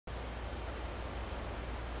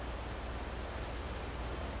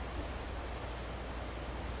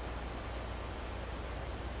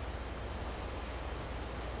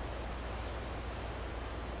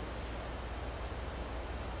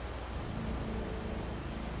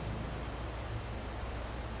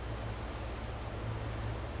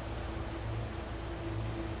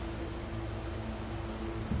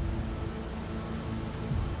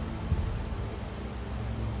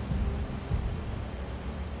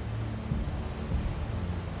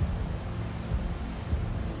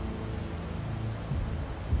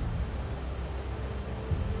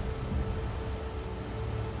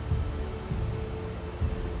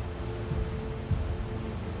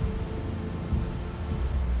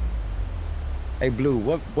Hey, Blue,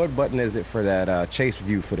 what button is it for that chase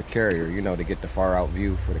view for the carrier? You know, to get the far out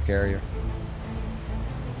view for the carrier.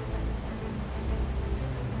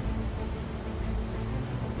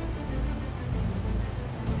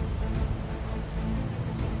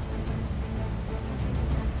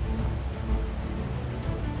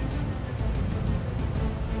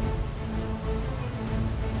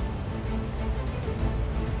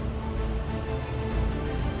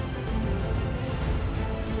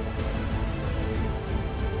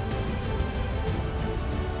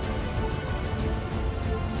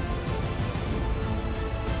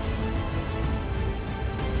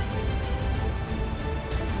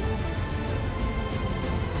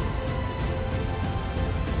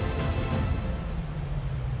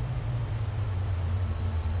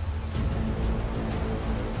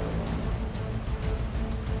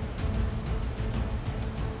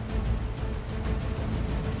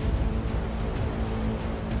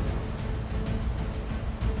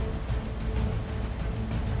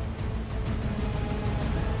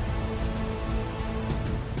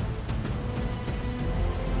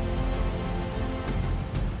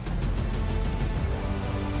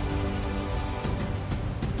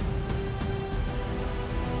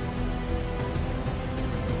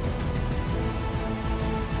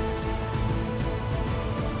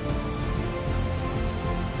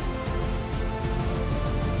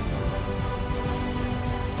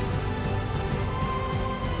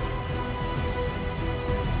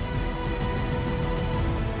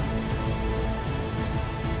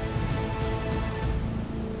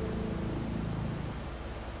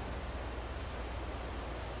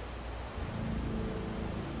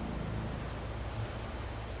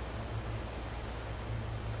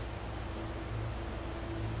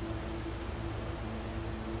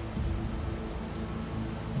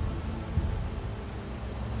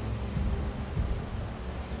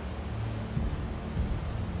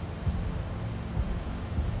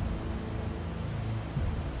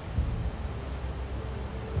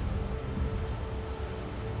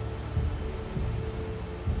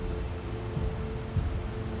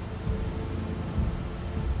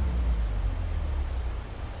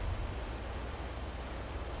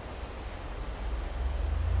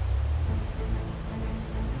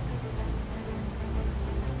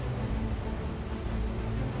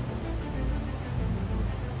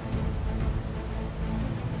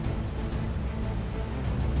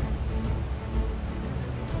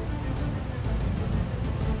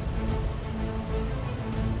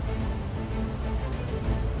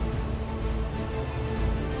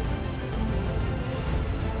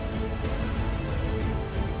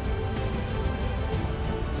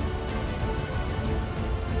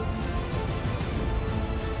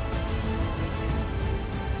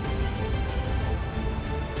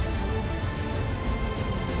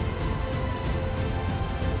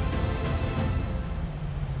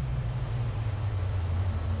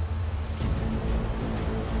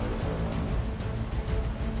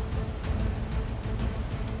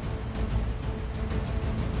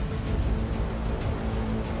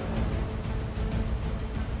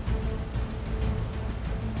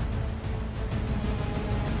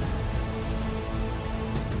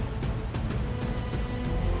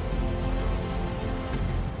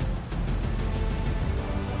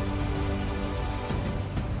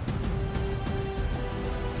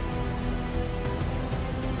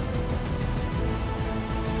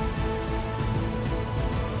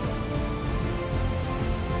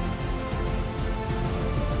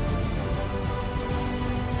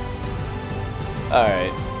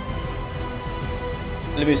 Alright.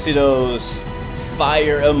 Let me see those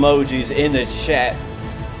fire emojis in the chat.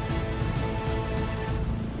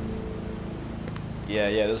 Yeah,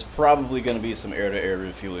 there's probably going to be some air-to-air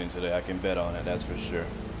refueling today. I can bet on it, that's for sure.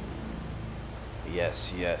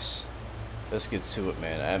 Yes. Let's get to it,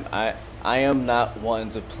 man. I am not one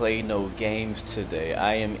to play no games today.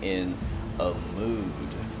 I am in a mood.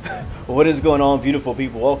 What is going on, beautiful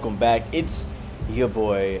people? Welcome back. It's your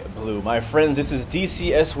boy Blue. My friends, this is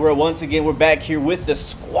DCS World. Once again, we're back here with the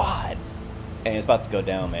squad. And it's about to go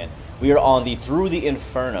down, man. We are on the Through the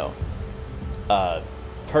Inferno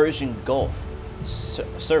Persian Gulf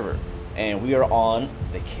server. And we are on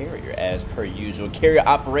the carrier as per usual. Carrier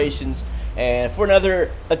operations. And for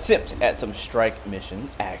another attempt at some strike mission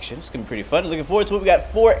action. It's going to be pretty fun. Looking forward to it. We got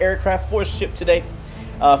 4 aircraft, 4 ships today.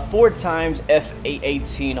 4 times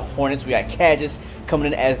F-A-18 Hornets. We got Cadges coming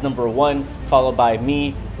in as number 1, followed by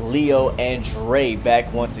me, Leo, and Dre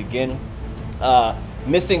back once again.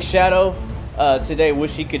 Missing Shadow today.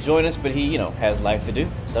 Wish he could join us, but he, you know, has life to do,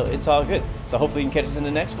 so it's all good. So hopefully he can catch us in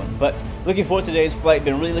the next one. But looking forward to today's flight.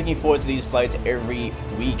 Been really looking forward to these flights every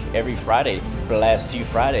week, every Friday for the last few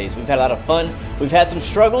Fridays. We've had a lot of fun. We've had some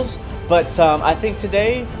struggles, but I think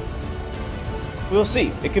today we'll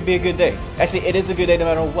see. It could be a good day. Actually, it is a good day no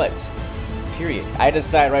matter what. Period. I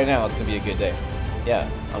decide right now it's gonna be a good day. Yeah,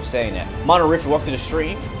 I'm saying that. Monorific, welcome to the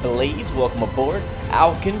stream. Blades, welcome aboard.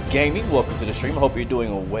 Alkin Gaming, welcome to the stream. I hope you're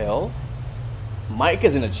doing well. Mike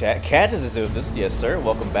is in the chat. Cat is with us. Yes, sir.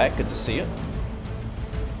 Welcome back. Good to see you.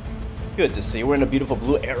 Good to see you. We're in a beautiful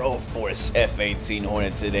blue Aero Force F-18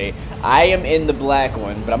 Hornet today. I am in the black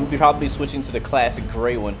one, but I'm gonna be probably switching to the classic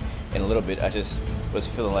gray one in a little bit. I just was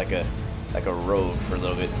feeling like a rogue for a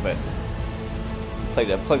little bit, but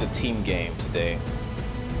played the team game today.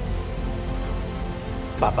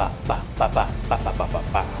 Ba ba ba ba ba ba ba ba ba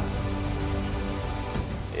ba.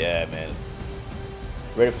 Yeah, man.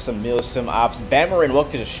 Ready for some meal sim ops. Bamarin,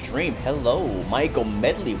 welcome to the stream. Hello, Michael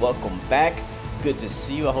Medley, welcome back. Good to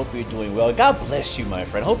see you. I hope you're doing well. God bless you, my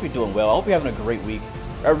friend. I hope you're doing well. I hope you're having a great week.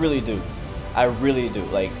 I really do. I really do.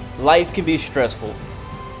 Like, life can be stressful,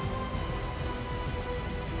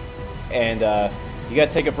 and you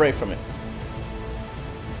gotta take a break from it.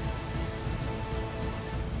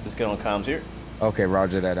 Let's get on comms here. Okay,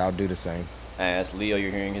 roger that. I'll do the same. And that's Leo.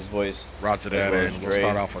 You're hearing his voice. Roger that, and we'll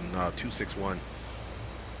start off on 261.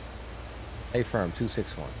 Hey, firm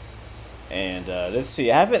 261. And let's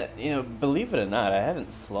see. I haven't, you know, believe it or not, I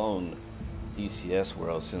haven't flown DCS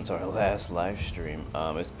World since our last live stream.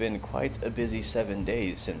 It's been quite a busy 7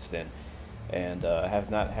 days since then, and I have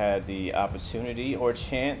not had the opportunity or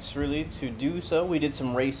chance really to do so. We did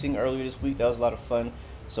some racing earlier this week. That was a lot of fun.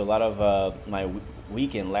 So a lot of my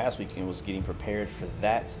last weekend was getting prepared for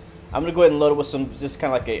that. I'm gonna go ahead and load it with some, just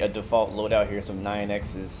kind of like a default loadout here, some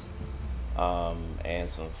 9Xs and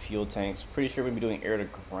some fuel tanks. Pretty sure we're gonna be doing air to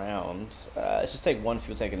ground. Let's just take one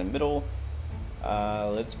fuel tank in the middle.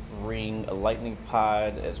 Let's bring a lightning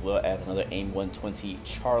pod as well as another AIM 120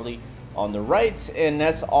 Charlie on the right, and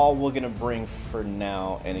that's all we're gonna bring for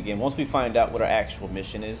now. And again, once we find out what our actual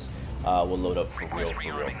mission is, we'll load up for real.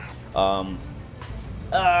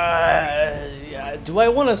 Yeah, do I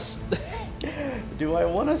want to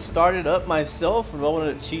start it up myself, or do I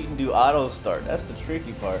want to cheat and do auto start? That's the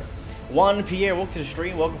tricky part. Juan Pierre, welcome to the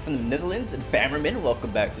stream. Welcome from the Netherlands. Bammerman,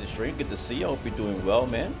 welcome back to the stream. Good to see you. Hope you're doing well,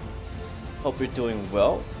 man. Hope you're doing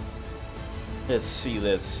well. Let's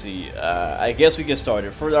see. I guess we can start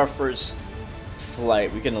it. For our first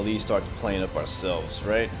flight, we can at least start playing up ourselves,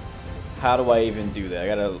 right? How do I even do that? I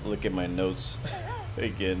gotta look at my notes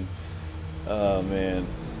again. Oh, man.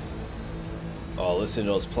 Oh, listen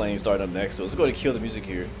to those planes starting up next. So let's go to kill the music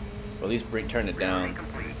here. Or at least turn it down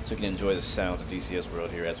so we can enjoy the sounds of DCS World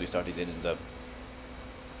here as we start these engines up.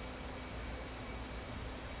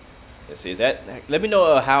 Let's see, let me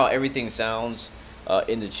know how everything sounds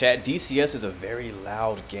in the chat. DCS is a very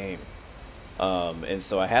loud game. And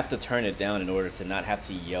so I have to turn it down in order to not have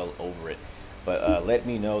to yell over it. But let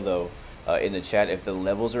me know, though, in the chat if the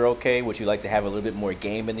levels are okay. Would you like to have a little bit more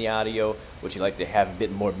game in the audio? Would you like to have a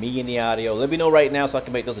bit more me in the audio? Let me know right now so I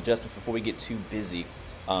can make those adjustments before we get too busy.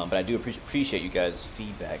 But I do appreciate you guys'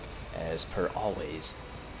 feedback as per always.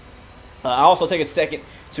 I'll also take a second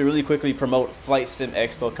to really quickly promote Flight Sim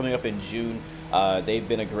Expo coming up in June. They've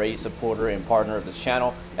been a great supporter and partner of the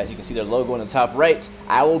channel. As you can see their logo in the top right,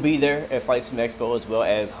 I will be there at Flight Sim Expo, as well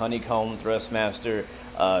as Honeycomb, Thrustmaster,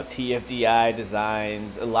 TFDI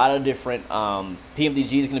Designs, a lot of different,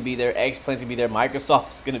 PMDG is going to be there, X-Plane's going to be there,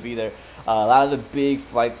 Microsoft is going to be there, a lot of the big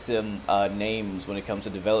Flight Sim names when it comes to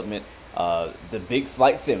development. The big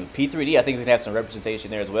Flight Sim, P3D, I think is going to have some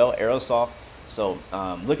representation there as well, Aerosoft. So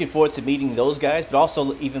looking forward to meeting those guys, but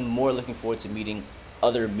also even more looking forward to meeting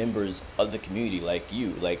other members of the community like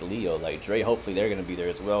you, like Leo, like Dre. Hopefully they're going to be there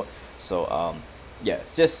as well. So yeah,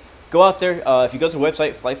 just go out there. If you go to the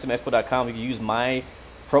website, flightsimexpo.com, you can use my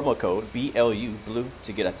promo code, BLU, blue,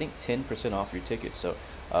 to get, I think, 10% off your ticket. So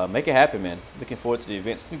make it happen, man. Looking forward to the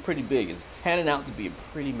event. It's going to be pretty big. It's panning out to be a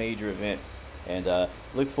pretty major event. And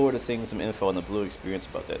look forward to seeing some info on the Blue experience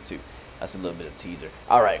about that too. That's a little bit of teaser.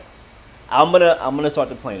 All right. I'm gonna start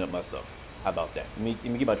the plane up myself. How about that? Let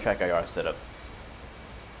me get my track IR set up.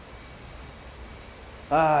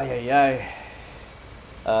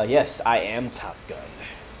 Yes, I am Top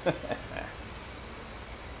Gun.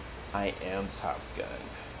 I am Top Gun.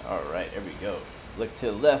 All right, there we go. Look to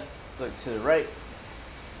the left, look to the right.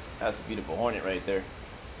 That's a beautiful Hornet right there.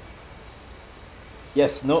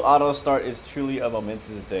 Yes, no auto start is truly a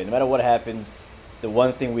momentous day. No matter what happens, the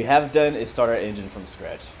one thing we have done is start our engine from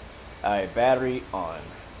scratch. All right, battery on.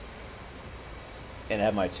 and I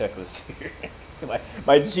have my checklist here.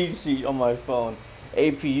 my cheat sheet on my phone.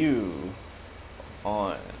 APU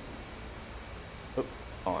on. Oop,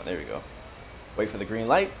 on, there we go. Wait for the green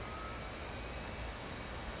light.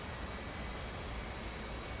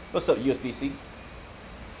 What's up, USB-C?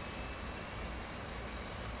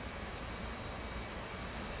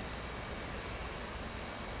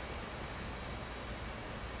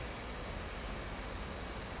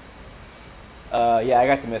 Yeah, I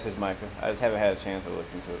got the message, Micah. I just haven't had a chance to look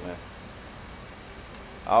into it, man.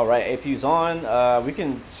 All right, APU's on. We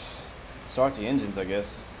can start the engines, I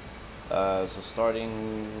guess. So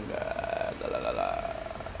starting.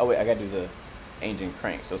 Oh wait, I gotta do the engine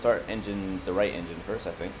crank. So start the right engine first,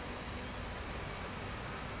 I think.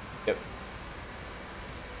 Yep.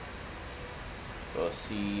 We'll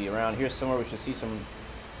see around here somewhere. We should see some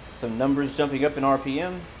numbers jumping up in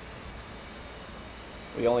RPM.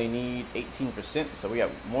 We only need 18%, so we got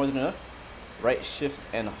more than enough. Right shift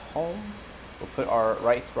and home. We'll put our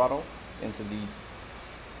right throttle into the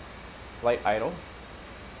flight idle.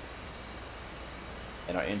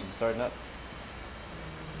 And our engine's starting up.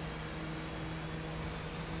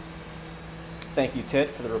 Thank you, Ted,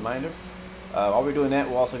 for the reminder. While we're doing that,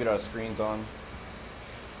 we'll also get our screens on.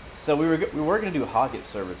 So we were going to do Hoggett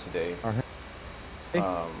server today. But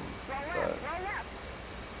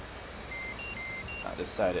I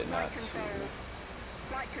decided not to.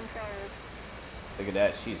 Look at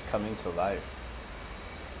that, she's coming to life.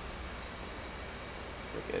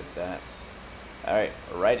 Look at that. Alright,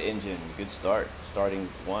 right engine, good start. Starting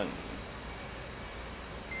 1.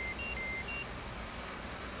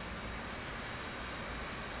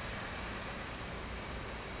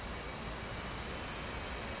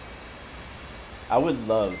 I would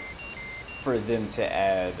love for them to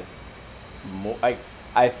add more.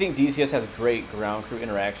 I think DCS has great ground crew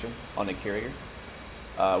interaction on the carrier.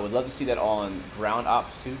 Would love to see that on ground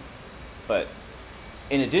ops too. But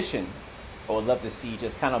in addition, I would love to see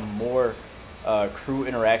just kind of more crew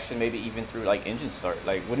interaction, maybe even through like engine start.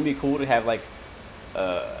 Like, wouldn't it be cool to have like,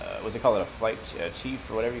 what's it called, a flight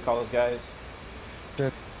chief or whatever you call those guys? Sure.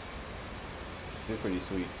 It'd be pretty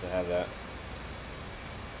sweet to have that.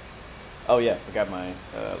 Oh yeah, forgot my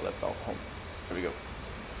left off home. Here we go.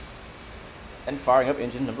 And firing up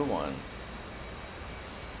engine number 1.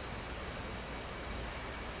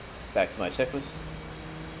 Back to my checklist.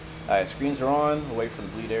 Alright, screens are on. We'll wait for the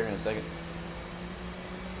bleed air in a second.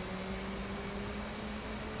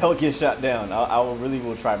 Don't get shot down. I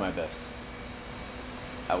will try my best.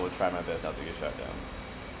 I will try my best not to get shot down.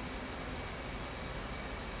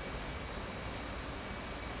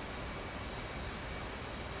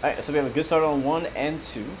 Alright, so we have a good start on 1 and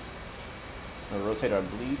 2. I'm going to rotate our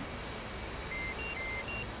bleed.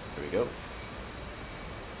 There we go.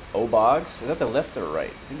 O-Bogs. Is that the left or right?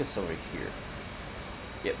 I think it's over here.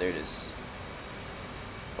 Yep, there it is.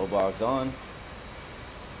 O-Bogs on.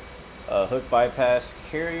 Hook bypass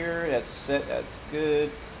carrier. That's set. That's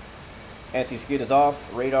good. Anti-skid is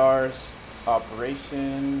off. Radars.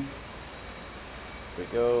 Operation. There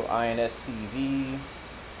we go. INSCV.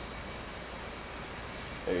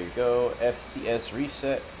 There you go. FCS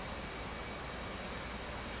reset.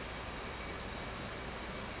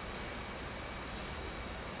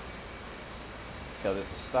 Tell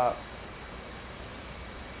this to stop.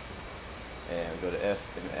 And we go to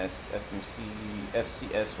FMS, FMC,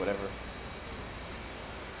 FCS, whatever.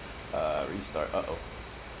 Restart. Uh-oh.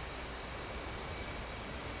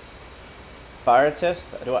 Fire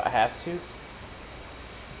test? Do I have to?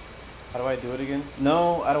 How do I do it again?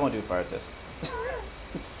 No, I don't want to do a fire test.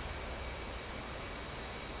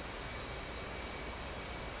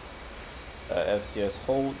 FCS,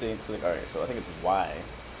 hold, then click. Alright, so I think it's Y.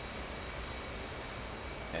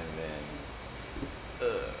 And then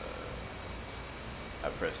I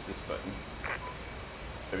press this button.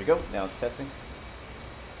 There we go. Now it's testing.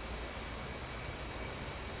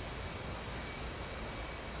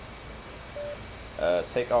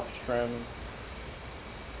 Takeoff trim.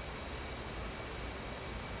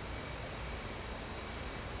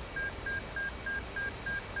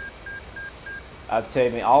 I'll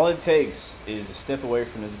tell you, all it takes is a step away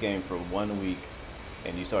from this game for 1 week,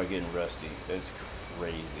 and you start getting rusty. It's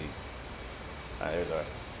crazy. Alright, there's our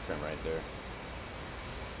trim right there.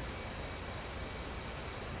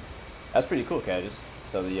 That's pretty cool, Cadges.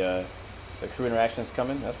 So the crew interaction is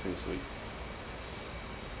coming. That's pretty sweet.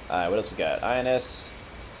 Alright, what else we got? INS,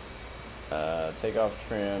 takeoff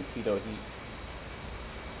trim, pitot heat.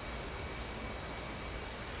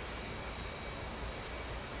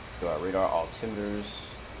 Do our radar altimeters.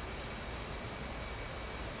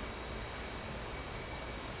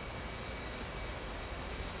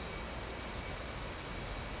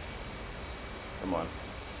 Come on.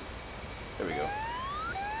 There we go.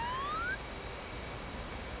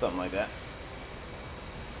 Something like that.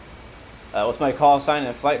 What's my call sign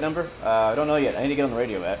and flight number? I don't know yet. I need to get on the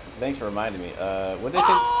radio, Matt. Thanks for reminding me. What did they say?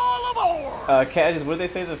 All aboard! Cadges, what did they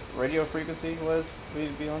say the radio frequency was we need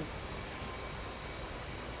to be on?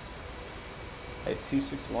 At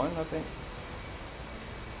 261, I think.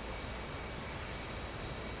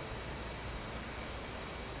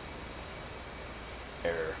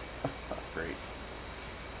 Error. Great.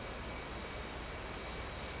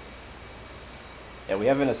 Yeah, we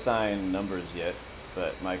haven't assigned numbers yet,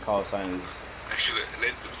 but my call sign is. Actually, we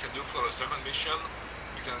can do for a second mission.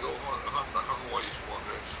 You can go on Hawaii if you want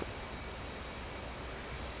it.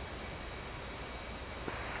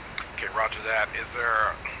 Okay, roger that.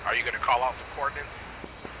 Are you going to call out some coordinates?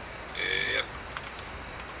 Yep.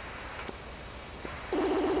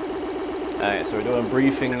 Alright, so we're doing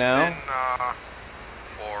briefing now. Then,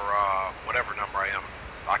 for whatever number I am,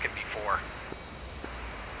 I can be 4.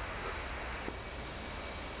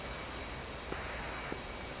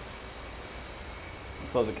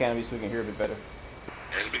 Close the canopy so we can hear a bit better.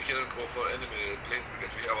 And we can go for enemy planes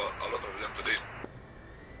because we have a lot of them today.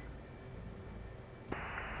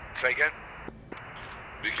 Say again?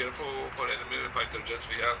 Be careful for enemy fighter jets,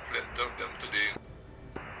 we have plenty of them today.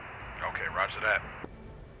 Okay, roger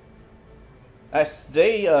that.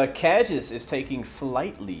 Today, Cadges is taking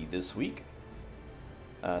flight lead this week,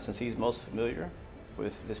 since he's most familiar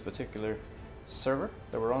with this particular server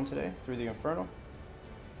that we're on today through the Inferno.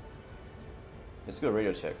 Let's go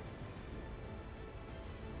radio check.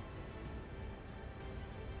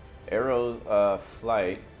 Arrow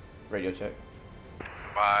flight radio check.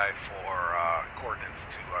 By for coordinates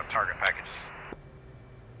to target packages.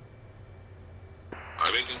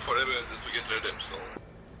 I'm waiting for evidence to get rid of them, so.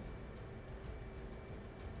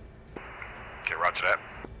 Okay, roger that.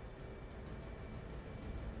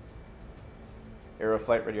 Arrow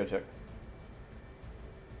flight radio check.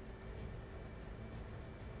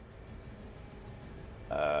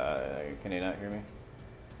 Can they not hear me?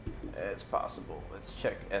 It's possible. Let's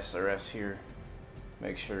check SRS here.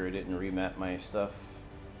 Make sure it didn't remap my stuff.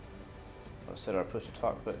 Let's set our push to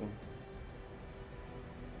talk button.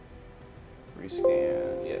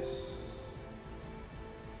 Rescan, yes.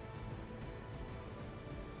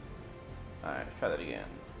 Alright, let's try that again.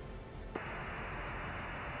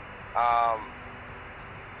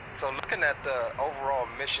 So looking at the overall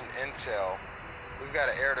mission intel, we've got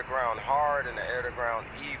an air-to-ground hard and an air-to-ground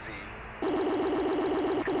easy.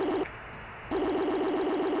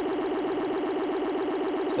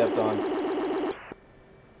 Stepped on.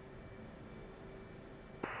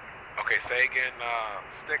 Okay, say again,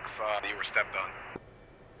 Sticks, you were stepped on.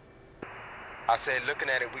 I said looking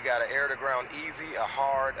at it, we got an air-to-ground easy, a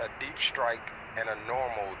hard, a deep strike, and a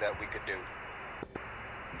normal that we could do.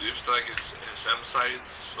 Deep strike is SAM sides,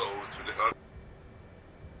 so it's really hard.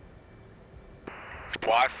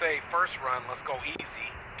 Well, I say first run, let's go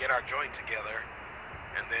easy, get our joint together,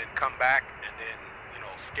 and then come back and then, you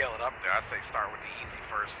know, scale it up there. I say start with the easy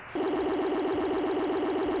first.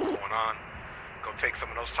 Going on, go take some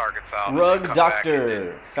of those targets out. Rug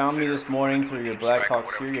Doctor found me this morning through your Black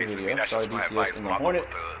Hawk Syria video. Started DCS in the Hornet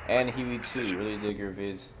and Huey too. Really dig your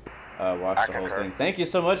vids. Watch the whole thing. Thank you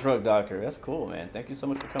so much, Rug Doctor. That's cool, man. Thank you so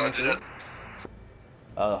much for coming through.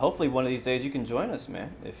 Hopefully one of these days you can join us,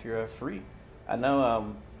 man, if you're free. I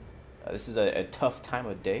know this is a tough time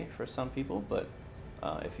of day for some people, but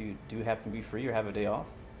if you do happen to be free or have a day off,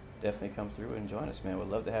 definitely come through and join us, man. We'd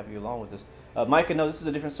love to have you along with us. Micah, no, this is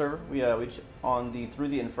a different server. We on the Through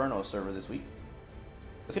the Inferno server this week.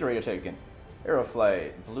 Let's get a radio check again.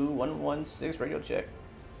 Aeroflight Blue 116 radio check.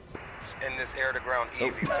 In this air-to-ground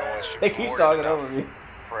easy, so it should They be keep more talking than over enough me.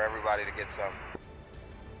 for everybody to get some.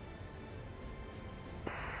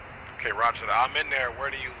 Okay, roger that. I'm in there.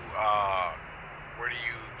 Where do you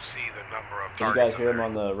see the number of targets? Can you guys hear him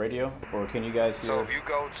on the radio, or can you guys hear So if you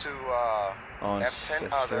go to on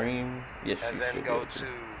F10 other, stream? Yes, and you then should go be able to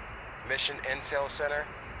Mission Intel Center,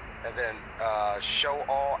 and then show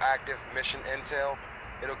all active mission intel,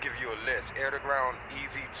 it'll give you a list. Air-to-ground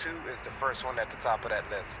Easy 2 is the first one at the top of that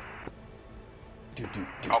list.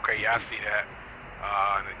 Okay, yeah, I see that.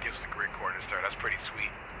 And it gives the grid coordinates there. That's pretty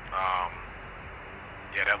sweet.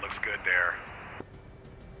 Yeah, that looks good there.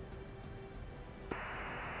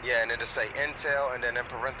 Yeah, and it'll say Intel, and then in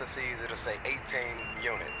parentheses, it'll say 18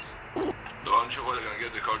 units. So I'm sure they're gonna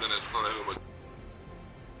get the coordinates for everybody.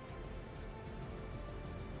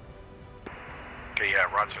 Okay,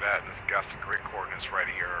 yeah, roger that. It's got the grid coordinates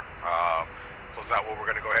right here. So is that what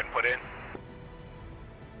we're gonna go ahead and put in?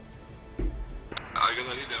 I'm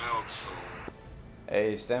gonna need them out, so.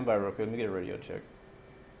 Hey, stand by real quick. Let me get a radio check.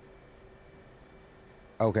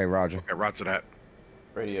 Okay, Roger. Okay, roger that.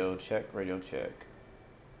 Radio check, radio check.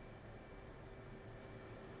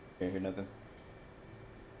 Can't hear nothing?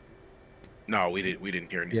 No, we didn't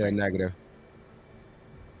hear anything. Yeah, negative.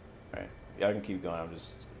 Alright. Yeah, I can keep going. I'm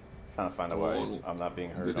just trying to find out why I'm not being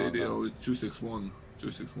heard The on radio is 261.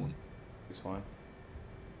 261. 261.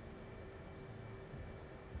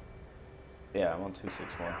 Yeah, I'm on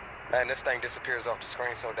 261. Man, this thing disappears off the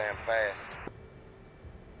screen so damn fast.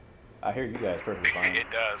 I hear you guys perfectly fine. It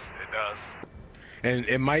does. And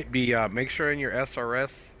it might be, make sure in your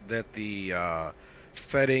SRS that the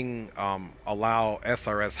setting allow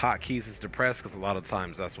SRS hotkeys is depressed, because a lot of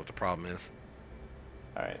times that's what the problem is.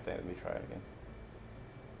 Alright, let me try it again.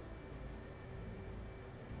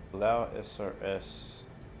 Allow SRS.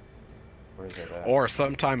 Where is it at? Or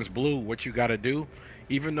sometimes, Blue, what you got to do,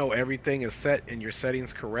 even though everything is set in your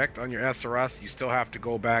settings correct on your SRS, you still have to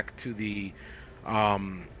go back to the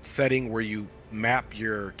setting where you map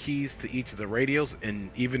your keys to each of the radios, and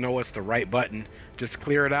even though it's the right button, just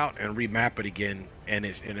clear it out and remap it again, and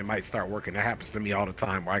it might start working. That happens to me all the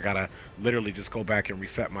time, where I gotta literally just go back and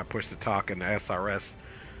reset my push to talk and the SRS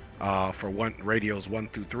for radios 1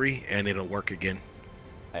 through 3, and it'll work again.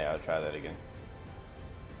 Hey, I'll try that again.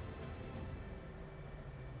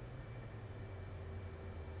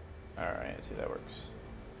 Alright, let's see if that works.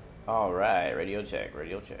 Alright, radio check,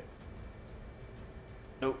 radio check.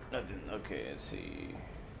 Nope, nothing. Okay, let's see.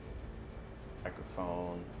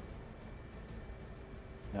 Microphone.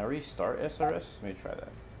 Now restart SRS? Let me try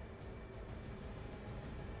that.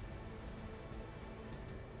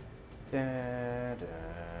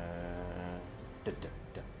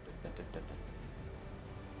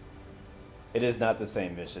 It is not the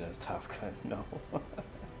same mission as Top Gun, no.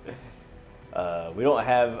 We don't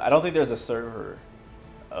have, I don't think there's a server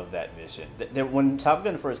of that mission. When Top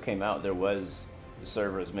Gun first came out, there was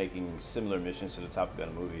servers making similar missions to the Top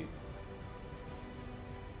Gun movie.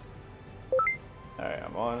 Alright,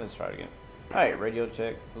 I'm on. Let's try it again. Alright, radio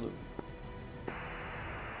check. Blue.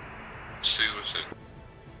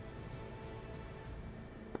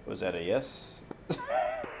 Was that a yes? Yes.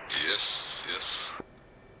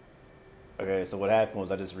 Okay, so what happened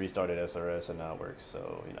was I just restarted SRS and now it works.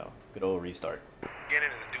 So, you know, good old restart. Get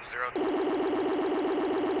in and do 0.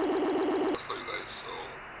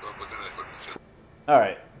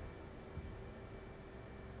 Alright.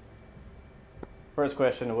 First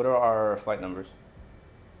question, what are our flight numbers?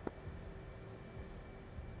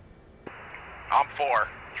 I'm 4.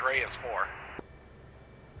 Dre is 4.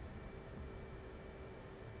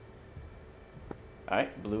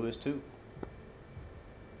 Alright, Blue is 2.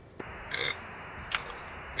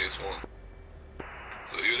 Yes, 1.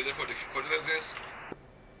 So you ready for the coordinates, guys?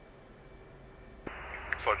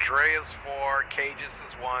 So Dre is 4, Cages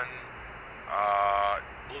is 1.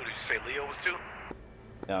 Blue, did you say Leo was 2?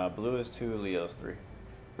 Blue is 2, Leo's 3.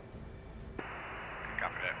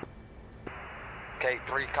 Copy that.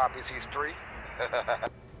 K3 copies, he's 3.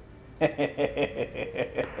 You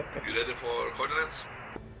ready for coordinates?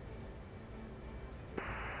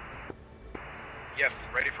 Yes,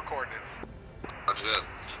 ready for coordinates. Roger that.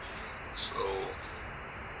 So,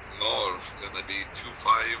 north gonna be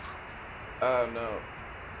 25. No.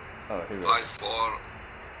 Oh, here we go. 54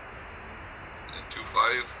 and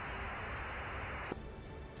 25.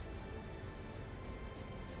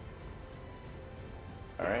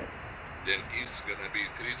 Alright. Then east gonna be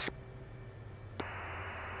 32.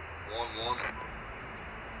 11.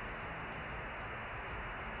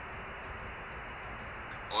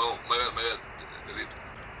 Oh, my bad. Delete.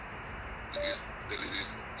 Delete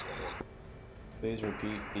east. 11. Please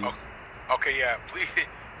repeat east. Okay, yeah, please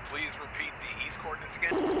repeat the east coordinates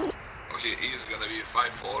again. Okay, east is gonna be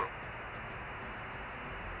 54.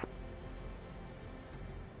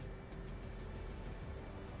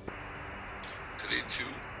 32.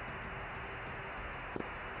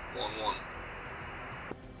 11.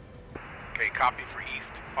 Okay, copy for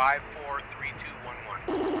east.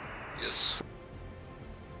 543211. Yes.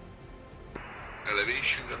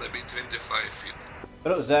 Elevation gonna be 25 feet.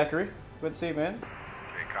 What up, Zachary? Good to see you, man.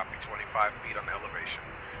 Okay, copy 25 feet on the elevation.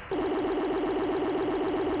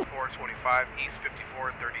 425 east,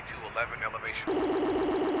 543211 elevation.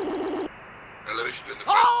 Elevation 25.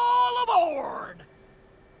 All aboard!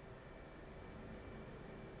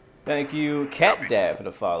 Thank you, Cat Dad, for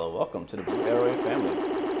the follow. Welcome to the Blue Arrow family.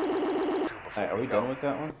 Alright, are we done with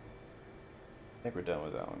that one? I think we're done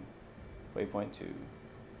with that one. Waypoint 2.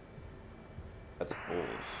 That's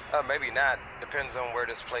Bulls. Maybe not. Depends on where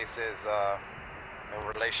this place is in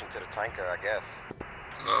relation to the tanker, I guess.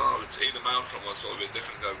 No, it's 80 miles from us, so we're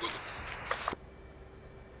definitely good.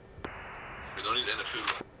 We don't need any fuel.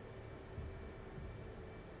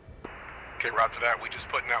 Okay, route to that. We just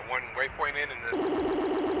putting that one waypoint in and then...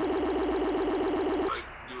 I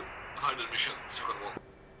do 100 mission, second one.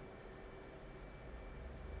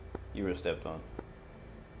 You were stepped on.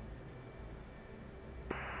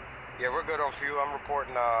 Yeah, we're good on fuel. I'm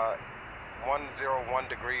reporting 101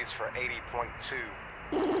 degrees for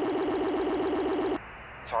 80.2.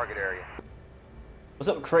 Target area. What's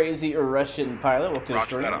up, crazy Russian pilot? Welcome to the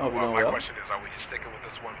stream. That. Hope you're doing My well. question is, are we just sticking with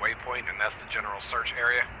this one waypoint and that's the general search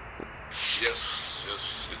area? Yes, yes.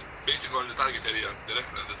 It's basically on the target area,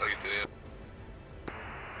 directly on the target area.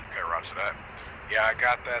 Okay, roger that. Yeah, I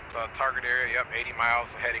got that target area. Yep, 80 miles,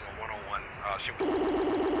 heading of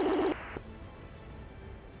 101.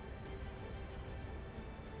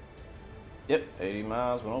 Yep, 80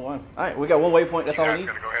 miles, 101. All right, we got one waypoint. That's all we need.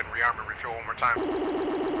 Gonna go ahead and rearm and refuel one more time.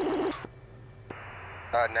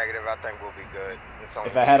 Negative. I think we'll be good. It's only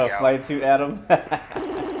If I had a out. flight suit, Adam.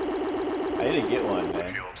 I didn't get one,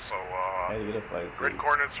 man. Fuel, so I had to get a flight grid suit.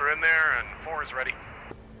 coordinates are in there, and 4 is ready.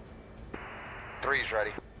 3 is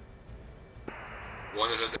ready.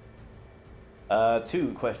 1 is at the...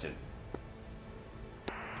 2, question.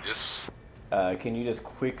 Yes. Can you just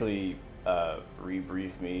quickly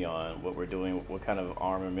rebrief me on what we're doing? What kind of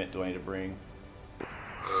armament do I need to bring?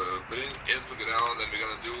 Bring air to ground, and we're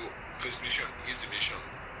gonna do first mission, easy mission.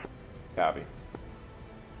 Copy.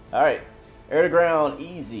 All right, air to ground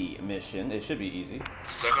easy mission. It should be easy.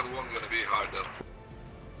 Second one gonna be harder.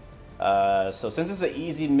 So since it's an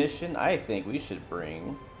easy mission, I think we should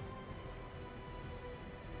bring.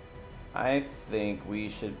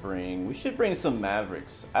 We should bring some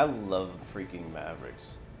Mavericks. I love freaking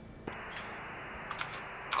Mavericks. I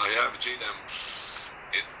have JDAMs.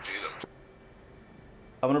 8 JDAMs.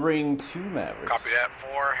 I'm gonna bring 2 Mavericks. Copy that.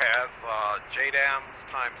 4 has JDAMs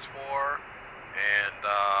 ×4, and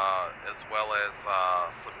as well as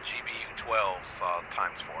some GBU-12s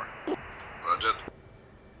 ×4. Roger.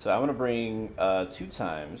 So I'm gonna bring 2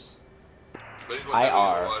 times Very good.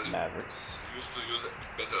 IR Mavericks. Used to use it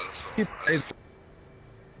better, so...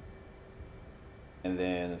 And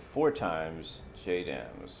then 4 times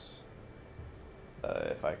JDAMs.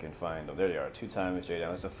 If I can find them. There they are. 2 times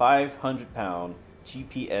JDAMs. It's a 500-pound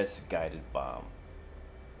GPS guided bomb.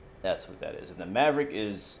 That's what that is. And the Maverick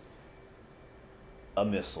is a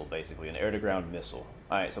missile, basically. An air-to-ground missile.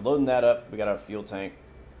 Alright, so loading that up. We got our fuel tank.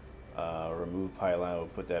 Remove pylon. We'll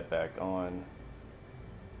put that back on.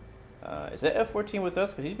 Is that F-14 with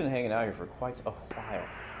us? Because he's been hanging out here for quite a while.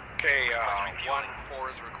 Okay,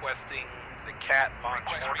 1-4 is requesting the CAT launch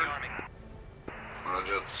order.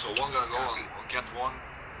 Roger. So 1 gonna go on Cat 1,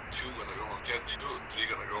 2 gonna go on Cat 2, 3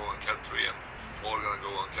 gonna go on Cat 3, and 4 gonna go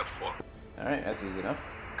on Cat 4. Alright, that's easy enough.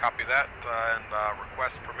 Copy that, and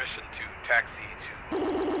request permission to taxi to...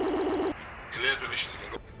 Clear permission, you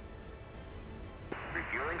can go.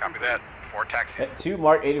 Refueling. Copy that, 4 taxi. 2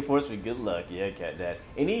 Mark 84s for good luck. Yeah, Cat Dad.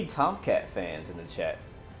 Any Tomcat fans in the chat?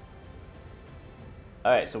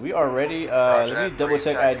 Alright, so we are ready. Let me double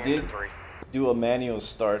check. I did do a manual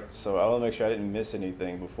start, so I want to make sure I didn't miss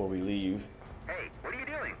anything before we leave. Hey, what are you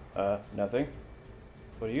doing? Nothing.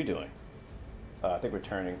 What are you doing? I think we're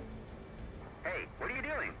turning. Hey, what are you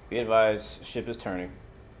doing? Be advised, ship is turning.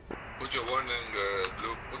 Put your warning,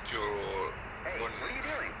 Blue. Put your warning. What are you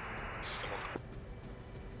doing?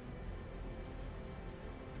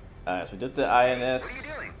 Alright, so we did the INS. What are you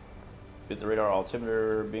doing? Did the radar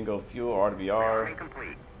altimeter, bingo fuel, RWR.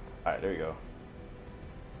 Complete. Alright, there you go.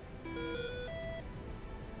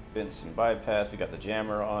 Benson bypass, we got the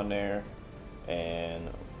jammer on there.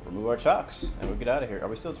 And remove our chocks, and we'll get out of here. Are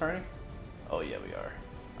we still turning? Oh yeah, we are.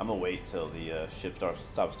 I'm gonna wait till the ship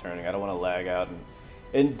stops turning. I don't want to lag out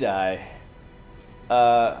and die.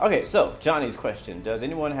 Okay, so Johnny's question: does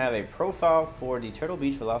anyone have a profile for the Turtle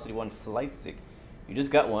Beach Velocity 1 flight stick? You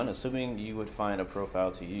just got one, assuming you would find a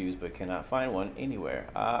profile to use, but cannot find one anywhere.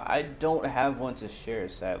 I don't have one to share,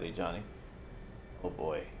 sadly, Johnny. Oh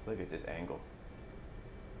boy, look at this angle.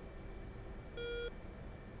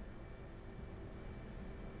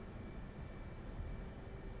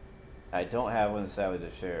 I don't have one, sadly,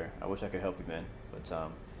 to share. I wish I could help you, man. But,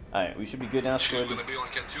 alright, we should be good now, Squid. Gonna be on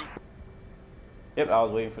Cat 2. Yep, I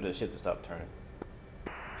was waiting for the ship to stop turning.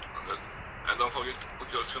 And don't forget to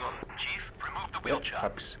put your tune on. Chief, remove the wheel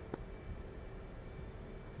chocks.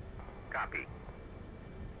 Copy.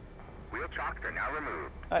 Wheel chocks are now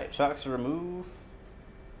removed. Alright, chocks remove.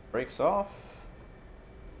 Brakes off.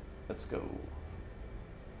 Let's go.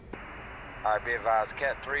 Alright, be advised,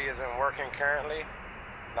 Cat 3 isn't working currently.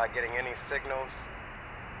 Not getting any signals.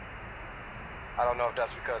 I don't know if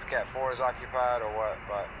that's because Cat 4 is occupied or what,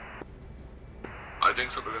 but... I I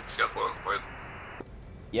think so because Cat 4, right?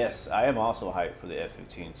 Yes, I am also hyped for the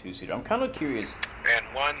F-15 two-seater. I'm kind of curious. And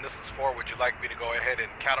 1, this is 4. Would you like me to go ahead and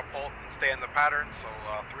catapult and stay in the pattern so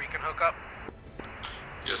 3 can hook up?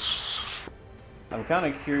 Yes. I'm kind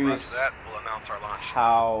of curious That, we'll announce our launch.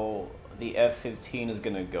 how the F-15 is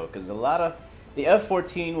going to go, because the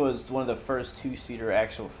F-14 was one of the first two-seater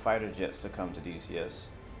actual fighter jets to come to DCS,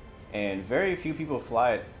 and very few people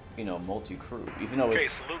fly it, you know, multi-crew, even though Okay,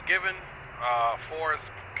 it's salute given. 4 is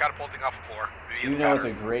catapulting off of 4. even though it's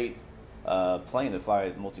a great plane to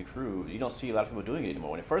fly multi-crew. You don't see a lot of people doing it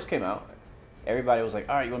anymore. When it first came out, everybody was like,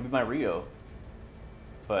 "All right, you want to be my Rio?"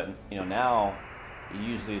 But you know now,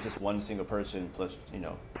 usually it's just one single person plus, you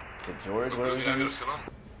know, the George, whatever his name is.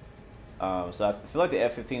 So I feel like the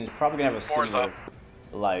F-15 is probably gonna have a similar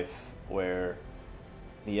life where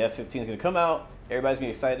the F-15 is gonna come out, everybody's gonna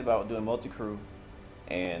be excited about doing multi-crew,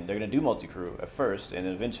 and they're gonna do multi-crew at first, and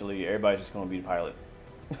then eventually everybody's just gonna be the pilot.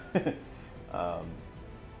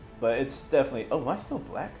 But it's definitely. Oh, am I still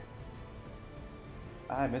black?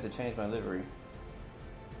 I meant to change my livery.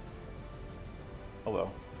 Oh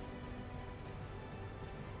well.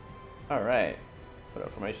 All right. Put our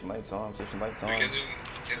formation lights on, position lights on.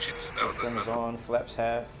 Trim is on, flaps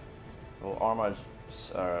half. We'll arm our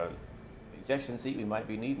ejection seat. We might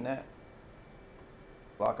be needing that.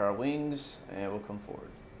 Block our wings, and we'll come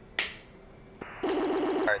forward.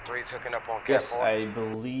 Alright, 3's hooking up on Cat Yes, 4. I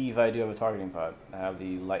believe I do have a targeting pod. I have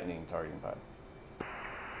the lightning targeting pod.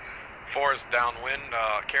 4 is downwind,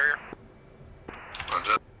 carrier.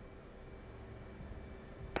 Roger.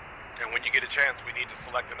 And when you get a chance, we need to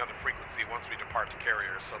select another frequency once we depart the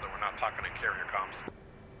carrier so that we're not talking in carrier comms.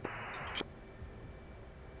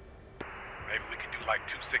 Maybe we can do like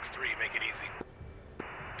 263, make it easy.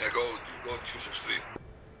 Yeah, go 263.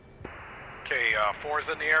 Okay, 4 is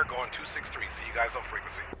in the air, going 263. See you guys on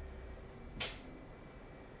frequency.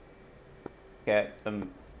 Cat,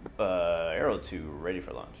 Arrow 2 ready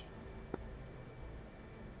for launch.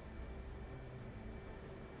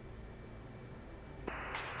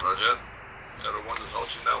 Roger. Arrow 1 is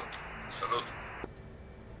launching now. Salute.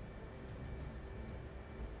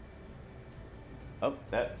 Oh,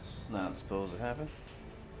 that's not supposed to happen.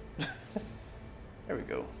 There we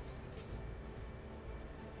go.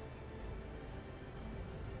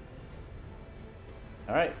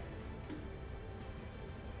 All right.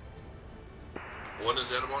 1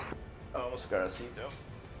 is Arrow 1. Oh, almost got a seat though.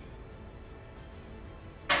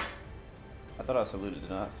 I thought I saluted.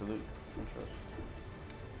 Did I not salute?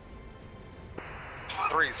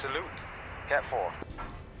 3, salute. Cat 4.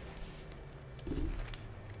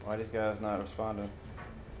 Why are these guys not responding?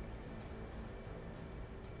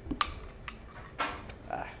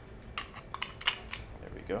 Ah.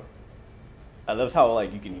 There we go. I love how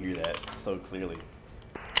like you can hear that so clearly.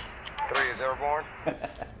 3 is airborne.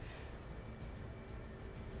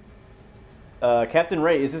 Captain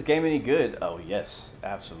Ray, is this game any good? Oh yes,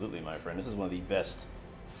 absolutely, my friend. This is one of the best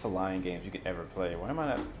flying games you could ever play. Why am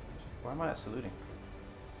I not saluting?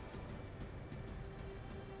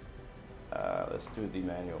 Let's do it the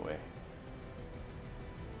manual way.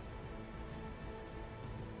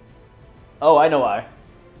 Oh, I know why.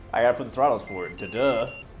 I gotta put the throttles for it.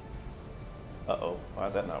 Duh. Uh-oh. Why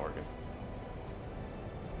is that not working?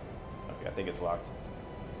 Okay, I think it's locked.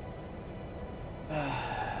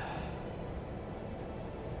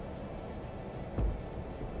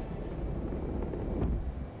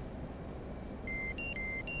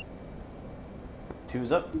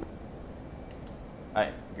 Two's up.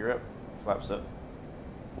 Alright, gear up. Flaps up.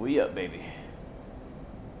 We up, baby.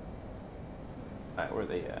 Alright, where are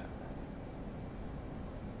they at?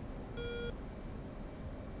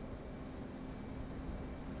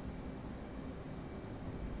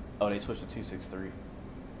 Oh, they switched to 263.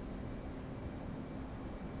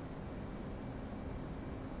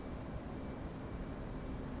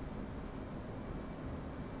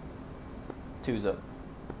 Two's up.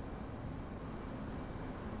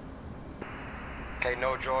 Okay,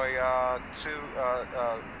 no joy.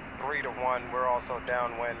 3 to 1. We're also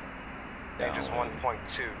downwind. Dangerous 1.2.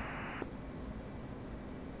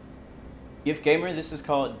 Gift Gamer, this is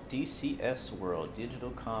called DCS World,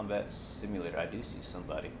 Digital Combat Simulator. I do see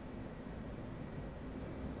somebody.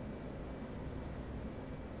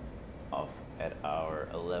 Off at our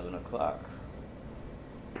 11 o'clock.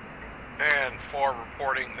 And 4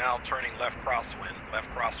 reporting now turning left crosswind. Left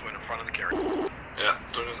crosswind in front of the carrier. Yeah,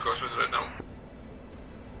 turning crosswind right now.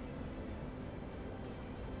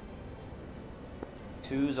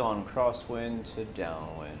 Two's on crosswind to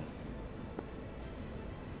downwind.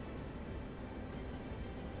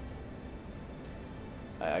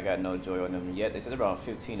 I got no joy on them yet. They said they're about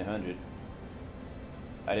 1,500.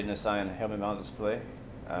 I didn't assign helmet mount display.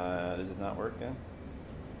 Does it not work then?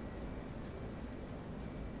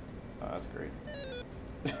 Oh, that's great.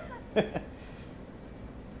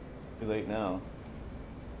 Too late now.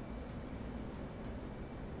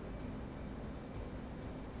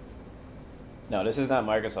 No, this is not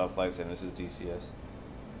Microsoft Flight Sim, this is DCS.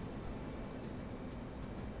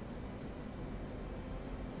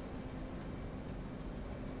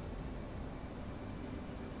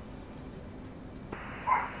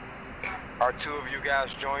 Are two of you guys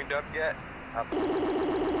joined up yet?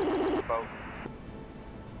 Both.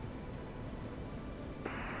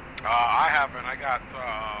 I haven't. I got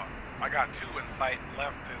 2 in sight.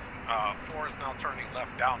 Left is 4 is now turning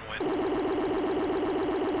left downwind.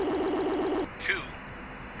 2,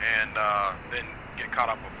 and then get caught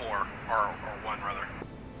up with 4 or 1 rather.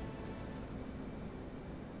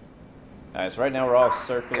 Alright, so right now we're all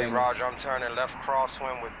circling. Hey, Roger, I'm turning left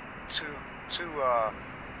crosswind with two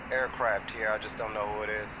aircraft here. I just don't know who it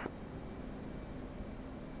is.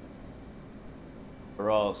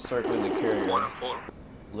 We're all circling the carrier, 1 and 4.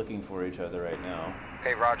 looking for each other right now.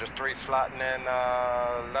 Hey, Roger, 3 slotting in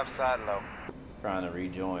left side low. Trying to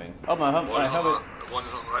rejoin. Oh, my helmet. 1 is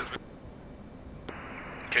on the right wing.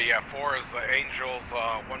 Okay, yeah, 4 is the Angels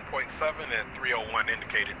 1.7 and 301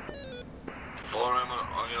 indicated. 4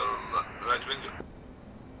 on your right wing.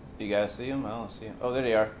 Do you guys see them? I don't see them. Oh, there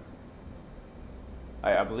they are.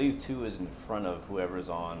 I believe 2 is in front of whoever's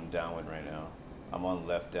on downwind right now. I'm on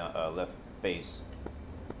left left base.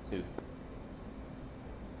 2.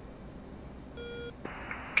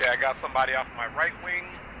 Okay, I got somebody off my right wing.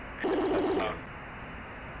 That's him.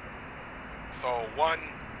 So 1,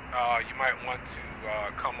 you might want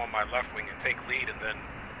to come on my left wing and take lead, and then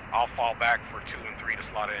I'll fall back for 2 and 3 to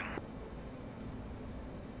slot in.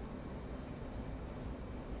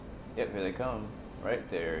 Yep, here they come. Right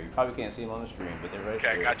there. You probably can't see them on the stream, but they're right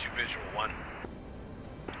Okay, there. I got you visual 1.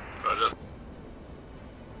 Roger.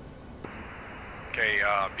 Okay,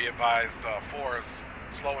 be advised, 4 is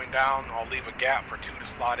slowing down. I'll leave a gap for 2 to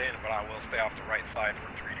slot in, but I will stay off the right side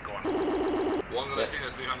for 3 to go in. 1 rating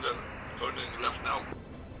at 300, turning left now.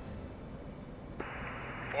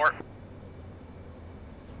 4.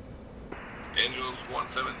 Angels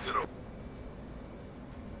 170.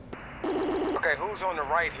 Okay, who's on the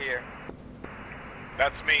right here?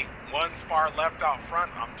 That's me. 1's far left out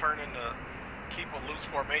front. I'm turning to keep a loose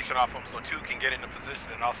formation off him so 2 can get into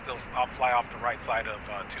position, and I'll fly off the right side of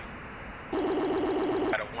 2.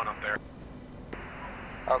 I have 1 up there.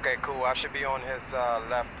 Okay, cool. I should be on his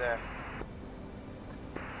left then.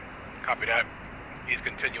 Copy that. He's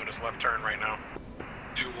continuing his left turn right now.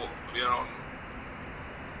 We are on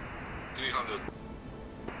 300.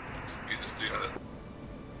 Speed is 300.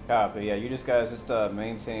 Copy. Yeah, you guys just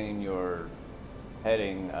maintain your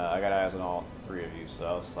heading. I got eyes on all 3 of you, so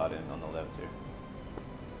I'll slot in on the left here.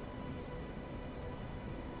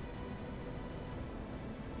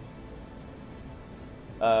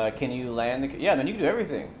 Can you land the? Yeah, man, you can do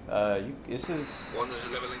everything. This is 1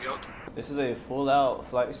 is leveling out. This is a full-out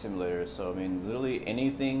flight simulator, so I mean, literally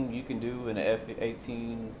anything you can do in an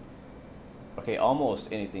F-18. Okay,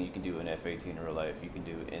 almost anything you can do in F-18 in real life, you can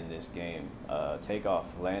do in this game. Takeoff,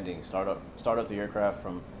 landing, start up the aircraft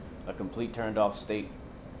from a complete turned-off state.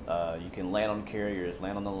 You can land on carriers,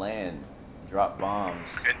 land on the land, drop bombs.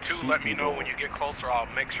 And 2, let me know when you get closer. I'll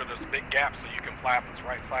make sure there's a big gap so you can fly off its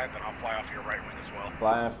right side, then I'll fly off your right wing as well.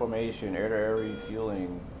 Fly in formation, air-to-air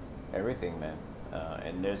refueling, everything, man.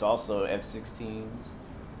 And there's also F-16s,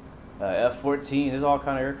 F-14. There's all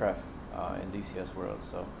kind of aircraft in DCS world,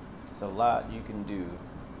 so it's a lot you can do.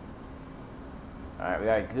 All right, we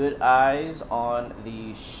got good eyes on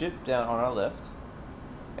the ship down on our left,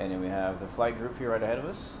 and then we have the flight group here right ahead of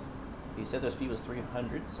us. He said their speed was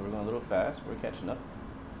 300, so we're going a little fast. We're catching up.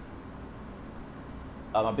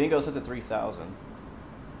 My bingo set to 3,000,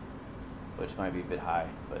 which might be a bit high,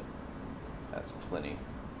 but that's plenty.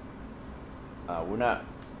 We're not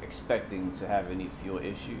expecting to have any fuel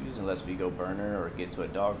issues unless we go burner or get into a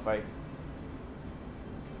dogfight.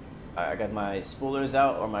 I got my spoilers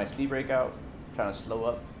out or my speed brake out, trying to slow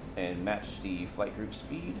up and match the flight group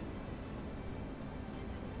speed.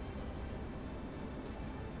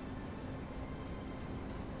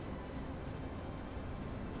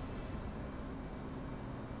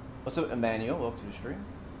 What's up, Emmanuel? Welcome to the stream.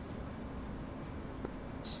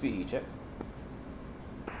 Speed check.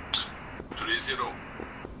 30.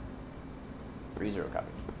 30 copy.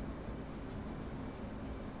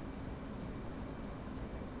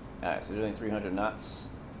 Alright, so doing 300 knots.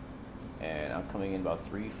 And I'm coming in about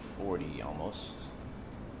 340 almost.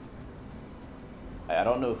 I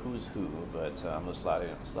don't know who's who, but I'm gonna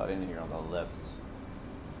slide in here on the left.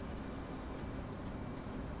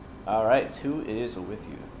 All right, 2 is with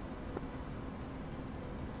you.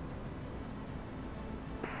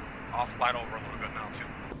 I'll slide over a little bit now too.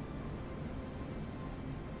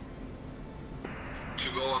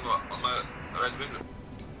 To go on my right window.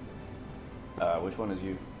 Which one is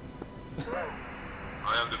you?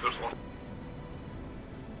 I am the first one.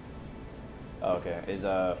 Okay, is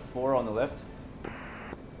 4 on the left?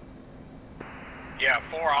 Yeah,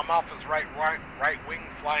 4. I'm off his right wing,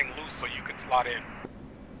 flying loose, so you can slot in.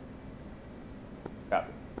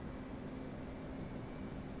 Copy.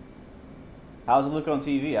 How's it look on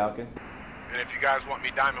TV, Alkin? And if you guys want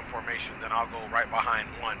me diamond formation, then I'll go right behind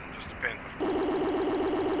 1. Just depends. You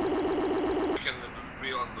can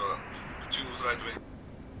be on the 2's right wing.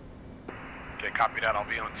 Okay, copy that. I'll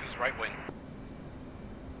be on 2's right wing.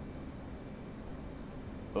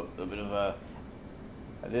 Oh, a bit of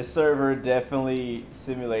this server definitely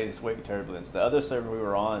simulates wake turbulence. The other server we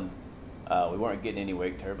were on, we weren't getting any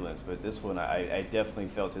wake turbulence, but this one I definitely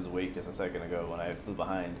felt his wake just a second ago when I flew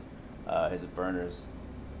behind his burners.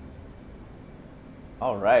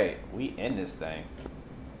 All right, we end this thing.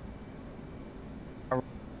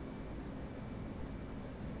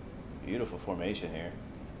 Beautiful formation here.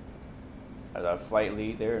 There's our flight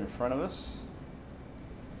lead there in front of us.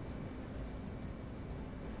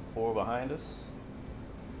 4 behind us.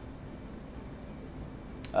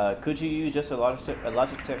 Could you use just a Logitech?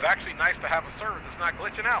 It's actually nice to have a server that's not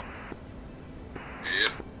glitching out. Yeah.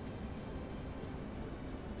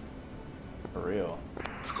 For real.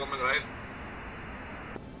 It's coming right.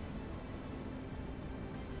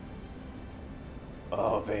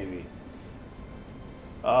 Oh, baby.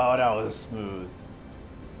 Oh, that was smooth.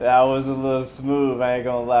 That was a little smooth, I ain't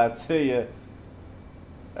gonna lie to you.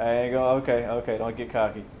 I ain't gonna, okay, don't get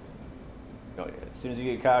cocky. As soon as you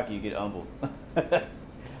get cocky, you get humbled.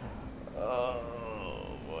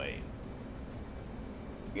 Oh, boy.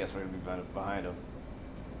 I guess we're gonna be behind him.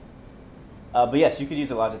 But yes, you could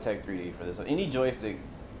use a Logitech 3D for this. Any joystick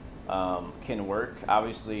can work,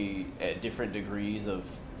 obviously at different degrees of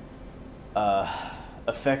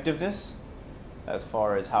effectiveness as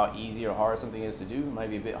far as how easy or hard something is to do. It might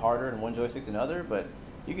be a bit harder in one joystick than another, but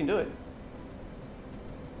you can do it.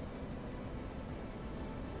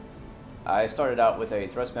 I started out with a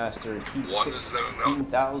Thrustmaster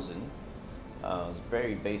T16000. It was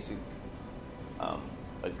very basic,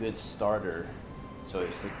 a good starter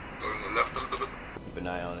joystick. Going left a little bit. Keep an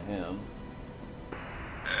eye on him.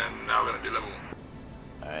 And now we're gonna be level.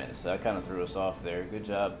 Alright, so that kind of threw us off there. Good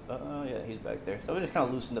job. Oh, yeah, he's back there. So we just kind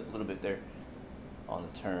of loosened up a little bit there on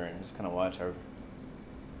the turn. Just kind of watch our...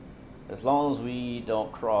 As long as we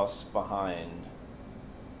don't cross behind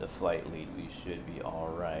the flight lead, we should be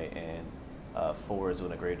alright. And 4 is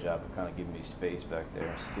doing a great job of kind of giving me space back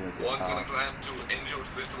there. Just give it a good 1 power. gonna climb to Angel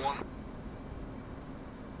 51.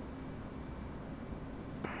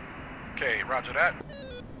 Okay, roger that.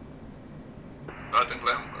 Right and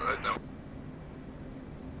climb right now.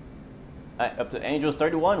 Alright, up to Angels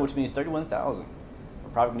 31, which means 31,000.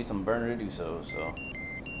 We'll probably need some burner to do so, so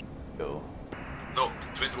let's go. No,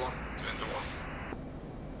 21.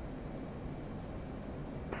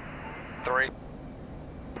 3,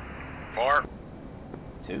 4,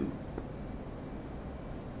 2.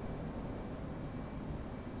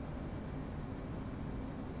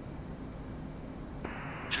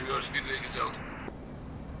 Your speed brake is out.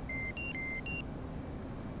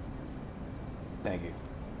 Thank you.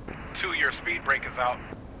 2, your speed brake is out.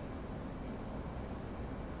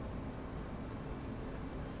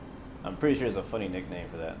 I'm pretty sure there's a funny nickname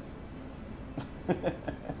for that.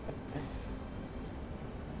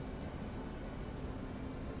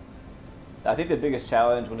 I think the biggest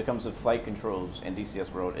challenge when it comes to flight controls in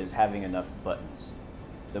DCS World is having enough buttons.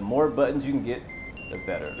 The more buttons you can get, the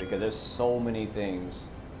better, because there's so many things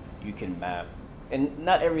you can map. And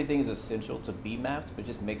not everything is essential to be mapped, but it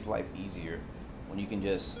just makes life easier when you can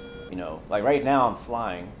just, you know, like right now I'm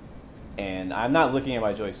flying and I'm not looking at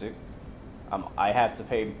my joystick. I have to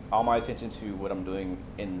pay all my attention to what I'm doing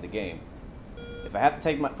in the game. If I have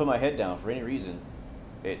to put my head down for any reason,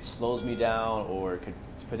 it slows me down or it could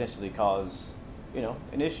potentially cause, you know,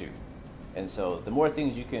 an issue. And so the more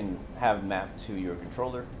things you can have mapped to your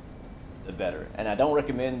controller, the better. And I don't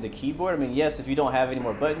recommend the keyboard. I mean, yes, if you don't have any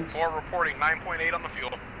more buttons. 4 reporting 9.8 on the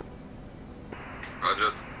field.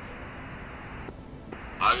 Roger.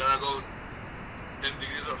 I'm gonna go 10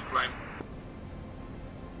 degrees of climb.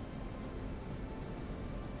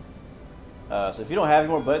 So if you don't have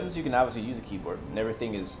any more buttons, you can obviously use a keyboard. And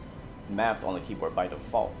everything is mapped on the keyboard by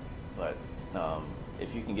default. But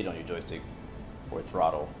if you can get it on your joystick or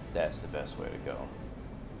throttle, that's the best way to go.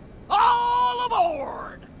 All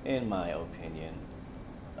aboard! In my opinion.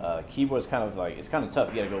 Keyboard's kind of like, it's kind of tough.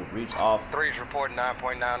 You gotta go reach off. 3's reporting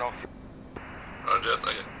 9.9 off. Roger,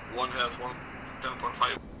 one has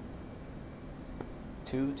 10.5.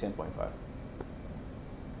 2, 10.5.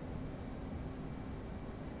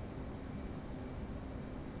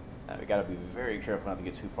 Now we gotta be very careful not to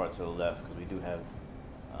get too far to the left because we do have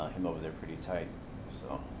him over there pretty tight.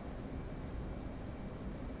 So.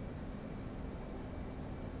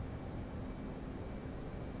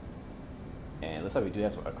 And it looks like we do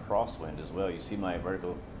have a crosswind as well. You see my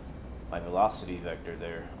velocity vector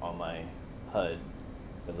there on my HUD.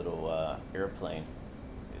 The little airplane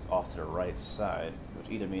is off to the right side, which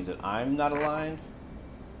either means that I'm not aligned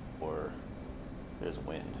or there's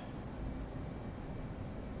wind.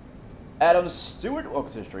 Adam Stewart,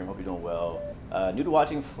 welcome to the stream. Hope you're doing well. New to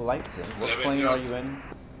watching Flight Sim. What plane are you in?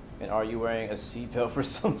 And are you wearing a seatbelt for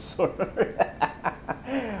some sort?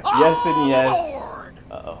 Yes and yes.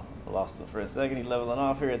 Uh-oh. I lost him for a second. He's leveling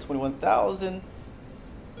off here at 21,000.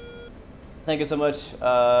 Thank you so much,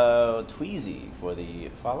 Tweezy, for the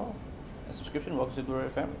follow and subscription. Welcome to the Glory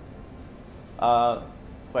family.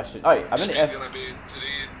 Question. All right, I'm in the It's gonna be 3,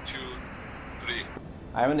 2, 3.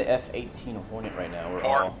 I'm in the F-18 Hornet right now.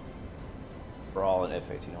 We're all in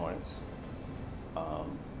F-18 Hornets.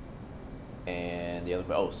 And the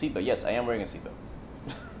other, oh, seatbelt. Yes, I am wearing a seatbelt.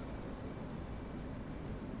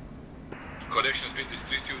 Correction speed is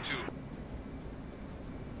 322.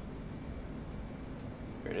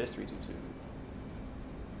 Here it is, 322.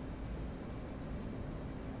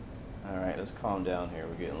 All right, let's calm down here.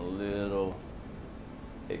 We're getting a little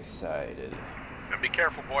excited. And be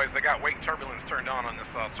careful, boys. They got wake turbulence turned on this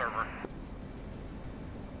server.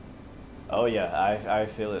 Oh yeah, I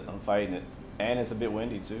feel it. I'm fighting it, and it's a bit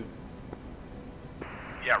windy too.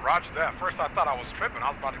 Yeah, roger that. First I thought I was tripping. I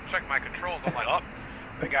was about to check my controls. I'm like, oh,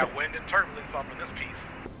 they got wind and turbulence up in this piece.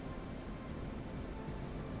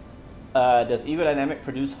 Does Evo Dynamic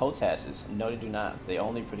produce HOTASs? No, they do not. They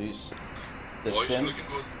only produce the sim.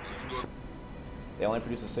 They only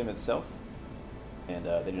produce the sim itself, and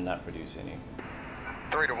they do not produce any.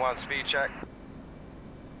 3 to 1 speed check.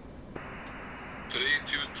 3, 2,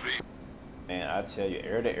 3. Man, I tell you,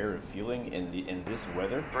 air-to-air refueling in this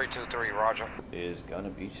weather 323, roger. is gonna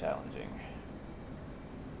be challenging.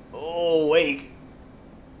 Oh, wake!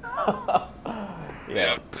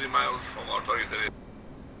 Yeah, 3 miles from our target area.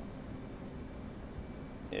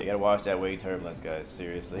 Yeah, you gotta watch that wake turbulence, guys.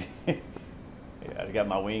 Seriously. Yeah, I got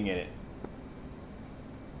my wing in it.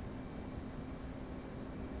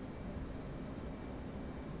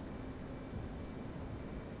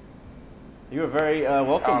 You were very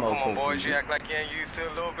welcome, oh, come on, boys. You act like you ain't used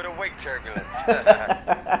to a little bit of wake turbulence.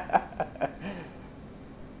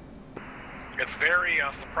 It's very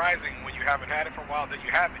surprising when you haven't had it for a while that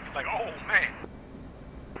you have it. You're like, oh, man.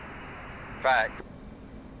 Fact.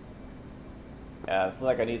 Yeah, I feel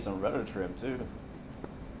like I need some rudder trim, too.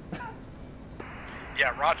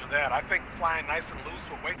 Yeah, roger that. I think flying nice and loose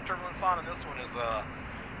with wake turbulence on, and this one is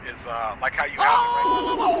like how you have it right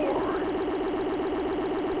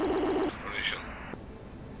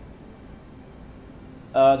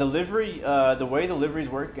now. The way the liveries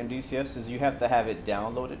work in DCS is you have to have it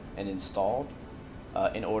downloaded and installed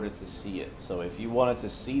in order to see it. So if you wanted to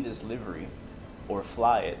see this livery or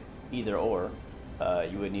fly it, either or,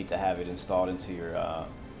 you would need to have it installed into your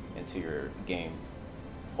game.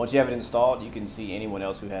 Once you have it installed, you can see anyone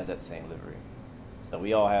else who has that same livery. So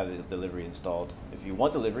we all have the livery installed. If you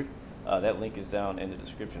want the livery, that link is down in the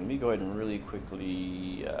description. Let me go ahead and really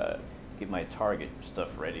quickly get my target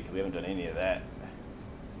stuff ready because we haven't done any of that.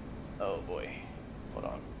 Oh boy, hold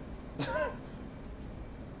on.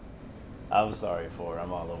 I'm sorry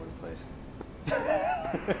I'm all over the place.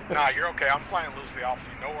 Nah, you're okay. I'm flying loosely, officer.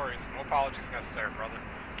 No worries. No apologies necessary, brother.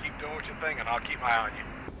 Keep doing what you're thinking. I'll keep my eye on you.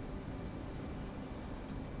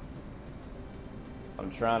 I'm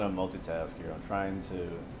trying to multitask here. I'm trying to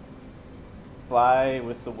fly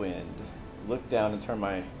with the wind, look down and turn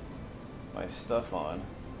my stuff on.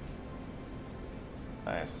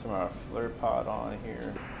 Alright, so turn our flare pod on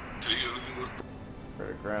here. For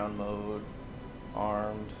the ground mode,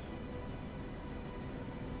 armed.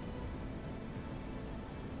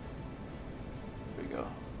 Here we go.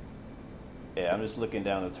 Yeah, I'm just looking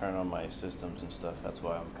down to turn on my systems and stuff. That's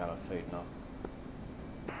why I'm kind of fading off.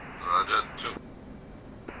 Roger, 2.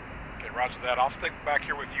 Okay, roger that. I'll stick back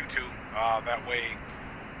here with you two. That way,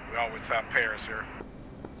 we always have pairs here.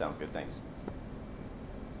 Sounds good, thanks.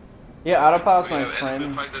 Yeah, autopilot's my friend.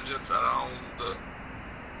 Enemy fighter jets around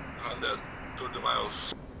 130 miles.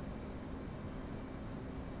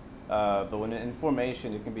 But when in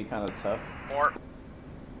formation, it can be kind of tough. More.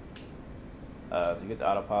 To get the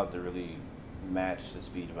autopilot to really match the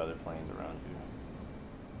speed of other planes around you.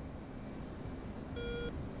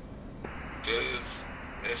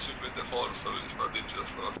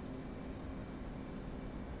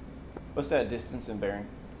 What's that distance and bearing?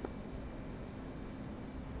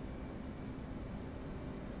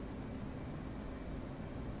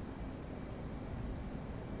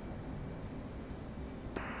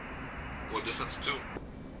 What distance to?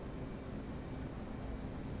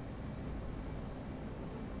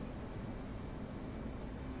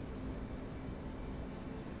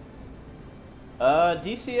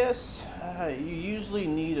 DCS, you usually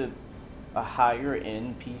need a higher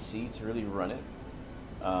end PC to really run it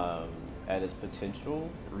at its potential.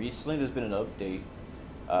 Recently, there's been an update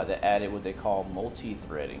that added what they call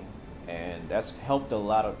multi-threading, and that's helped a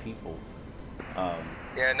lot of people.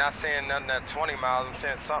 Yeah, not saying nothing at 20 miles. I'm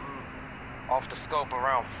saying something off the scope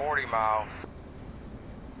around 40 miles.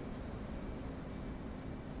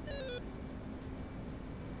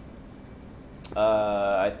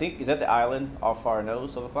 I think, is that the island off our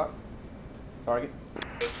nose, 12 o'clock? Target?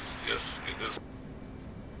 Yes, yes, it is.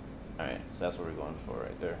 Alright, so that's what we're going for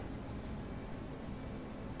right there.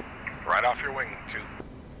 Right off your wing, 2.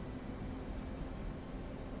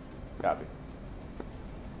 Copy.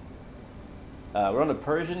 We're on the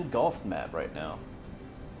Persian Gulf map right now.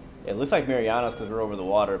 It looks like Marianas because we're over the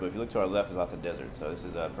water, but if you look to our left, there's lots of desert. So this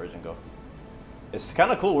is Persian Gulf. It's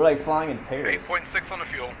kind of cool. We're like flying in pairs. 8.6 on the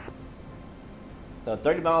fuel. So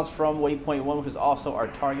 30 miles from waypoint 1, which is also our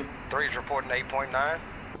target. 3's reporting 8.9.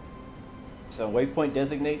 So waypoint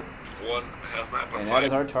designate. 1 has 9.5. And that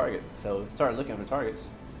is our target. So start looking for targets.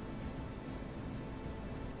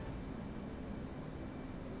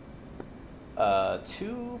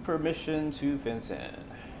 Two permission to fence in.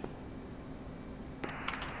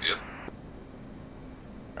 Yep.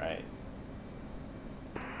 Right.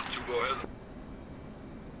 2 go ahead.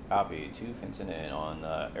 Copy. 2 fencing in on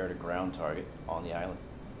air to ground target on the island.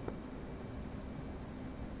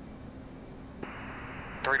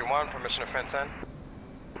 3 to 1, permission to fence in.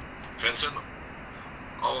 Fence in.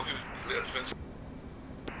 All of you, clear fence.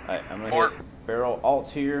 Alright, I'm gonna hit barrel alt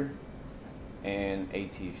here and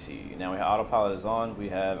ATC. Now we have autopilot is on. We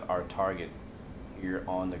have our target here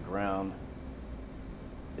on the ground.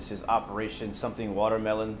 This is Operation something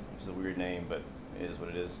watermelon, which is a weird name, but it is what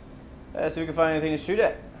it is. Let's see if we can find anything to shoot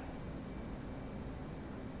at.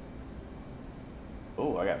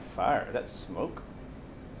 Oh, I got fire. Is that smoke?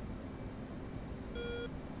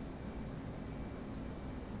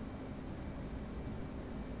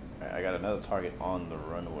 Alright, I got another target on the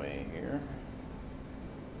runway here.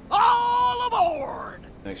 All aboard!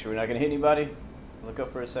 Make sure we're not gonna hit anybody. Look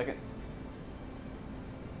up for a second.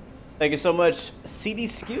 Thank you so much,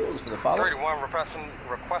 G.Skills, for the follow. 3 to 1,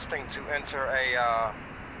 requesting to enter a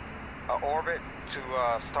orbit to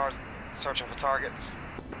start searching for targets.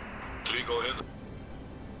 3 go ahead.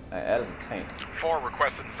 That is a tank. 4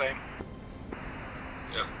 requested the same.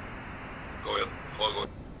 Yeah. Go ahead. 4 go ahead.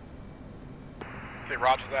 Okay,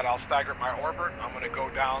 roger that. I'll stagger my orbit. I'm going to go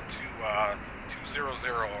down to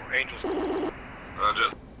 200 Angels.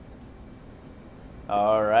 Roger.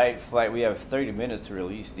 All right, flight. We have 30 minutes to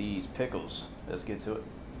release these pickles. Let's get to it.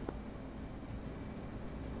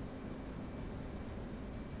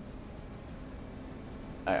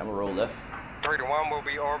 All right, I'm gonna roll left. 3 to 1, we'll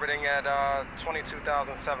be orbiting at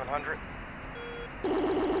 22,700.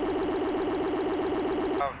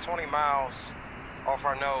 20 miles off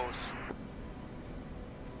our nose.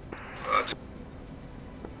 Roger.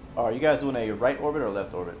 Are you guys doing a right orbit or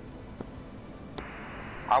left orbit?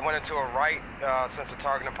 I went into a right since the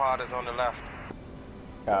targeting pod is on the left.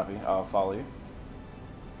 Copy. I'll follow you.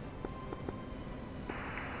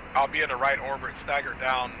 I'll be in the right orbit, staggered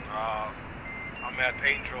down. I'm at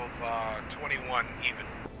Angels 21 even.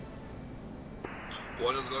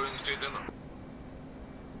 1 is going straight in.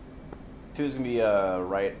 2 is gonna be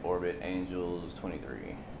right orbit, Angels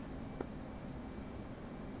 23.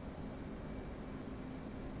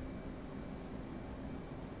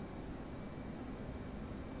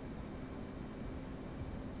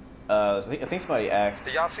 I think somebody asked.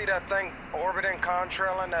 Do y'all see that thing orbiting,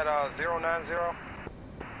 contrailing at 090?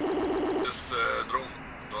 This drone,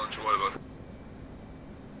 don't you worry about it.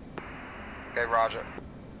 Okay, roger.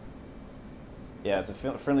 Yeah, it's a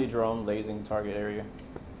friendly drone lasing target area.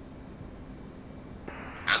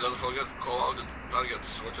 And don't forget, call out the targets,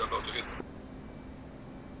 what you're about to hit.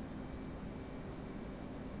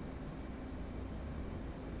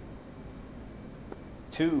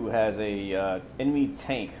 Two has a enemy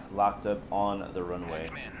tank locked up on the runway.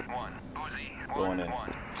 Going in.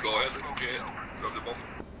 Go ahead, okay, drop the bomb.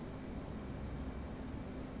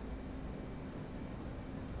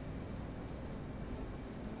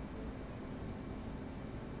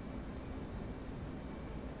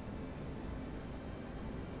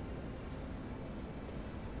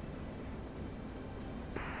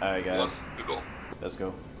 Alright, guys. One, we go. Let's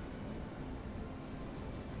go.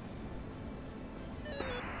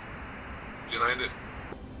 Behind it.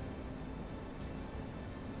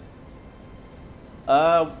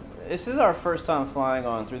 This is our first time flying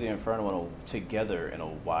on through the Inferno together in a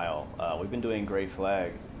while. We've been doing Gray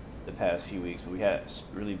Flag the past few weeks, but we had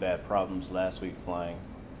really bad problems last week flying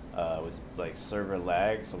with like server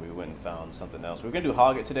lag, so we went and found something else. We were gonna do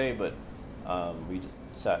Hog It today, but we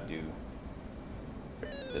decided to do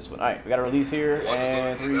this one. All right, we got a release here,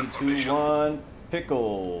 and 3, 2, 1,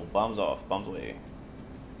 pickle. Bombs off, bombs away.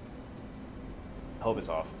 I hope it's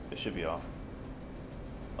off. It should be off.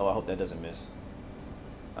 Oh, I hope that doesn't miss.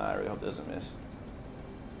 I really hope it doesn't miss.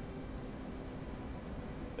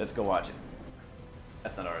 Let's go watch it.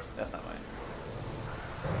 That's not ours. That's not mine.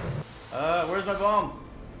 Where's my bomb?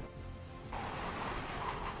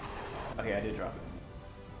 Okay, I did drop it.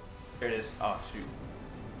 There it is. Oh, shoot.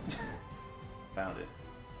 Found it.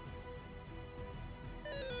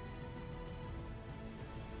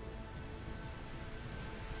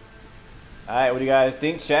 Alright, what do you guys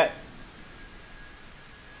think, chat?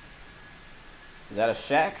 Is that a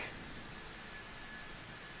shack?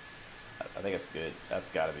 I think it's good. That's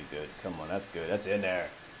gotta be good. Come on, that's good. That's in there.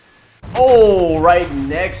 Oh, right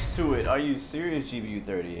next to it. Are you serious, GBU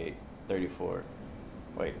 38? 34.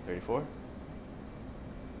 Wait, 34?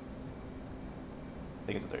 I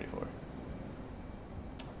think it's a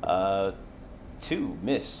 34. 2,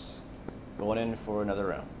 miss. Going in for another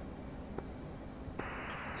round.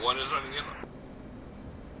 One is running in.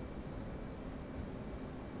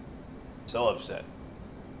 So upset.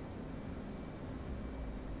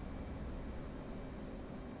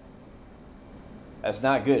 That's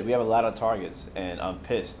not good. We have a lot of targets, and I'm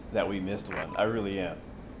pissed that we missed one. I really am.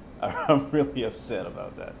 I'm really upset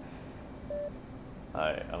about that.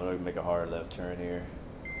 Alright, I'm gonna make a hard left turn here.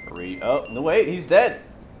 Oh, no, wait, he's dead!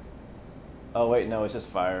 Oh, wait, no, it's just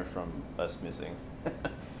fire from us missing.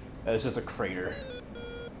 It's just a crater.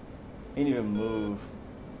 He didn't even move.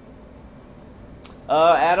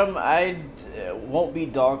 Adam, I won't be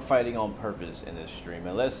dogfighting on purpose in this stream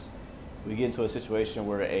unless we get into a situation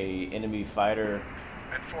where a enemy fighter.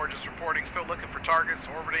 And 4 just reporting, still looking for targets,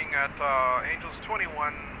 orbiting at Angels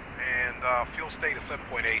 21 and fuel state of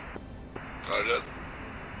 7.8. Roger.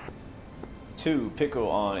 2, pickle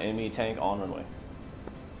on enemy tank on runway.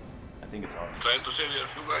 I think it's ours. Trying to save your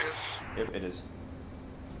fuel, guys. Yep, it is.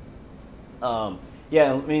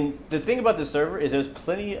 Yeah, I mean, the thing about the server is there's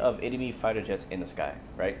plenty of enemy fighter jets in the sky,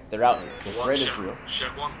 right? They're out here. The threat is real.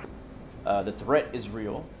 Check one. The threat is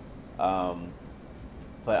real, but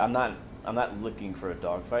I'm not looking for a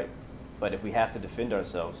dogfight. But if we have to defend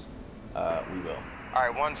ourselves, we will. All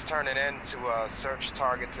right, one's turning in to search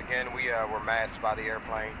targets again. We were masked by the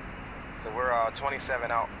airplane, so we're 27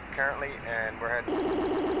 out currently, and we're heading to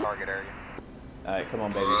the target area. All right, come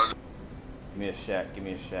on, baby. Give me a shack. Give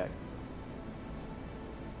me a shack.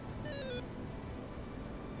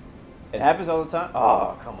 It happens all the time.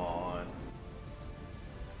 Oh, come on.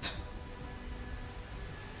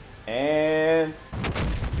 And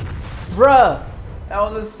bruh, that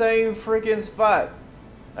was the same freaking spot.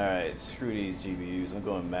 All right, screw these GBUs. I'm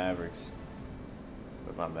going Mavericks.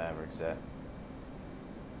 Where my Mavericks at?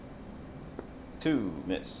 2,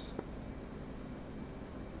 miss.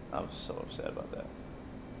 I'm so upset about that.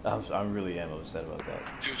 I really am upset about that.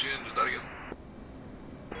 You change the target.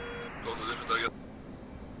 Go to different target.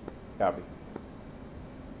 Copy.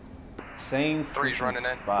 Same 3's running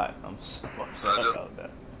in. spot. I'm so upset about that.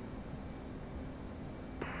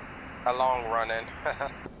 A long run in.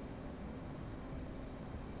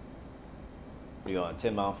 You going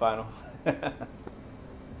 10-mile final?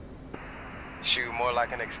 Shoot, more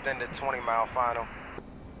like an extended 20-mile final.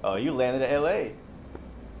 Oh, you landed at LA.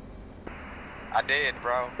 I did,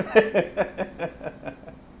 bro.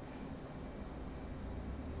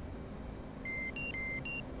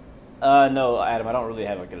 No, Adam, I don't really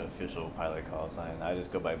have like an official pilot call sign. I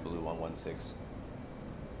just go by Blue 116.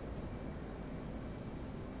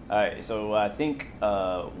 Alright, so I think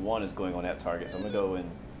 1 is going on that target, so I'm going to go and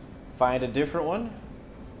find a different one.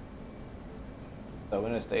 So I'm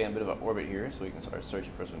going to stay in a bit of an orbit here so we can start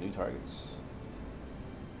searching for some new targets.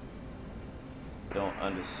 Don't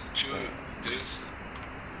understand. 2, this.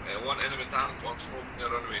 And 1 enemy tank, 1 smoke near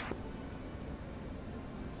runway.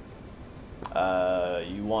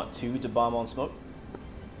 You want 2 to bomb on smoke?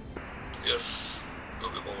 Yes.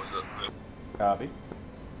 Got the bomb with that. Copy.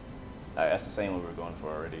 That's the same one we were going for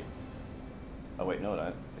already. Oh wait, no, not.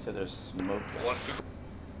 You said there's smoke. 1, 2.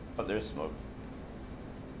 Oh, there's smoke.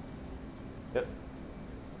 Yep.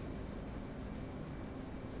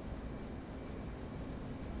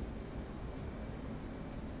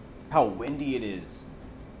 how windy it is.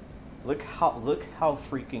 Look how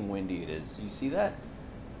freaking windy it is. You see that?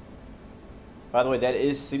 By the way, that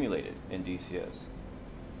is simulated in DCS.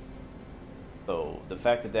 So the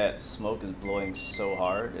fact that that smoke is blowing so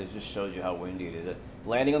hard, it just shows you how windy it is.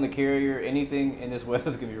 Landing on the carrier, anything in this weather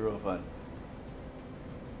is gonna be real fun.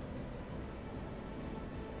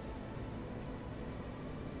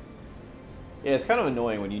 Yeah, it's kind of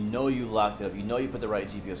annoying when you know you locked it up, you know you put the right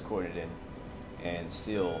GPS coordinate in, and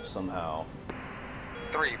still somehow...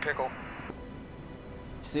 3, pickle.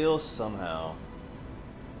 Still somehow...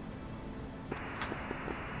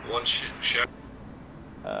 1 shot.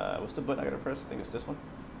 What's the button I gotta press? I think it's this one.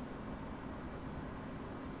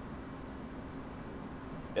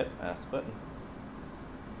 Yep, that's the button.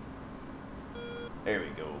 There we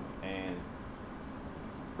go. And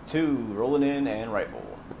 2, rolling in and rifle.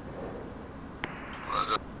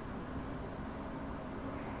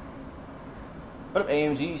 What up,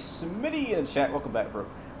 AMG? Smitty in the chat. Welcome back, bro.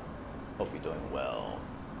 Hope you're doing well.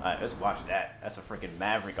 Alright, let's watch that. That's a freaking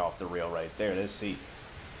Maverick off the rail right there. Let's see.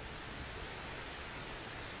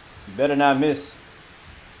 You better not miss.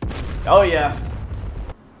 Oh, yeah.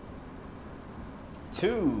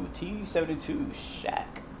 2, T-72, Shaq.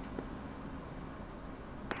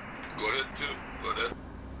 Go ahead, 2. Go ahead.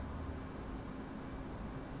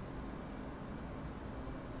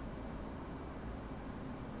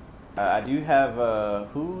 I do have,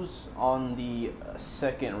 who's on the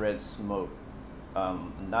second red smoke?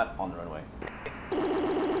 Not on the runway.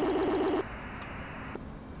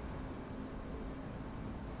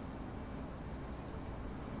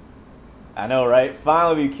 I know, right?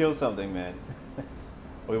 Finally we killed something, man.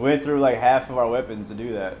 We went through like half of our weapons to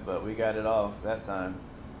do that, but we got it off that time.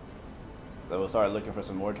 So we'll start looking for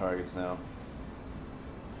some more targets now.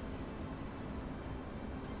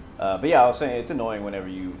 But yeah, I was saying it's annoying whenever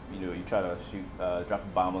you try to shoot, drop a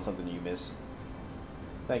bomb on something and you miss.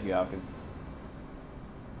 Thank you, Alkin.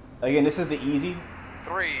 Again, this is the easy.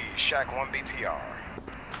 3, Shack 1 BTR.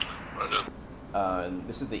 Roger. And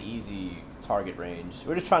this is the easy target range.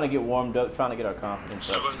 We're just trying to get warmed up, trying to get our confidence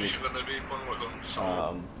up.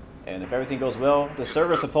 And if everything goes well, the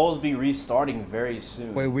server is supposed to be restarting very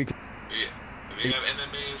soon. Wait, we. Yeah. We have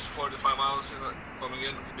enemies 45 miles coming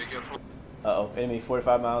in. Be careful. Uh-oh, enemy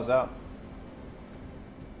 45 miles out.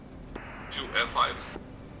 2 F5s.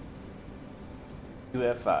 2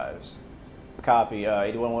 F5s. Copy.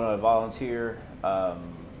 Anyone want to volunteer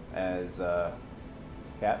as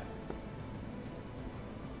Cap?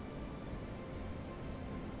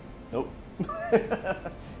 Nope. All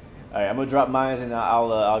right, I'm gonna drop mines and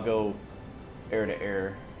I'll go air to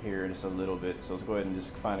air here in just a little bit. So let's go ahead and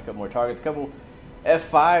just find a couple more targets. A couple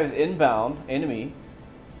F5s inbound. Enemy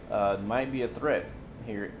might be a threat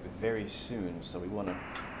here very soon. So we want to.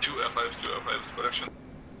 2 F5s, correction.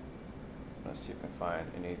 Let's see if I can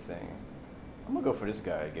find anything. I'm gonna go for this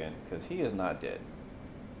guy again because he is not dead.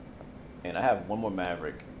 And I have one more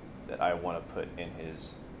Maverick that I want to put in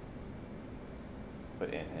his.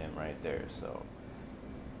 Put in him right there. So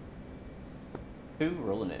 2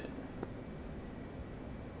 rolling in.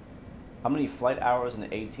 How many flight hours in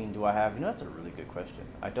the 18 do I have? You know, that's a really good question.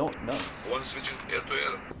 I don't know. 1 switching air to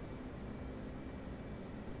air.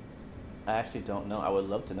 I actually don't know. I would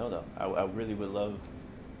love to know though. I really would love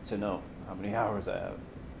to know how many hours I have.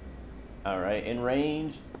 All right, in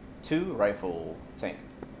range, 2 rifle tank.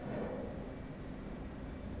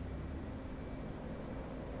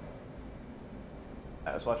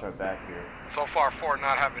 Let's watch our back here. So far, 4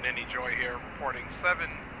 not having any joy here. Reporting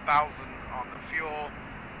 7,000 on the fuel.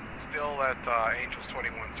 Still at Angels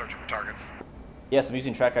 21 searching for targets. Yes, I'm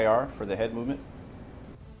using track IR for the head movement.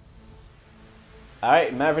 All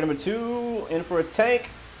right, Maverick number 2 in for a tank.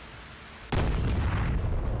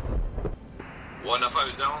 1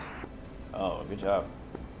 F5 is down. Oh, good job.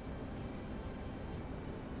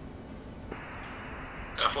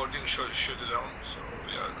 F14 shoot it down. So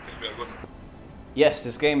yeah, I think we are good. Yes,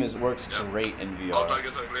 this game works great in VR. All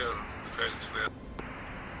targets are clear. The face is clear.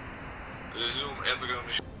 Resume underground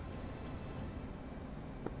mission.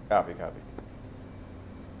 Copy.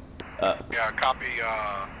 Yeah, copy.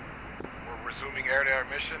 We're resuming air-to-air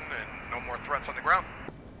mission and no more threats on the ground.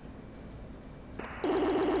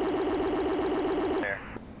 There.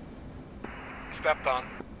 Stepped on.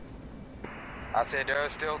 I said there are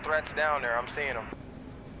still threats down there. I'm seeing them.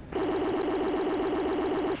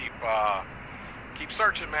 Keep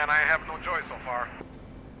searching, man. I have no joy so far.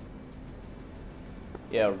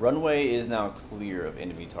 Yeah, runway is now clear of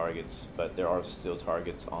enemy targets, but there are still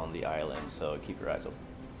targets on the island, so keep your eyes open.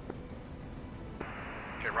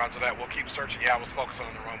 Okay, roger that. We'll keep searching. Yeah, I was focusing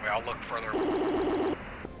on the runway. I'll look further.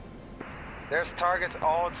 There's targets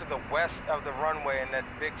all to the west of the runway in that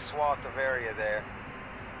big swath of area there.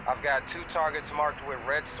 I've got 2 targets marked with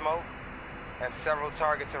red smoke and several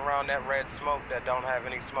targets around that red smoke that don't have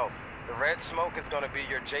any smoke. The red smoke is going to be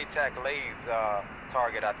your JTAC Lay's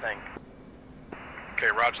target, I think.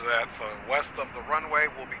 Okay, roger that. So west of the runway,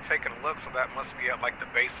 we'll be taking a look, so that must be at like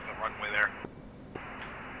the base of the runway there.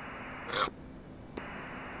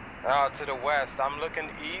 To the west, I'm looking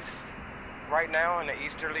east right now in the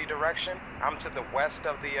easterly direction. I'm to the west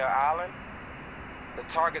of the island. The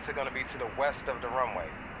targets are going to be to the west of the runway.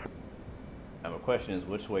 Now, my question is,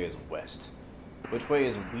 which way is west? Which way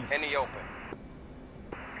is west? In the open.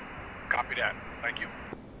 Copy that. Thank you.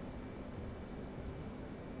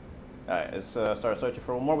 Alright, let's start searching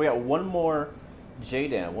for one more. We got one more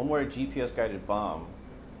JDAM, one more GPS guided bomb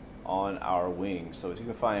on our wing. So if you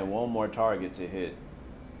can find one more target to hit,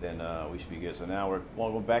 then we should be good. So now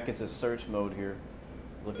we'll go back into search mode here,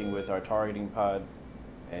 looking with our targeting pod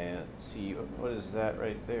and see what is that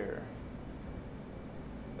right there.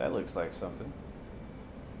 That looks like something.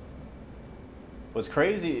 What's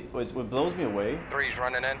crazy, what blows me away 3's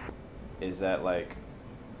running in. is that like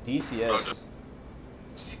DCS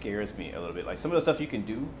scares me a little bit. Like some of the stuff you can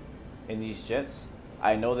do in these jets,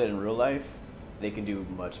 I know that in real life they can do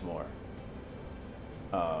much more,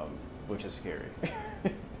 which is scary.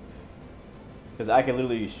 Because I can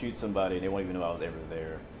literally shoot somebody and they won't even know I was ever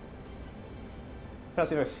there. I'm trying to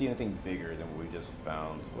see if I see anything bigger than what we just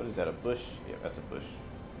found. What is that, a bush? Yeah, that's a bush.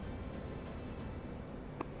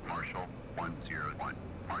 Marshall 101.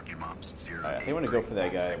 Marking maps 0. Alright, I think I'm gonna go for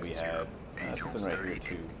that guy we had. Something right here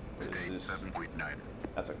too. What is this? 7.9.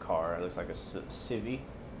 That's a car. It looks like a civvy.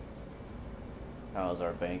 How's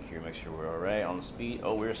our bank here? Make sure we're alright on the speed.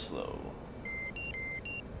 Oh, we're slow.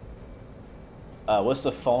 What's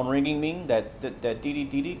the phone ringing mean? That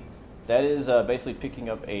dee-dee-dee-dee? That is basically picking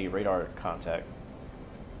up a radar contact.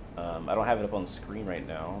 I don't have it up on the screen right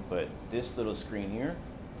now, but this little screen here,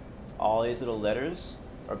 all these little letters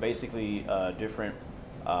are basically different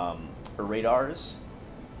radars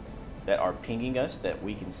that are pinging us that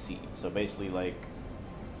we can see. So basically, like,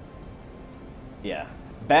 yeah,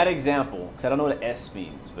 bad example because I don't know what S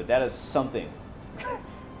means, but that is something.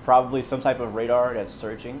 Probably some type of radar that's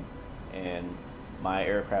searching, and my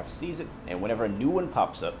aircraft sees it, and whenever a new one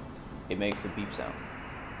pops up, it makes a beep sound.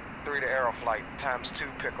 3 to Aeroflight, times 2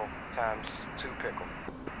 pickle, times 2 pickle.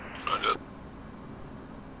 Roger.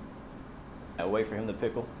 I wait for him to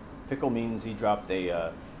pickle. Pickle means he dropped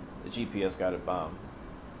a GPS guided bomb.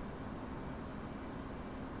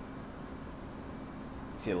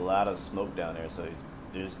 See a lot of smoke down there, so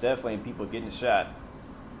there's definitely people getting shot.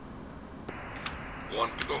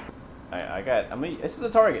 1 to go. I mean, this is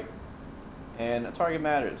a target, and a target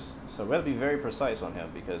matters. So we have to be very precise on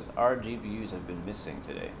him because our GPUs have been missing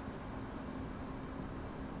today.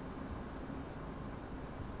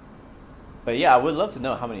 But yeah, I would love to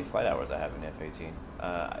know how many flight hours I have in F-18.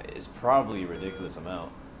 It's probably a ridiculous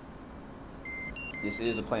amount. This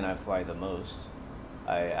is a plane I fly the most.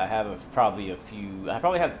 I have probably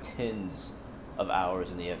have tens of hours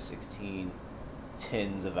in the F-16,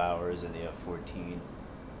 tens of hours in the F-14.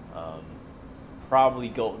 Probably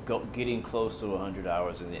getting close to 100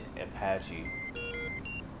 hours in the Apache.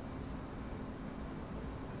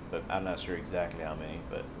 But I'm not sure exactly how many,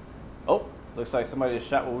 but oh, looks like somebody just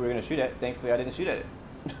shot what we were going to shoot at. Thankfully, I didn't shoot at it.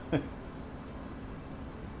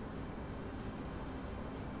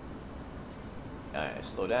 Alright,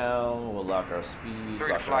 slow down. We'll lock our speed.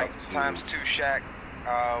 3 to flight, times 2 shack.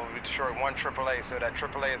 We destroyed 1 AAA, so that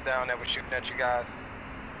AAA is down that was shooting at you guys.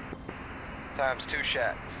 Times 2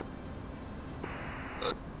 shacks.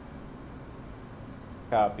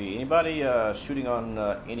 Copy. Anybody shooting on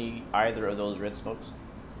either of those red smokes?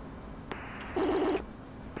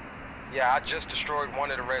 Yeah, I just destroyed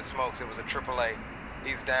 1 of the red smokes. It was a AAA.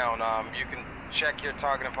 He's down. You can check your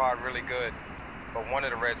targeting pod really good, but 1 of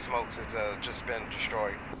the red smokes has just been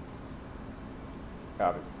destroyed.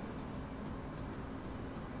 Copy.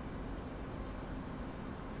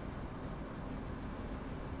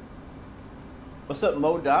 What's up,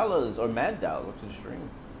 Mo Dollars or Mad Dollar? What's the stream?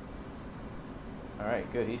 All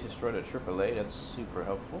right, good. He's destroyed a AAA. That's super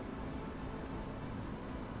helpful.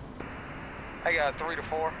 Hey, 3 to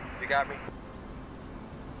 4. You got me?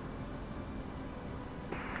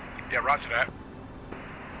 Yeah, roger that.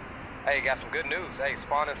 Hey, got some good news. Hey,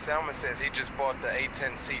 Spawner Selman says he just bought the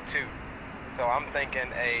A10C2. So I'm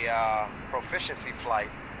thinking a proficiency flight.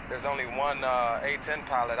 There's only one A10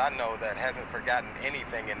 pilot I know that hasn't forgotten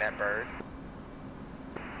anything in that bird.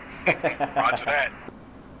 Roger that.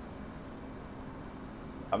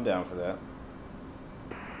 I'm down for that.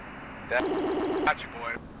 That Got you,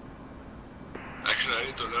 boy. Actually, I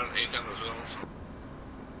need to learn A10 as well.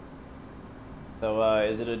 So,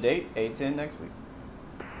 is it a date? A10 next week?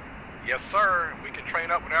 Yes, sir. We can train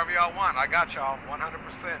up whenever y'all want. I got y'all 100%.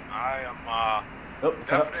 I am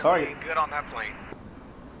definitely target. good on that plane.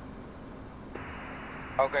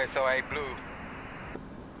 Okay, so hey, Blue.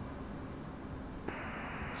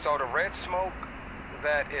 So the red smoke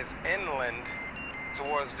that is inland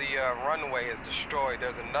towards the runway is destroyed.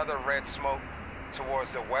 There's another red smoke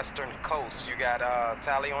towards the western coast. You got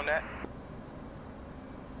tally on that?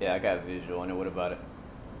 Yeah, I got a visual on it. What about it?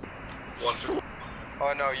 150.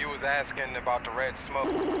 Oh no, you was asking about the red smoke.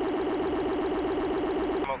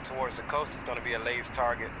 Smoke towards the coast is going to be a Lay's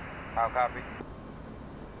target. I'll copy.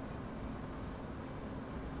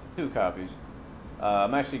 2 copies.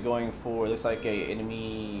 I'm actually going for, looks like a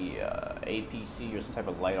enemy APC or some type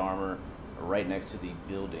of light armor right next to the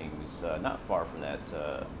buildings, not far from that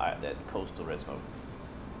that coastal red smoke.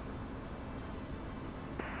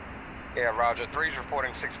 Yeah, Roger. 3's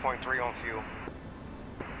reporting 6.3 on fuel.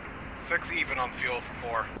 6 even on fuel for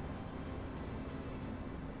 4.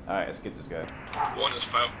 Alright, let's get this guy. 1 is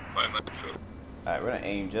 592. Alright, we're gonna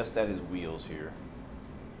aim just at his wheels here.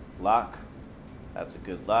 Lock. That's a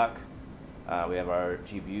good lock. We have our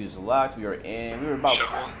GPUs locked. We are in. We were about.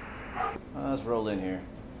 Let's roll in here.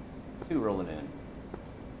 2 rolling in.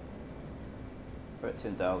 We're at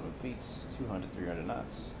 10,000 feet, 200, 300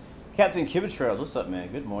 knots. Captain Kibitrails, what's up, man?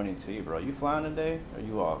 Good morning to you, bro. You flying today? Or are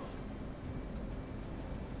you off?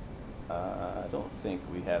 I don't think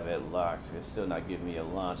we have it locked. So it's still not giving me a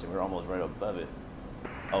launch, and we're almost right above it.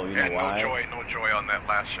 Oh, you know why? No joy on that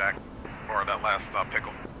last shack, or that last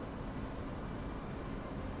pickle.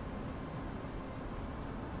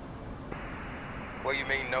 What do you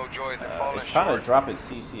mean, no joy? Is it falling It's trying short? to drop its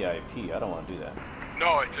CCIP. I don't want to do that.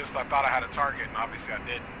 No, it just, I thought I had a target, and obviously I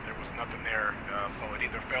didn't. There was nothing there, so it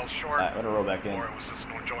either fell short, Alright, I'm gonna roll back in. or it was just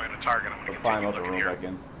no joy on the target. I'm We'll gonna climb continue up and looking roll here. back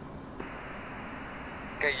in.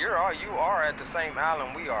 Okay, you are at the same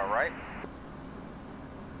island we are, right?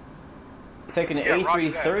 Taking an Yeah,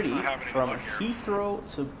 roger that. I A330 have it from in here.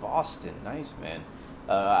 Heathrow to Boston. Nice, man.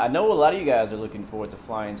 I know a lot of you guys are looking forward to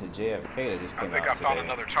flying to JFK that just I came think out I found today.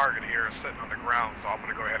 another target here sitting on the ground, so I'm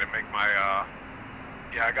gonna go ahead and make my,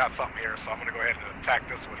 yeah, I got something here, so I'm gonna go ahead and attack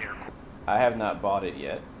this one here. I have not bought it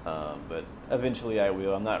yet, but eventually I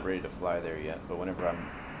will. I'm not ready to fly there yet, but whenever I'm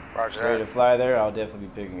Roger ready that. to fly there, I'll definitely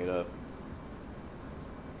be picking it up.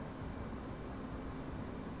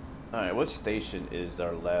 Alright, what station is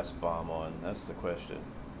our last bomb on? That's the question.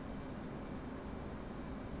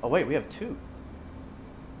 Oh wait, we have 2.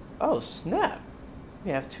 Oh snap!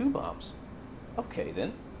 We have 2 bombs. Okay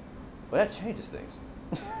then. Well, that changes things.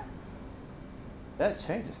 That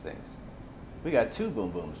changes things. We got 2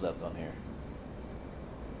 boom booms left on here.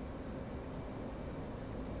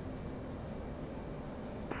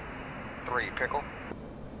 Three, pickle.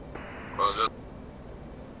 Roger.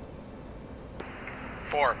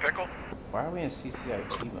 4, pickle. Why are we in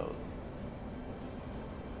CCIP mode?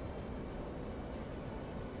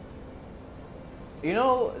 You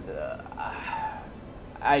know,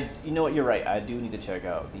 you know what? You're right. I do need to check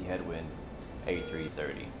out the Headwind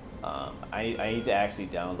A330. I need to actually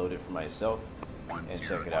download it for myself and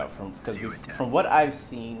check it out. From what I've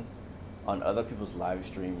seen on other people's live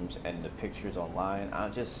streams and the pictures online,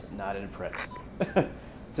 I'm just not impressed.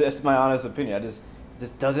 That's my honest opinion. This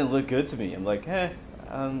doesn't look good to me. I'm like, I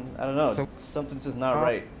don't know. So- Something's just not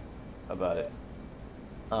right about it.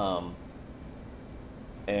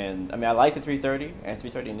 And I mean, I like the 330 and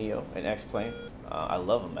 330 Neo and X-Plane. I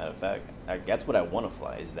love them. Matter of fact, that's what I want to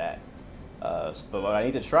fly. Is that? But what I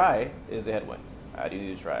need to try is the Headwind. I do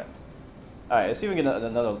need to try it. All right, let's see if we can get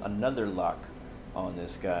another lock on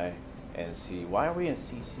this guy and see why are we in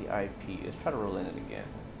CCIP. Let's try to roll in it again.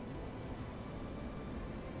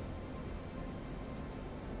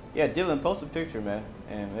 Yeah, Dylan, post a picture, man,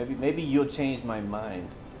 and maybe you'll change my mind.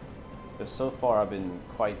 But so far, I've been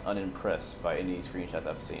quite unimpressed by any screenshots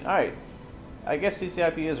I've seen. All right, I guess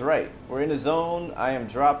CCIP is right. We're in the zone. I am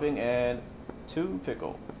dropping and 2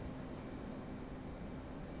 pickle.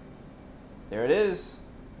 There it is.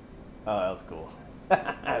 Oh, that was cool.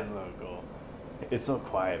 That's so cool. It's so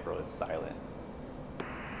quiet, bro. It's silent.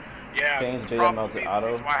 Yeah, Change the JDM problem out to is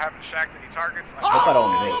auto. why I haven't shacked any targets. Hope I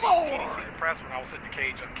don't miss. He's impressed when I was hitting the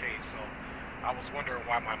cage uncaged, so I was wondering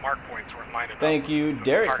why my mark points weren't lining up. Thank you, with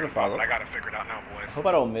Derek, target for the follow. I got it figured out now, boys. I hope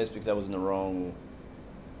I don't miss because I was in the wrong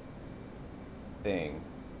thing.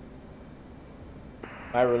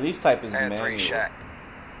 My release type is And 3 manual. shack.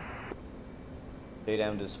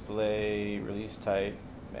 JDM display, release type,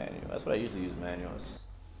 manual. That's what I usually use, manual.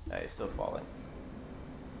 It's still falling.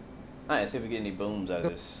 Alright, let's see if we get any booms out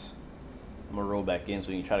of this. I'm gonna roll back in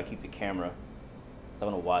so you can try to keep the camera. I'm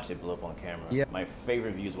gonna watch it blow up on camera. Yeah. My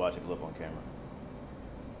favorite view is watch it blow up on camera.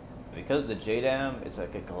 Because the JDAM, it's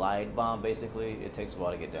like a glide bomb basically. It takes a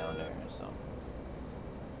while to get down there, so. All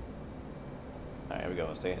right, here we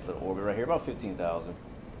go. Stay in this little orbit right here, about 15,000.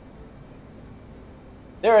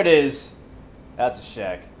 There it is. That's a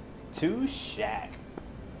shack. 2 shack.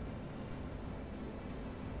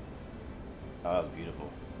 Oh, that was beautiful.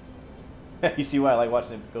 You see why I like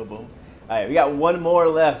watching it go boom? All right, we got one more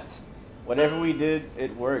left. Whatever we did,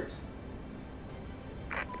 it worked.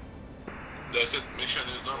 That's it. Mission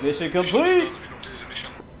is done. Mission complete. We completed the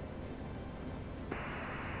mission.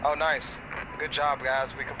 Oh, nice. Good job, guys.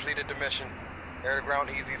 We completed the mission. Air-to-ground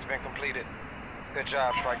easy's been completed. Good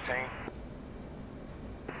job, strike team.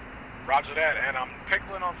 Roger that, and I'm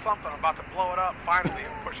pickling on something. I'm about to blow it up. Finally,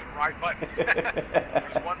 I'm pushing the right button.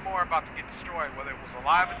 There's one more about to get destroyed, whether it was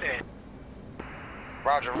alive or dead.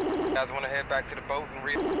 Roger. You guys want to head back to the boat and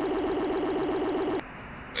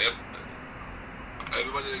Yep.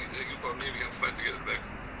 Everybody, you for me, we can fight to get it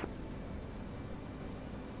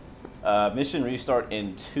back. Mission restart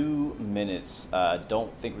in 2 minutes.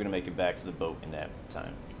 Don't think we're gonna make it back to the boat in that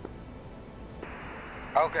time.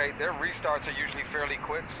 Okay, their restarts are usually fairly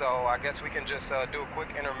quick, so I guess we can just do a quick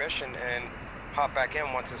intermission and hop back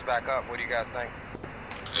in once it's back up. What do you guys think?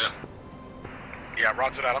 Yeah. Yeah,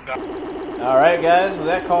 roger that. I'm done. All right, guys. Well,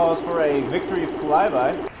 that calls for a victory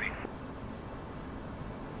flyby.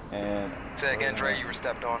 And Say again, Dre, you were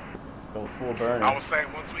stepped on. go full burner. I was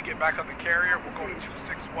saying, once we get back on the carrier, we'll go to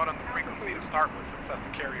 261 on the frequency to start with, since that's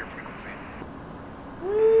the carrier frequency.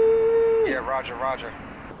 Yeah, roger, roger.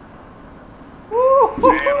 And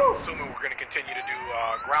I'm assuming we're going to continue to do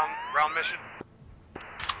ground mission.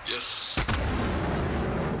 Yes.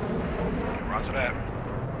 Roger that.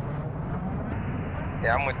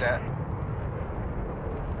 Yeah, I'm with that.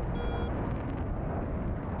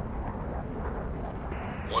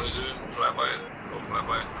 What is it? Flyby. Go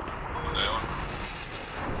flyby. Stay on.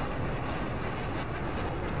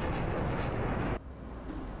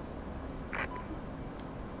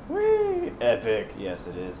 Whee! Epic. Yes,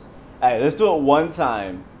 it is. All right, let's do it one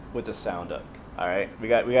time with the sound up. All right, we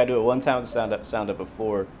got to do it one time with the sound up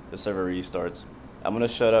before the server restarts. I'm gonna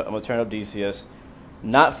shut up. I'm gonna turn up DCS,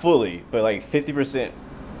 not fully, but like 50%.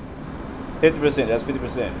 50%. That's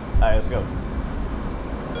 50%. All right, let's go.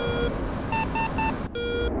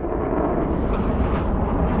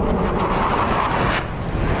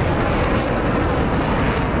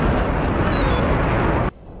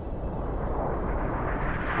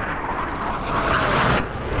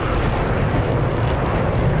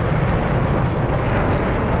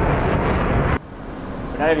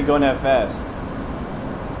 Not even going that fast.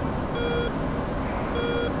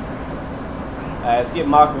 Alright, let's get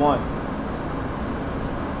Mach 1.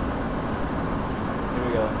 Here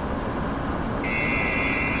we go.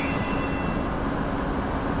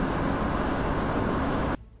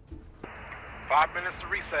 Five minutes to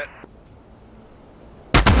reset.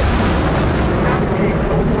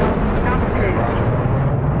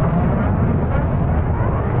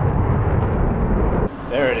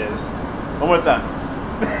 There it is. One more time.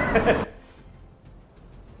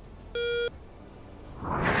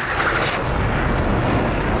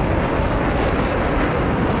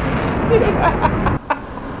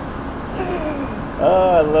 Oh,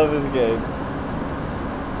 I love this game.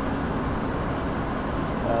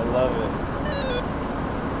 I love it.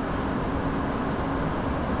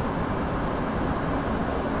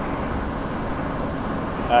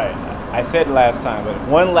 Alright, I said last time, but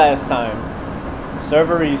one last time.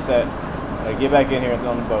 Server reset. Get back in here, it's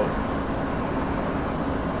on the boat.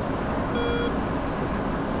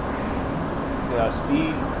 Get our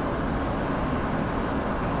speed.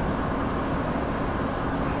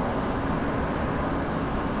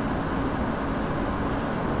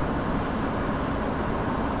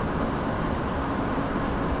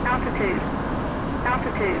 Altitude.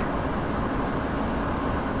 Altitude.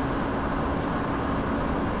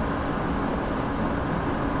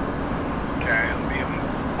 Okay, I'm being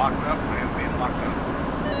locked up. I am being locked up.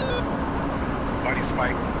 Buddy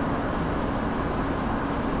spike.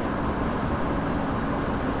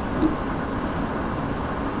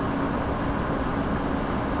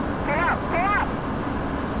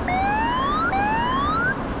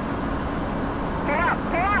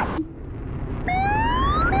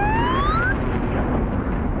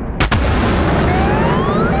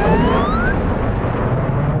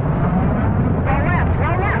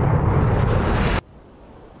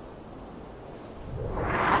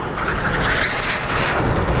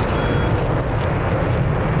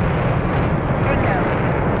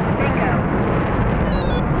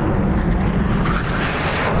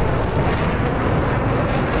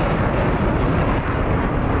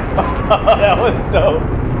 That was dope.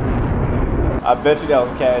 I bet you that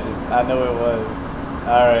was Cadges. I know it was.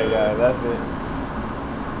 Alright, guys, that's it.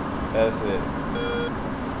 That's it.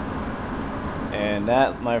 And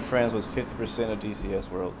that, my friends, was 50% of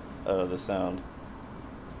DCS World, the sound.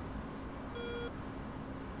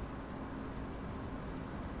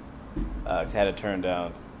 Cause I had it turned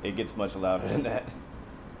down. It gets much louder than that.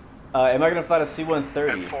 Am I gonna fly to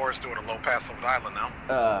C-130? M4 is doing a low pass over the island now.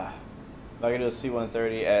 Am I gonna do a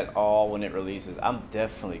C-130 at all when it releases? I'm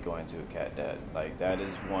definitely going to, Cat Dad. Like, that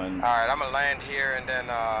is one. Alright, I'm gonna land here and then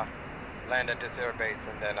land at this air base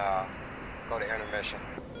and then go to intermission.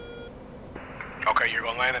 Okay, you're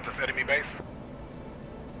gonna land at this enemy base?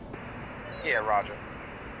 Yeah, roger.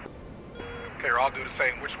 Okay, I'll do the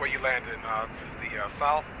same. Which way you landing? To the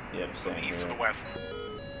south? Yep, same East here. or the west?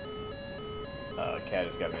 Cat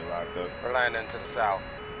has got me locked up. We're landing to the south.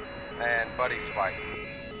 And buddy spike.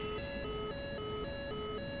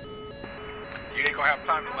 You ain't gonna have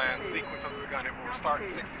time to land. Sequence as we're gonna we'll start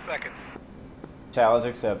in 60 seconds. Challenge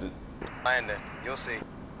accepted. Landing. You'll see.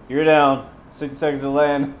 You're down. 60 seconds to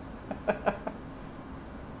land.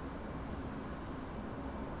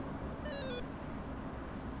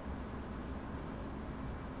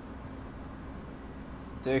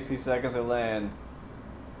 60 seconds to land.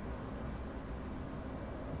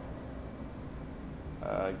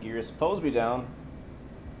 Gear is supposed to be down.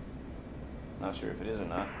 Not sure if it is or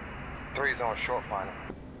not. 3's on short final.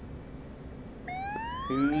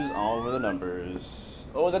 2's all over the numbers.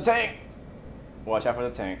 Oh, it's a tank! Watch out for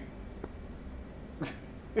the tank.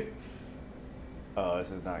 Oh,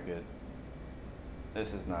 this is not good.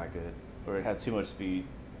 This is not good. Or it had too much speed.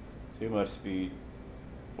 Too much speed.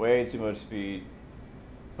 Way too much speed.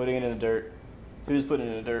 Putting it in the dirt. 2's putting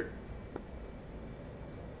it in the dirt.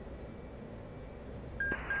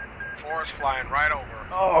 4's flying right over.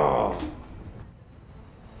 Oh!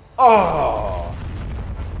 Oh!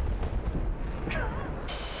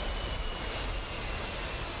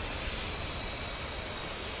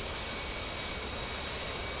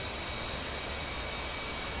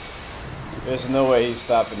 There's no way he's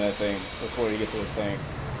stopping that thing before he gets to the tank.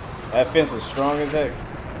 That fence is strong as heck.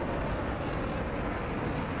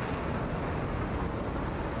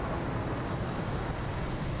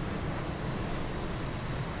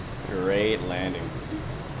 Great landing.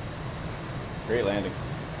 Great landing.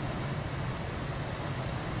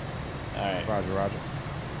 Alright. Roger, roger.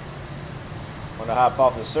 Want to hop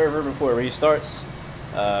off the server before it restarts.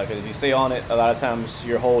 Because if you stay on it, a lot of times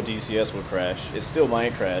your whole DCS will crash. It still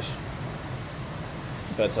might crash.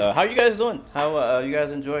 But how are you guys doing? How you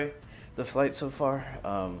guys enjoy the flight so far?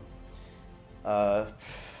 I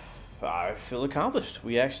feel accomplished.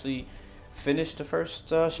 We actually finished the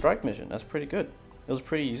first strike mission. That's pretty good. It was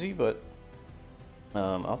pretty easy, but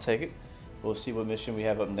I'll take it. We'll see what mission we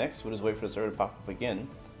have up next. We'll just wait for the server to pop up again.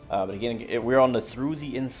 But again, we're on the Through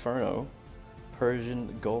the Inferno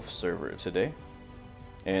Persian Gulf server today.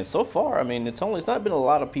 And so far, I mean, it's not been a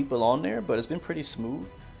lot of people on there, but it's been pretty smooth.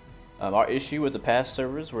 Our issue with the past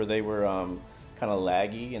servers where they were kind of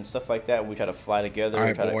laggy and stuff like that. We try to fly together. All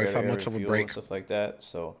right, try boys, to how much of a break? and stuff like that.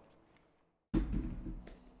 So,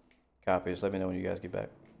 copies. Let me know when you guys get back.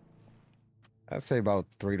 I'd say about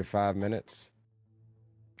 3 to 5 minutes.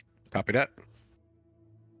 Copy that.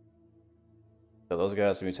 So those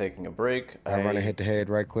guys will be taking a break. I'm running head to head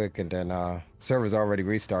right quick, and then server's already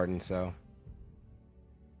restarting. So.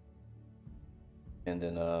 And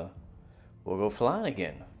then we'll go flying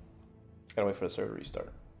again. Gotta wait for the server to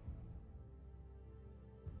restart.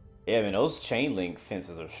 Yeah, I mean, those chain link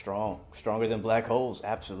fences are strong. Stronger than black holes,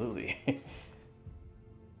 absolutely.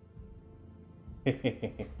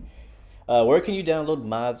 Where can you download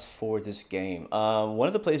mods for this game? One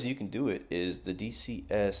of the places you can do it is the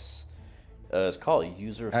DCS. It's called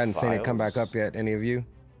User Files. I hadn't seen it come back up yet. Any of you?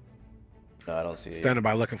 No, I don't see it. Standing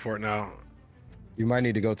by looking for it now. You might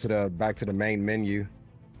need to go to back to the main menu.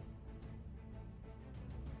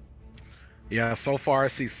 Yeah, so far I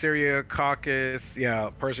see Syria, Caucasus. Yeah,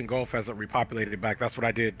 Persian Gulf hasn't repopulated back. That's what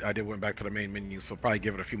I did. I went back to the main menu, so probably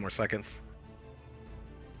give it a few more seconds.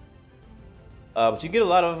 But you get a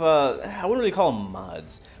lot of, I wouldn't really call them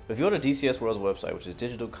mods. But if you go to DCS World's website, which is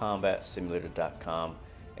digitalcombatsimulator.com,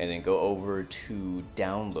 and then go over to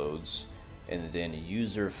downloads, and then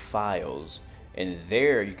user files, and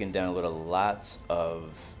there you can download a lot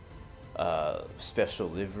of special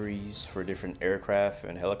liveries for different aircraft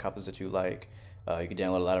and helicopters that you like. You can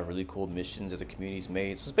download a lot of really cool missions that the community's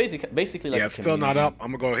made. So it's basically like yeah, a it's still not community. up.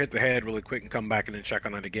 I'm gonna go hit the head really quick and come back and then check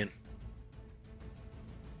on it again.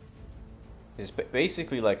 It's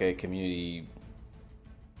basically like a community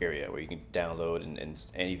area where you can download and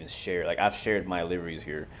even share. Like I've shared my liveries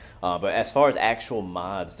here, but as far as actual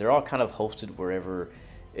mods, they're all kind of hosted wherever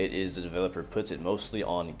it is the developer puts it, mostly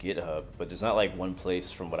on GitHub. But there's not like one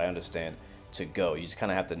place, from what I understand, to go. You just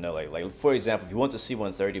kind of have to know, like for example, if you want the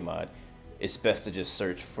C130 mod, it's best to just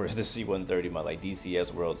search for the C130 mod, like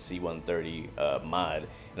DCS World C130 mod,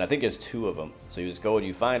 and I think there's 2 of them. So you just go and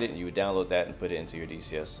you find it, and you would download that and put it into your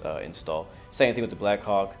DCS install. Same thing with the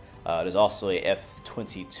Blackhawk. There's also a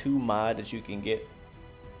F22 mod that you can get.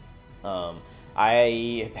 People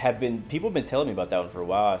have been telling me about that one for a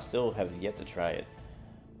while. I still have yet to try it.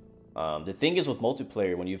 The thing is with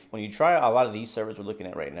multiplayer, when you try a lot of these servers we're looking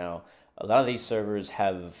at right now, a lot of these servers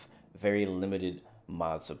have very limited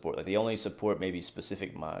mod support. Like they only support maybe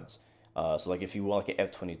specific mods. So like if you want like an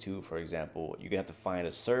F22, for example, you're gonna have to find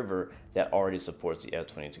a server that already supports the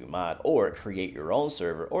F22 mod, or create your own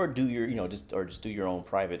server, or do your just do your own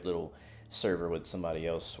private little server with somebody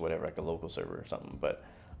else, whatever, like a local server or something. But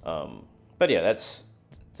yeah, that's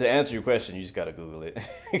to answer your question. You just gotta Google it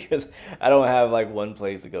because I don't have like one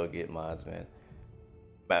place to go get mods, man.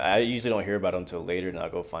 But I usually don't hear about them until later, and I'll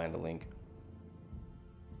go find the link.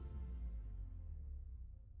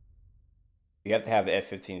 You have to have the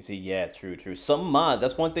F15C. Yeah, true. Some mods,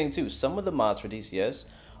 that's one thing too. Some of the mods for DCS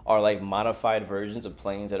are like modified versions of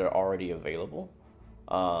planes that are already available.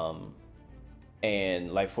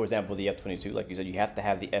 And like, for example, the F22, like you said, you have to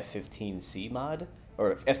have the F15C mod,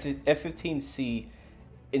 or F15C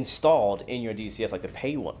installed in your DCS, like the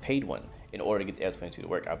paid one, in order to get the F22 to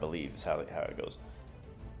work, I believe is how it goes.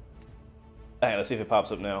 All right, let's see if it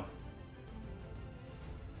pops up now.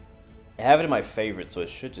 I have it in my favorite, so it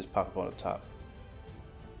should just pop up on the top.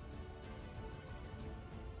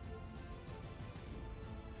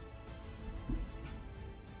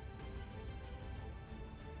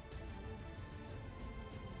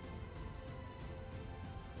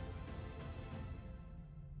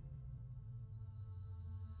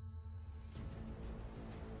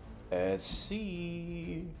 Let's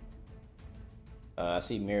see. I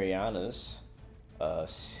see Marianas,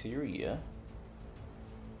 Syria,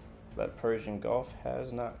 but Persian Gulf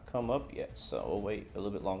has not come up yet, so we'll wait a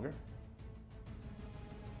little bit longer.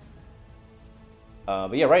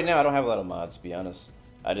 But yeah, right now I don't have a lot of mods, to be honest.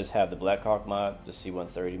 I just have the Blackhawk mod, the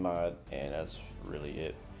C130 mod, and that's really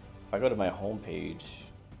it. If I go to my home page,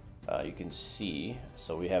 you can see,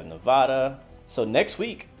 so we have Nevada. So next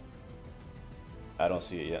week, I don't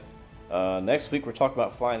see it yet. Next week we're talking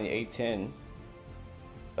about flying the A10.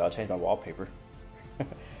 I'll change my wallpaper. The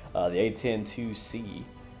A10-2C.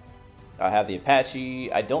 I have the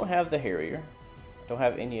Apache. I don't have the Harrier. I don't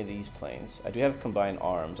have any of these planes. I do have combined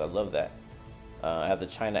arms. I love that. I have the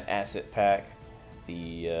China Asset Pack,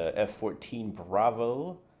 the F-14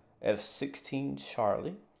 Bravo, F-16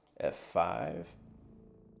 Charlie, F-5.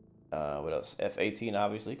 What else? F-18,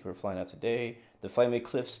 obviously, because we're flying out today. The Flame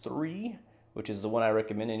Eclipse 3, which is the one I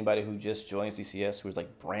recommend anybody who just joins DCS, who's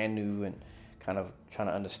like brand new and kind of trying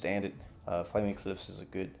to understand it. Flame Eclipse is a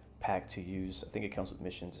good pack to use. I think it comes with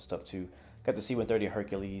missions and stuff too. Got the C-130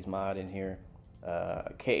 Hercules mod in here.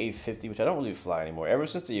 Ka-50, which I don't really fly anymore. Ever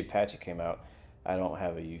since the Apache came out, I don't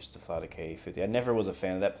have a use to fly the Ka-50. I never was a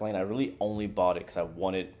fan of that plane. I really only bought it because I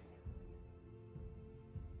wanted...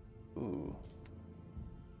 Ooh.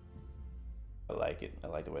 I like it. I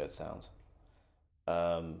like the way that sounds.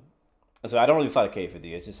 So I don't really fly the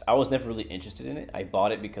Ka-50. It's just, I was never really interested in it. I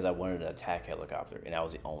bought it because I wanted an attack helicopter, and that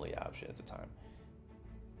was the only option at the time.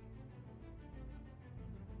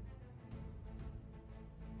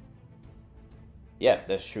 Yeah,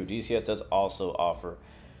 that's true. DCS does also offer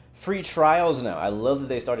free trials now. I love that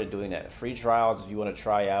they started doing that. Free trials if you want to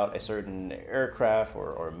try out a certain aircraft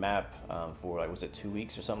or map for, like, was it 2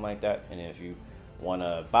 weeks or something like that? And if you want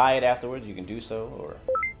to buy it afterwards, you can do so, or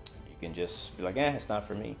you can just be like, it's not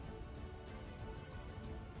for me.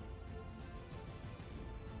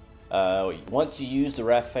 Once you use the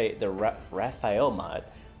Raphael mod,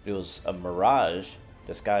 it was a Mirage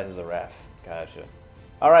disguised as a RAF. Gotcha.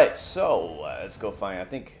 All right, so let's go find. I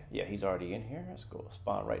think, yeah, he's already in here. Let's go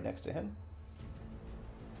spawn right next to him.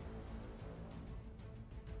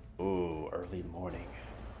 Ooh, early morning.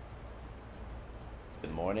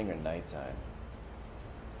 Good morning or nighttime?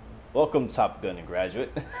 Welcome, Top Gun and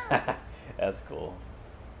graduate. That's cool.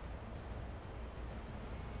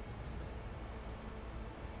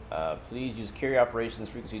 Please use carrier operations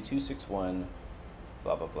frequency 261,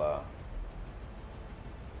 blah, blah, blah.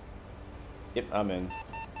 Yep, I'm in.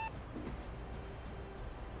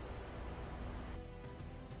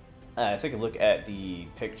 Let's take a look at the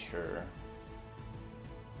picture.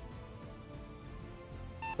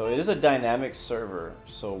 So it is a dynamic server,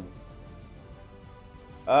 so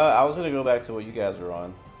I was gonna go back to what you guys were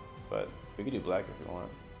on, but we could do black if you want.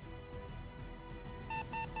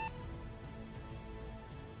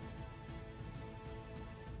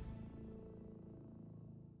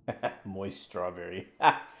 Moist strawberry.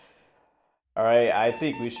 All right, I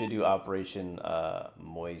think we should do Operation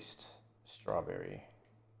Moist Strawberry.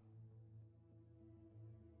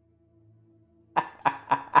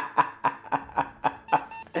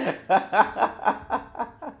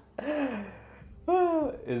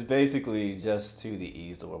 It's basically just to the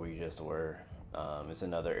east of where we just were. It's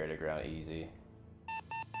another air to ground easy.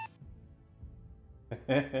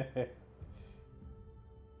 Man,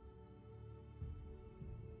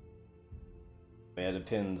 it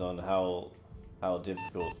depends on how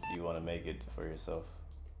difficult you want to make it for yourself.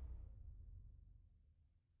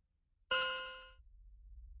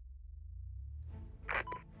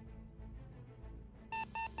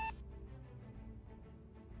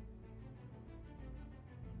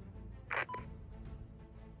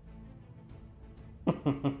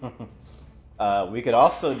 We could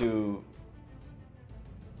also do.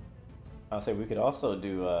 I'll say we could also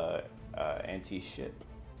do anti-ship.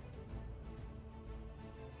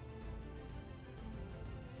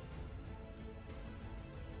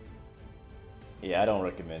 Yeah, I don't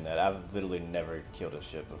recommend that. I've literally never killed a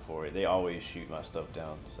ship before. They always shoot my stuff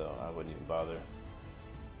down, so I wouldn't even bother.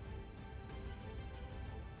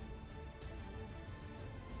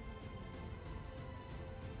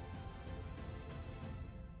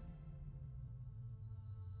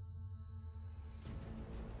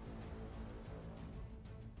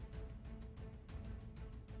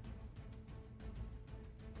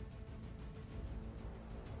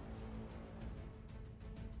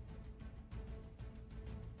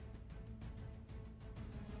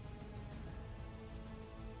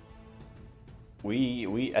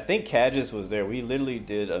 I think Cadges was there. We literally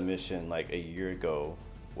did a mission like a year ago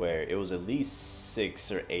where it was at least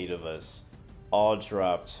 6 or 8 of us all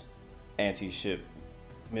dropped anti-ship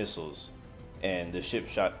missiles, and the ship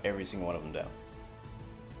shot every single one of them down.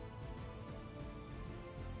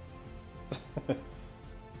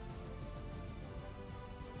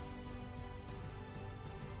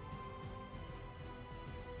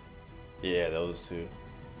 Yeah, those two.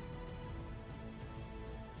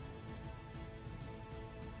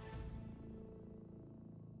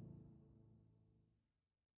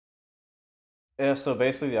 Yeah, so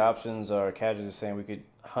basically the options are Cadges is saying we could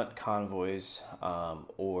hunt convoys,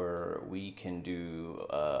 or we can do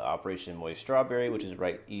Operation Moist Strawberry, which is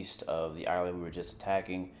right east of the island we were just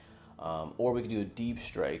attacking, or we could do a deep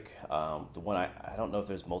strike. The one I don't know if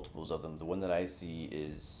there's multiples of them. The one that I see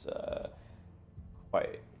is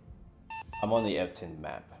quite. I'm on the F10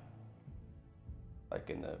 map, like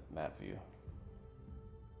in the map view.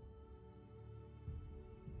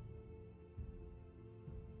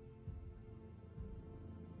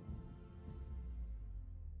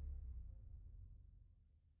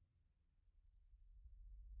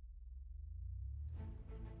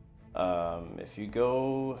 If you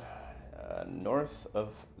go north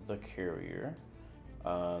of the carrier,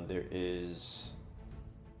 there is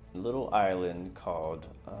a little island called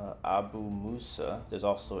Abu Musa. There's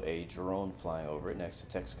also a drone flying over it next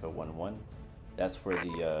to Texaco 11. That's where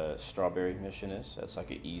the strawberry mission is. That's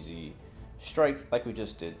like an easy strike like we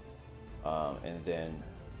just did. And then,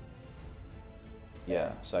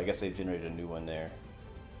 yeah, so I guess they've generated a new one there.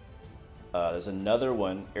 There's another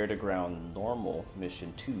one, air-to-ground normal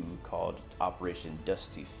mission 2, called Operation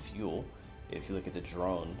Dusty Fuel. If you look at the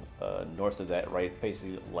drone, north of that, right,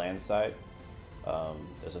 basically land side,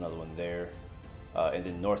 there's another one there. And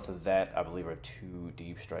then north of that, I believe, are 2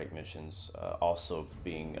 deep strike missions, also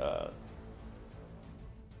being...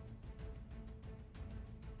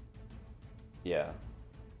 yeah.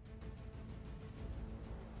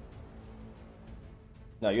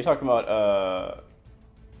 No, you're talking about...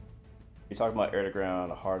 You're talking about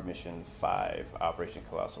air-to-ground hard mission 5, Operation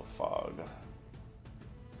Colossal Fog.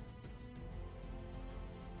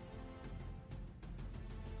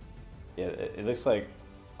 Yeah, it looks like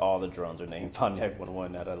all the drones are named Pontiac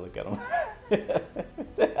 11 now that I look at them.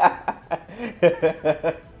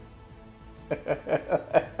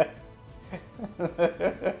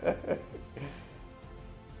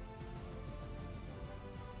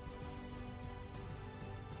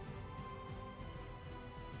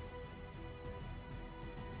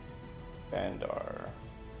 Bandar.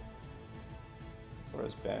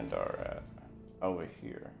 Where's Bandar at? Over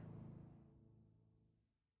here.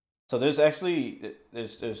 So there's actually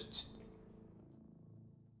there's 2.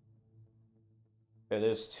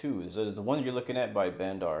 There's the one you're looking at by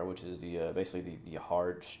Bandar, which is the basically the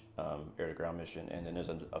hard air-to-ground mission, and then there's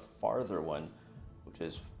a farther one which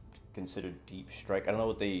is considered deep strike. I don't know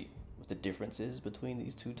what the difference is between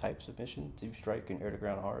these two types of mission, deep strike and air to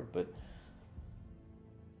ground hard, but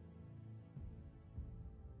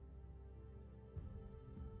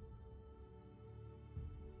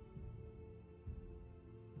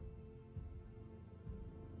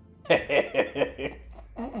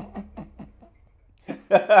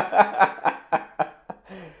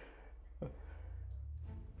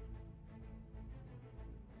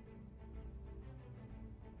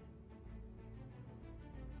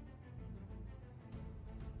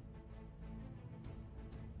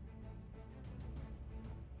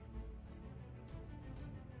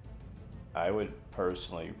I would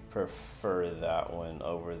personally prefer that one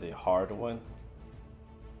over the hard one.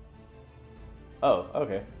 Oh,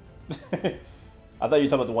 okay. I thought you were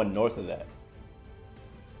talking about the one north of that.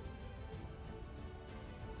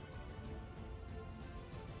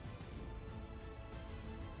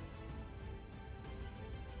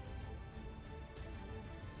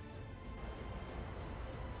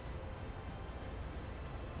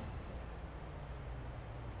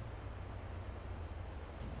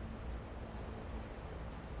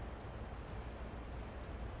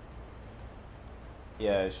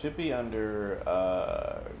 Yeah, it should be under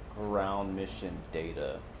ground mission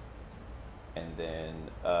data, and then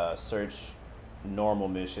search normal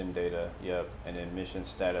mission data. Yep, and then mission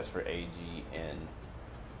status for AGN.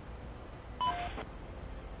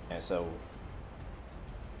 And so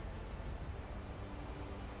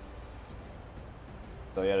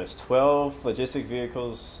yeah, there's 12 logistic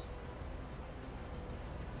vehicles.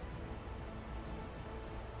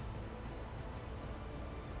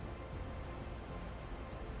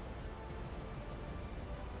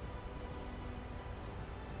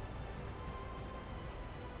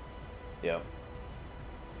 Yep.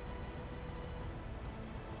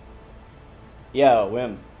 Yeah,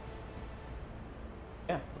 Wim.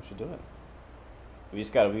 Yeah, we should do it. We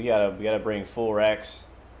gotta bring full racks.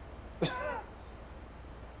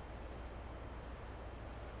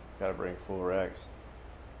 Gotta bring full racks.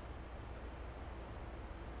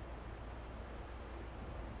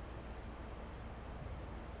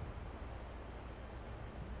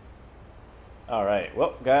 All right,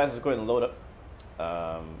 well, guys, let's go ahead and load up.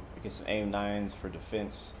 Get some AIM-9s for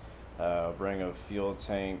defense. Bring a fuel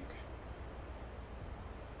tank.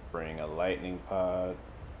 Bring a lightning pod.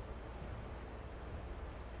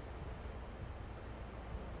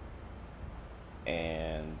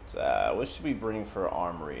 And what should we bring for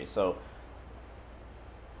armory? So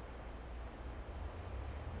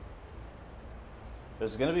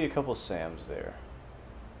there's gonna be a couple SAMs there.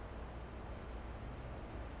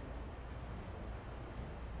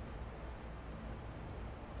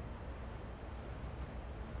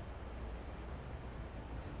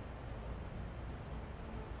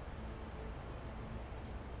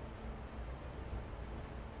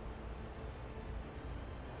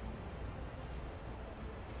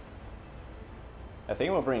 I think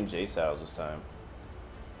I'm gonna bring J-Styles this time.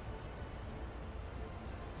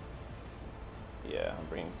 Yeah, I'm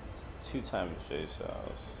bringing 2 times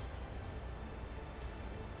J-Styles.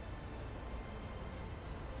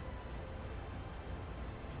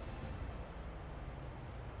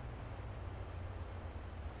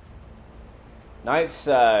 Nice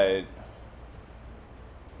side.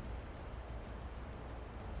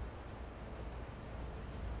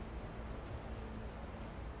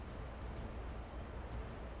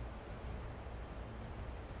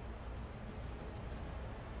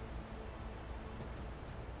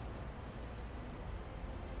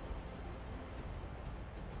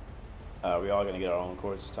 We all gonna get our own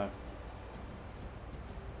cords this time.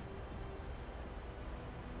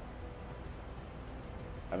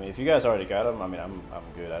 I mean, if you guys already got them, I mean, I'm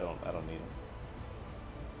good. I don't need them.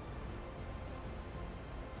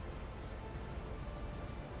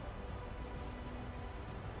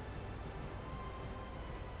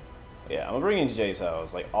 Yeah, I'm bringing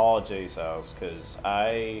J-Styles, like all J-Styles, because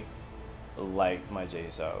I like my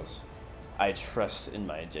J-Styles. I trust in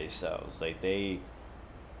my J-Styles. Like they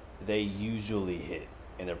usually hit,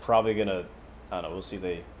 and they're probably gonna, I don't know, we'll see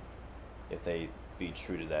if they be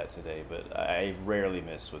true to that today, but I rarely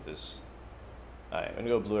miss with this. Alright, I'm gonna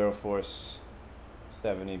go Blue Air Force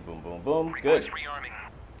 70, boom, boom, boom, good.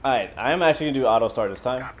 Alright, I'm actually gonna do auto start this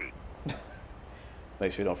time.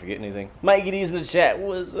 Make sure we don't forget anything. Mikey D's in the chat,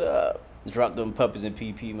 what's up? Drop them puppies in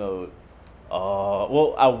PP mode.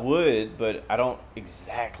 Well, I would, but I don't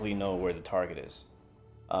exactly know where the target is.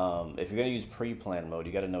 If you're gonna use pre-plan mode,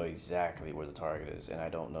 you gotta know exactly where the target is, and I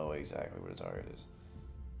don't know exactly where the target is.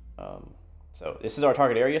 So this is our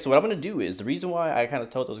target area. So what I'm going to do is, the reason why I kind of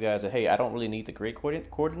told those guys that, hey, I don't really need the grid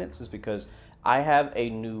coordinates is because I have a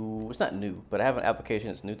new, it's not new, but I have an application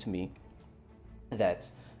that's new to me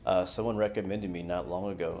that someone recommended me not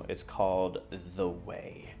long ago. It's called The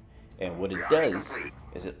Way. And what it does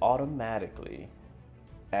is it automatically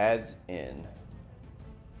adds in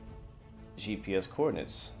GPS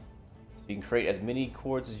coordinates. So you can create as many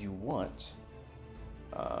chords as you want.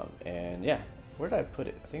 And yeah, where did I put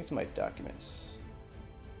it? I think it's in my documents.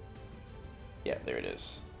 Yeah, there it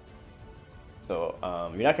is. So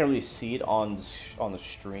you're not gonna really see it on the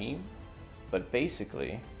stream, but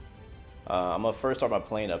basically, I'm gonna first start my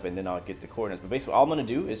plane up and then I'll get the coordinates. But basically, all I'm gonna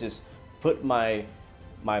do is just put my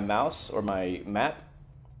mouse or my map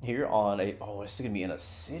here on a. Oh, it's gonna be in a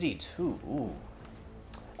city too. Ooh.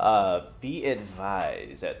 Be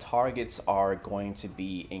advised that targets are going to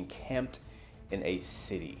be encamped in a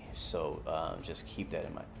city, so just keep that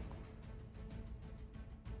in mind.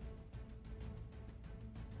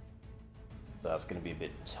 That's going to be a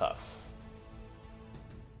bit tough.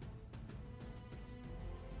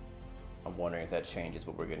 I'm wondering if that changes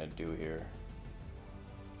what we're going to do here.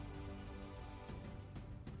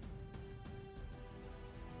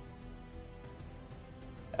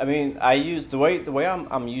 I mean, I use the way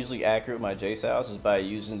I'm usually accurate with my JSOUs is by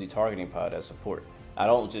using the targeting pod as support. I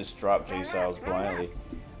don't just drop JSOUs blindly.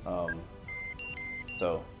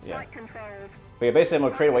 So yeah. But yeah, basically I'm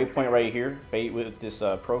gonna create a waypoint right here, bait with this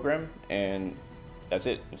program, and that's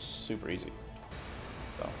it. It's super easy.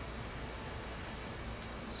 So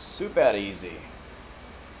super easy.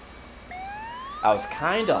 I was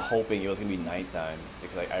kind of hoping it was gonna be nighttime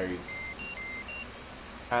because I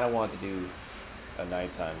kind of wanted to do a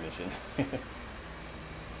nighttime mission.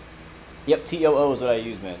 Yep, TOO is what I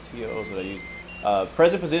use, man. TOO is what I use.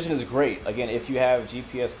 Present position is great. Again, if you have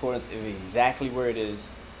GPS coordinates of exactly where it is,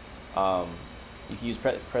 you can use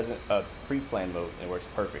pre-plan mode and it works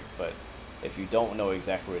perfect. But if you don't know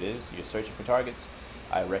exactly where it is, you're searching for targets,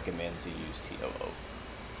 I recommend to use TOO.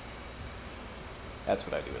 That's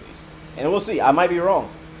what I do at least. And we'll see. I might be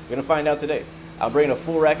wrong. We're gonna find out today. I'm bringing a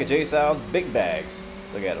full rack of JSOUs, big bags.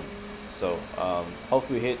 Look at them. So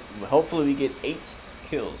hopefully we get 8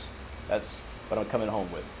 kills. That's what I'm coming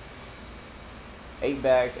home with. 8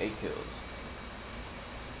 bags, 8 kills.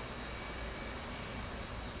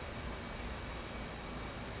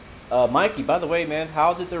 Mikey, by the way, man,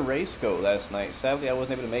 how did the race go last night? Sadly, I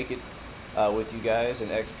wasn't able to make it with you guys in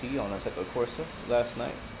XP on Assetto Corsa last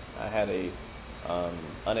night. I had a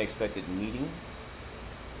unexpected meeting.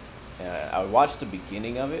 I watched the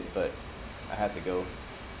beginning of it, but I had to go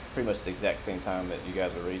pretty much the exact same time that you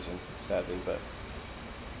guys were racing, sadly. But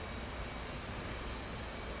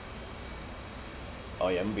oh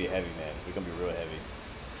yeah, I'm gonna be heavy, man. We're gonna be real heavy.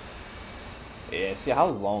 Yeah, see, how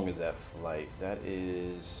long is that flight? That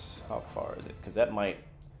is, how far is it? Because that might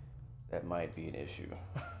be an issue.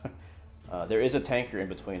 There is a tanker in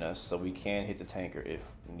between us, so we can hit the tanker if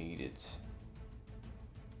needed.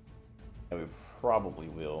 And we probably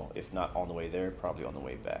will, if not on the way there, probably on the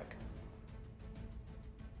way back.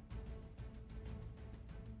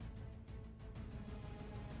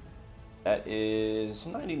 That is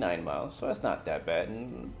 99 miles, so that's not that bad,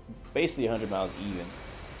 and basically 100 miles even.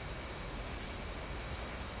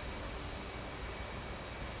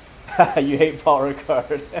 You hate Paul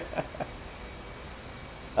Ricard.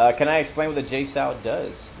 Can I explain what the JSOU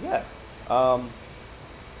does? Yeah.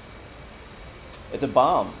 It's a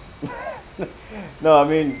bomb. No, I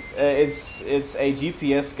mean, it's a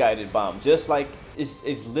GPS guided bomb. Just like,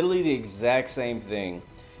 it's literally the exact same thing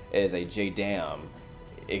as a JDAM,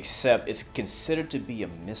 except it's considered to be a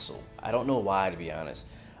missile. I don't know why, to be honest.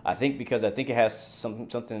 I think because it has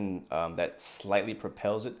something that slightly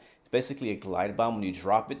propels it. It's basically a glide bomb. When you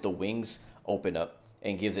drop it, the wings open up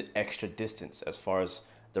and gives it extra distance as far as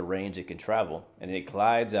the range it can travel, and it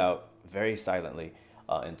glides out very silently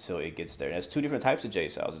until it gets there. And there's 2 different types of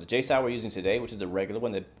JSOUs. There's the JSOU we're using today, which is the regular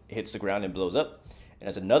one that hits the ground and blows up, and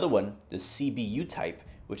there's another one, the CBU type,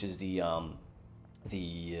 which is the what do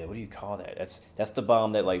you call that? That's the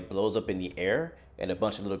bomb that like blows up in the air and a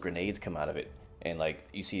bunch of little grenades come out of it, and like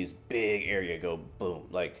you see this big area go boom.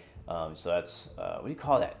 Like so that's what do you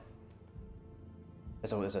call that?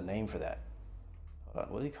 There's a name for that.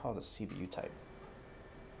 What do you call the CBU type?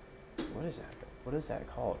 What is that? What is that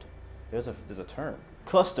called? There's a term.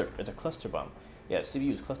 Cluster. It's a cluster bomb. Yeah,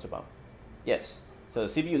 CBU is cluster bomb. Yes. So the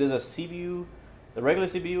CBU, there's a CBU, the regular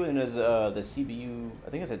CBU, and there's the CBU. I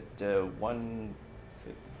think it's a one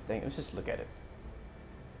thing. Let's just look at it.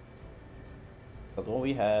 So the one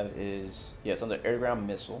we have is, yeah, it's under air-to-ground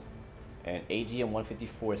missile, and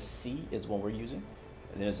AGM-154C is one we're using,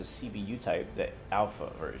 And then there's a CBU type, the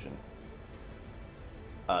alpha version.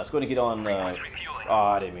 Let's go ahead and get on. Oh,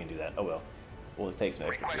 I didn't mean to do that. Oh well. Well, it takes some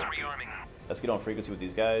extra fuel. Let's get on frequency with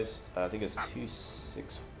these guys. I think it's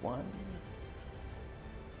 261. I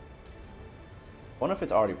wonder if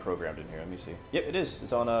it's already programmed in here. Let me see. Yep, it is.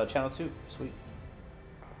 It's on channel 2. Sweet.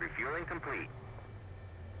 Refueling complete.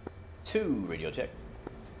 2 radio check.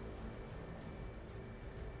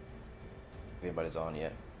 If anybody's on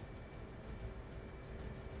yet.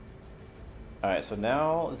 Alright, so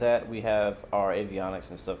now that we have our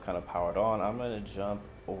avionics and stuff kind of powered on, I'm going to jump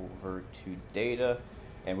over to data.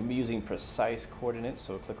 And we'll be using precise coordinates,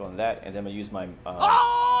 so we'll click on that. And then I'm going to use my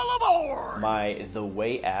The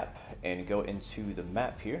Way app and go into the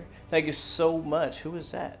map here. Thank you so much. Who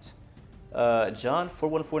is that?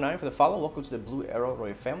 John4149 for the follow. Welcome to the Blue Arrow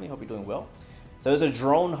Roy family. Hope you're doing well. So there's a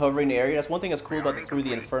drone hovering the area. That's one thing that's cool about through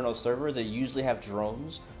the Inferno servers. They usually have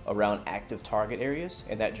drones around active target areas,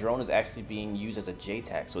 and that drone is actually being used as a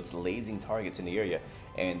JTAC, so it's lasing targets in the area,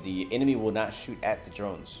 and the enemy will not shoot at the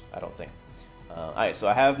drones, I don't think. Alright, so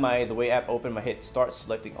I have my The Way app open. I hit start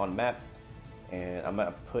selecting on map, and I'm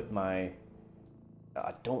gonna put my.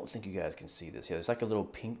 I don't think you guys can see this. Yeah, there's like a little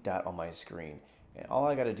pink dot on my screen, and all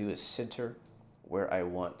I gotta do is center where I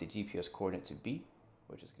want the GPS coordinate to be,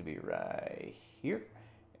 which is going to be right here.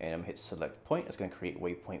 And I'm going to hit select point. It's going to create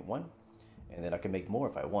waypoint 1. And then I can make more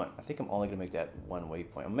if I want. I think I'm only going to make that one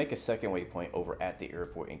waypoint. I'm going to make a second waypoint over at the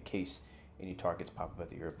airport in case any targets pop up at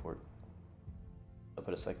the airport. I'll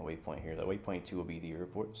put a second waypoint here. The waypoint 2 will be the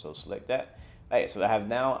airport. So select that. Alright, so I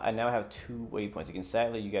now have 2 waypoints. Again,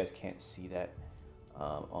 sadly, you guys can't see that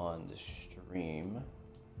on the stream.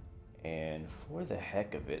 And for the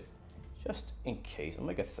heck of it, just in case, I'll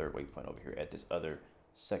make a third waypoint over here at this other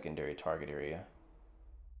secondary target area.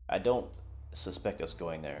 I don't suspect us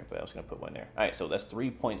going there, but I was going to put one there. All right, so that's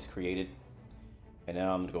 3 points created, and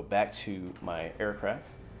now I'm going to go back to my aircraft,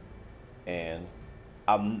 and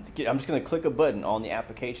I'm just going to click a button on the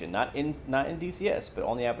application, not in DCS, but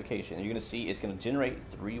on the application. And you're going to see it's going to generate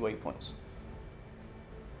 3 waypoints.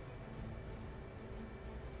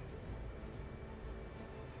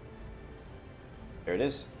 There it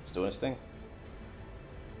is. It's doing its thing.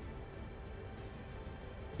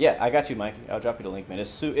 Yeah, I got you, Mikey. I'll drop you the link, man.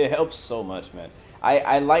 It helps so much, man.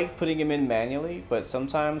 I like putting them in manually, but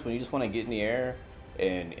sometimes when you just want to get in the air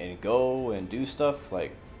and go and do stuff,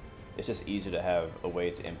 like, it's just easier to have a way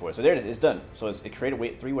to import. So there it is. It's done. So it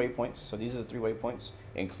created 3 waypoints. So these are the 3 waypoints,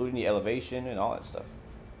 including the elevation and all that stuff.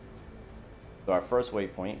 So our first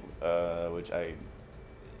waypoint, which I...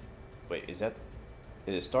 Wait, is that...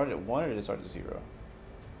 Did it start at 1 or did it start at 0?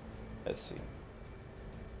 Let's see.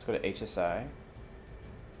 Let's go to HSI.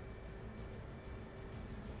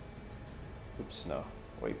 Oops, no.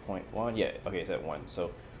 Waypoint 1. Yeah, okay, it's at 1.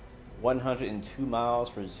 So 102 miles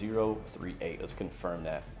for 038. Let's confirm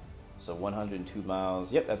that. So 102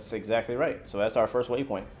 miles. Yep, that's exactly right. So that's our first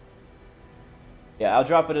waypoint. Yeah, I'll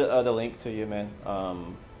drop it the link to you, man.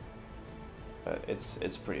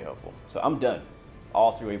 It's pretty helpful. So I'm done.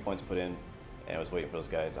 All 3 waypoints put in, and I was waiting for those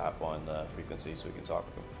guys to hop on the frequency so we can talk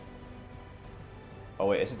with them. Oh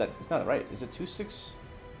wait, it's not right. Is it 26?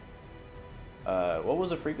 What was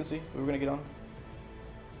the frequency we were gonna get on?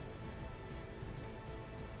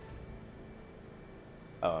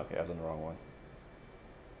 Oh, okay, I was on the wrong one.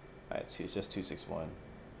 Alright, so it's just 261.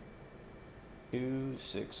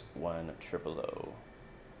 261 000.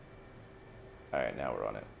 Alright, now we're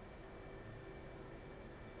on it.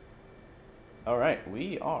 Alright,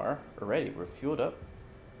 we are ready. We're fueled up.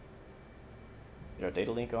 Get our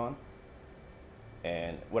data link on.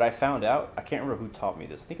 And what I found out, I can't remember who taught me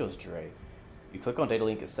this. I think it was Dre. You click on data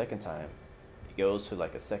link a second time, it goes to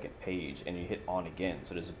like a second page, and you hit on again.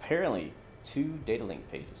 So there's apparently 2 data link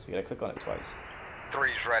pages. You gotta click on it twice.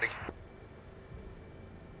 3's ready.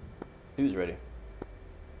 2's ready.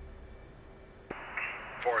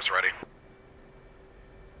 4's ready.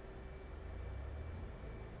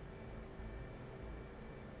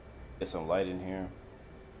 Get some light in here.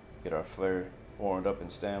 Get our flare warmed up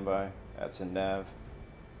and standby. That's in nav.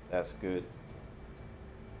 That's good.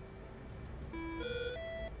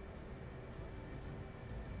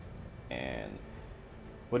 And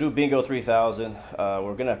we'll do bingo 3000.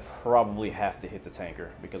 We're gonna probably have to hit the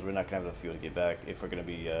tanker because we're not gonna have the fuel to get back if we're gonna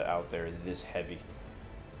be out there this heavy.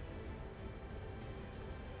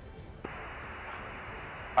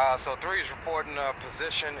 So 3's reporting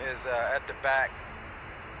position is at the back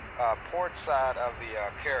port side of the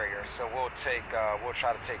carrier. So we'll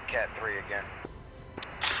try to take Cat 3 again.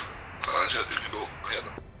 Roger, did you go ahead?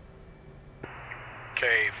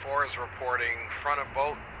 Okay, 4 is reporting front of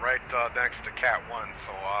boat right next to Cat 1,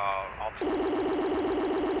 so I'll...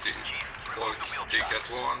 4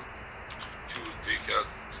 TCAT 1, 2 TCAT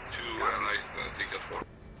 2, and TCAT 4.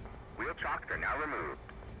 Wheel chocks are now removed.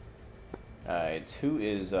 Alright, 2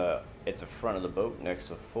 is at the front of the boat next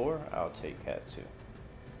to 4. I'll take Cat 2.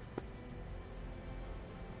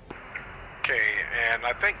 Okay, and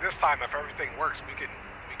I think this time, if everything works, we can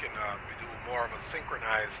do more of a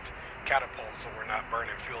synchronized catapult, so we're not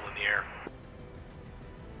burning fuel in the air.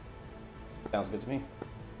 Sounds good to me.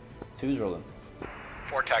 2's rolling.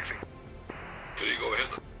 4 taxi. 3, go ahead.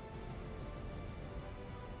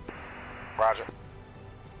 Roger.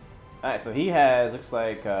 Alright, so he has, looks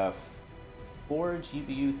like 4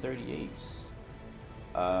 GBU 38s.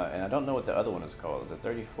 And I don't know what the other one is called. Is it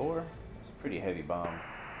 34? It's a pretty heavy bomb.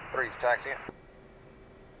 3's taxiing.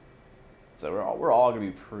 So we're all gonna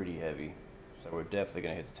be pretty heavy. So we're definitely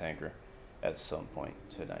gonna hit the tanker at some point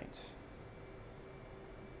tonight.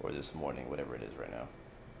 Or this morning, whatever it is right now.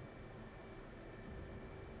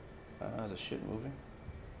 There's a ship moving.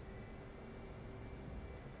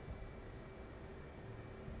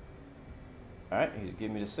 Alright, he's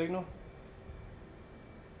giving me the signal.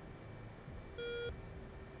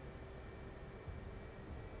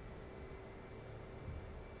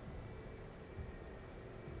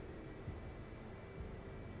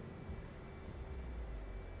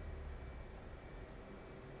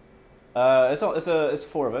 It's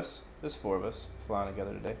 4 of us. There's 4 of us flying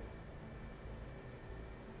together today.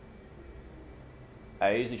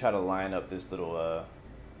 I usually try to line up this little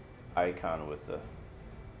icon with the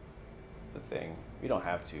thing. You don't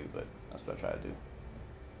have to, but that's what I try to do.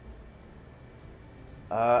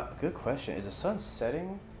 Good question. Is the sun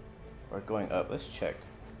setting or going up? Let's check.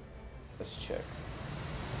 Let's check.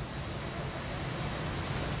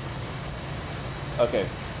 Okay.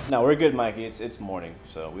 No, we're good, Mikey. It's morning,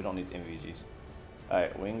 so we don't need MVGs.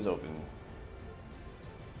 Alright, wings open.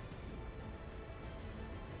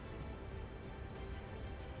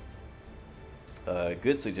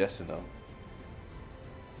 Good suggestion, though.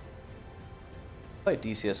 I feel like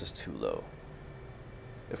DCS is too low.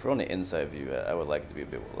 If we're on the inside view, I would like it to be a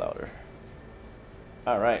bit louder.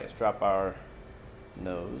 Alright, let's drop our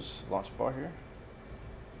nose launch bar here.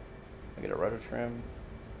 I get a rudder trim.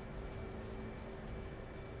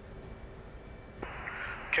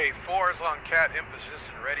 Okay, 4 is on Cat in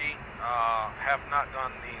position, ready. Have not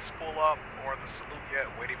done the spool up or the salute yet,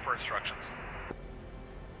 waiting for instructions.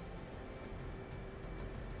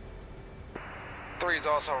 3 is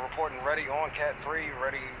also reporting ready on Cat 3,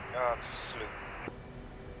 ready to salute.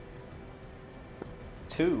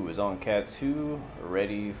 2 is on Cat 2,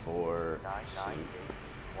 ready for salute.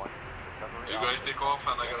 You guys take off,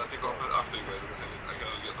 and I gotta take off after you guys, because I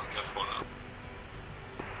gotta get on Cat 4 now.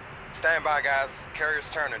 Stand by, guys. Carrier's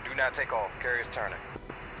turning. Do not take off. Carrier's turning.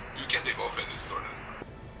 You can take off in this turn.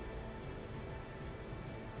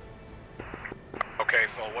 Okay,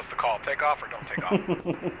 so what's the call? Take off or don't take off?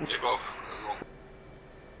 Take off.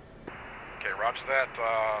 Okay, roger that.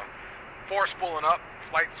 4 spooling up,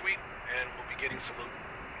 flight suite, and we'll be getting salute.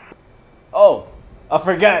 Oh, I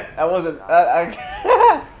forgot. I wasn't.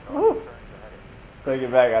 Take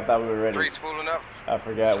it back. I thought we were ready. 3 spooling up. I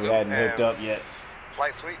forgot we hadn't hooked up yet.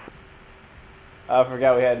 Flight suite. I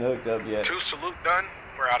forgot we hadn't hooked up yet. 2 salute done.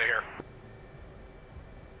 We're out of here.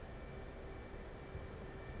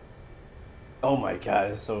 Oh my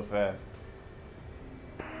god, it's so fast.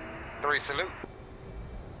 3 salute.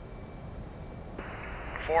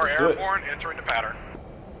 4 Let's do it. airborne, entering the pattern.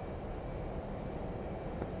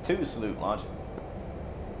 2 salute launching.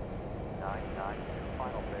 992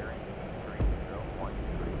 final bearing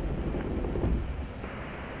 3013.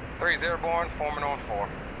 3 is airborne, forming on 4.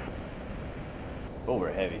 Oh,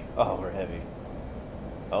 we're heavy. Oh, we're heavy.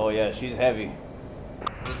 Oh yeah, she's heavy.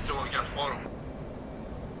 Let's do on Cat 4.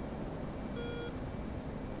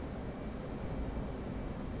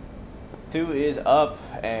 2 is up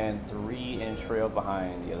and 3 in trail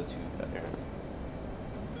behind the other 2 out there.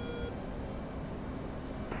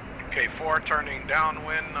 Okay, 4 turning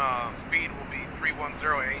downwind. Speed will be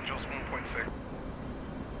 310, Angels 1.6.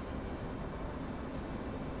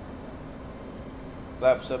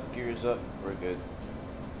 Flaps up, gears up, we're good.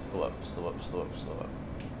 Slow up, slow up, slow up, slow up.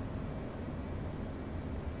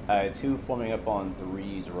 Alright, 2 forming up on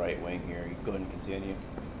 3's right wing here. You go ahead and continue.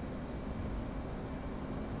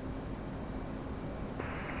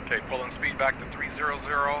 Okay, pulling speed back to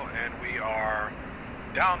 300, and we are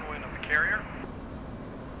downwind of the carrier.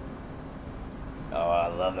 Oh, I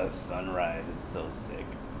love the sunrise. It's so sick.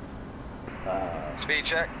 Speed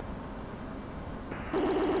check.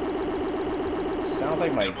 Sounds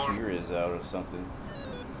like my gear is out or something.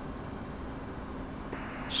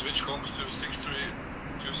 Switch comms to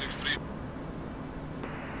 263.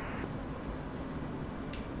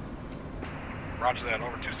 Roger that,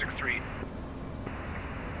 over 263.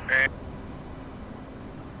 And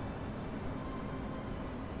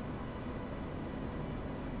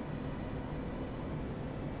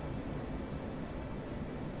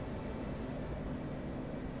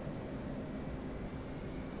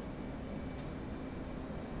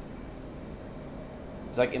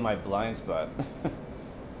it's like in my blind spot.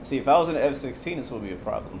 See, if I was in an F-16, this would be a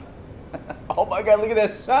problem. Oh my god, look at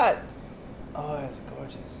that shot! Oh, that's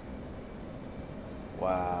gorgeous.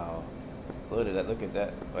 Wow. Look at that, look at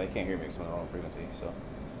that. Well, you can't hear me because I'm on the wrong frequency, so.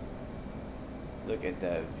 Look at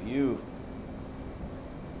that view.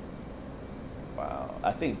 Wow.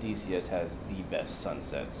 I think DCS has the best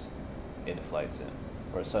sunsets in the flight sim.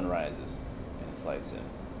 Or sunrises in the flight sim.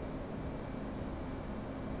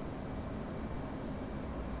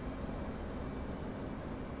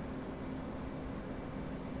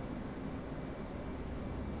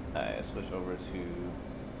 Alright, switch over to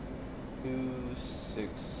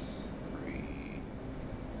 263.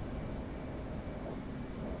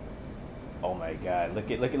 Oh my god,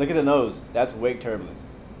 look at the nose. That's wake turbulence.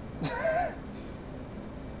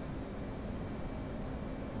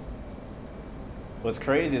 What's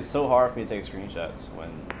crazy is it's so hard for me to take screenshots when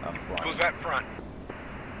I'm flying. who's that front?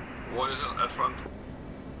 What is it at front?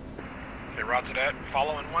 Okay, roger that.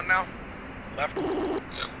 Following one now. Left.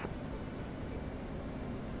 Yeah.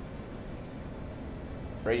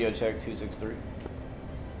 Radio check 263.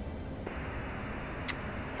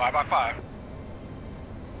 5x5.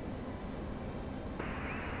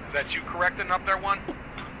 Is that you correcting up there, one?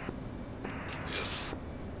 Yes.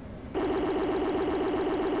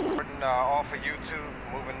 Off of U2,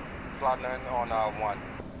 moving, slotting in on 1.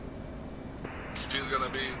 Speed's gonna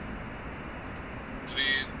be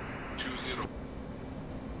 320.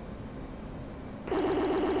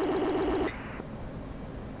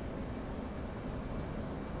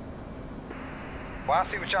 Well, I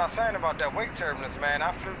see what y'all saying about that wake turbulence, man.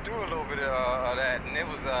 I flew through a little bit of that, and it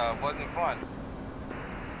wasn't fun.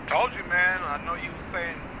 Told you, man. I know you was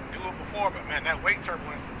saying do it before, but man, that wake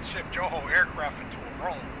turbulence shipped your whole aircraft into a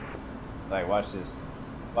roll. Like, watch this.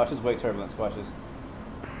 Watch this wake turbulence. Watch this.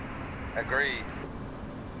 Agreed.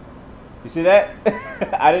 You see that?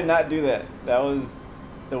 I did not do that. That was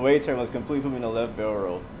the wake turbulence completely put me in the left barrel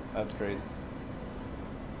roll. That's crazy.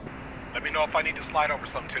 Let me know if I need to slide over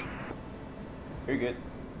some too. You're good.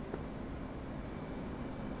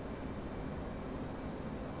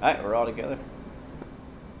 Alright, we're all together.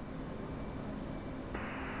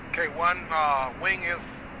 Okay, one wing is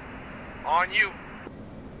on you.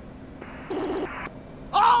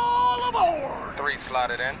 All aboard! 3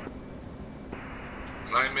 slotted in.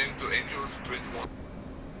 9 main to Angels 21.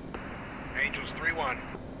 Angels 3-1.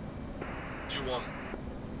 2-1.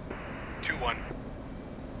 2-1.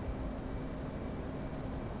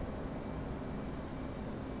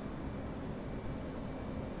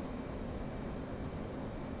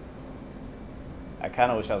 I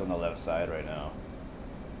kind of wish I was on the left side right now.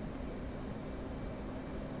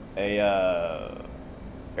 Hey,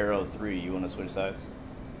 Arrow 3, you want to switch sides?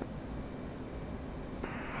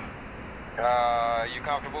 You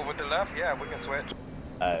comfortable with the left? Yeah, we can switch.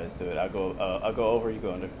 Alright, let's do it. I'll go over, you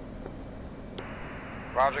go under.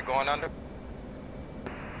 Roger, going under.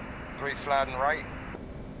 3 sliding right.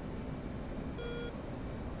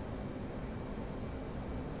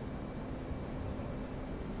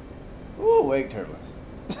 Ooh, wake turbulence.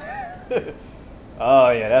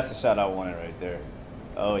 Oh yeah, that's the shot I wanted right there.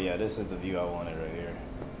 Oh yeah, this is the view I wanted right here.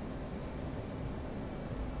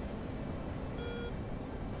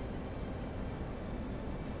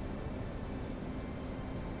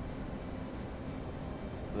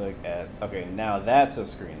 Look at, okay, now that's a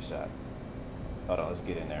screenshot. Hold on, let's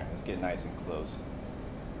get in there. Let's get nice and close.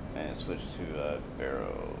 And switch to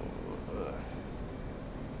barrel.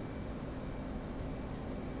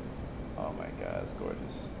 Oh my god, it's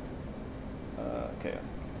gorgeous. Okay.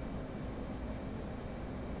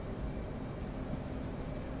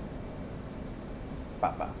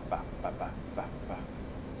 Ba, ba, ba, ba, ba, ba, ba.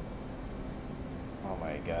 Oh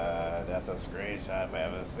my god, that's a screenshot if I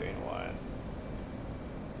haven't seen one.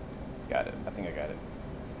 Got it. I think I got it.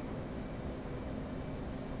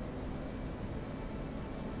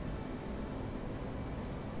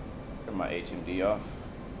 Turn my HMD off.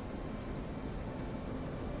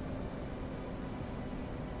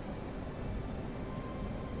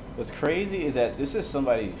 What's crazy is that this is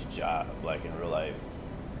somebody's job, like in real life.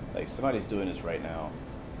 Like somebody's doing this right now.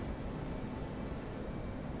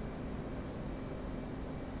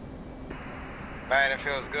 Man, it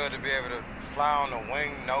feels good to be able to fly on the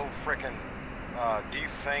wing, no freaking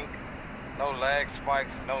desync, no lag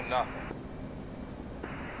spikes, no nothing.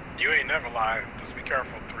 You ain't never lied. Just be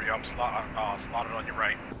careful, 3. I'm slotted on your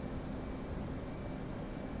right.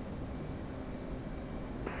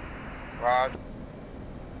 Rod.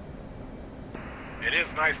 It is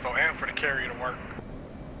nice though, and for the carrier to work.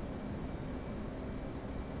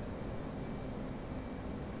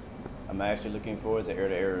 I'm actually looking forward to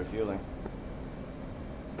air-to-air refueling.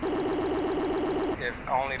 If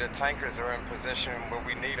only the tankers are in position where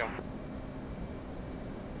we need them.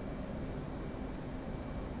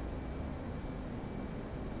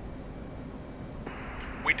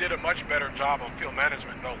 We did a much better job of fuel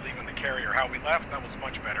management though, leaving the carrier. How we left, that was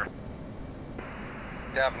much better.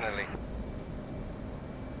 Definitely.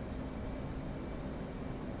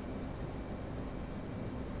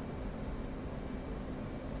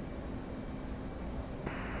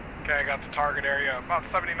 Okay, I got the target area about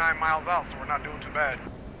 79 miles out, so we're not doing too bad.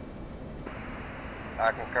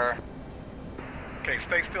 I concur. Okay,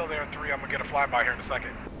 stay still there, 3. I'm gonna get a flyby here in a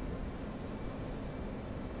second.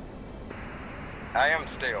 I am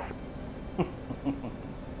still.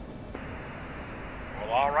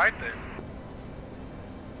 Well, all right then.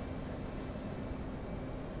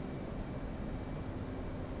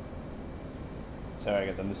 Sorry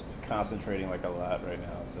guys, I'm just concentrating like a lot right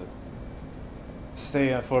now to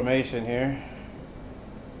stay in formation here.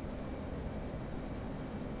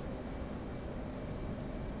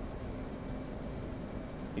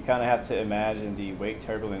 You kind of have to imagine the wake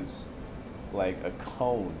turbulence like a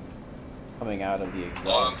cone coming out of the I'm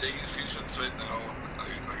exhaust. taking screenshots right now.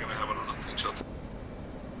 I'm gonna have another screenshot.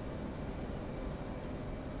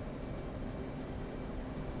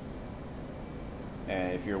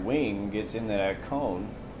 And if your wing gets in that cone,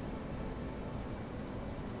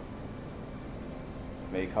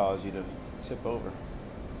 it may cause you to tip over.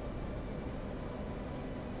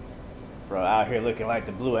 Bro, out here looking like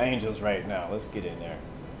the Blue Angels right now. Let's get in there.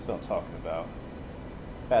 That's what I'm talking about.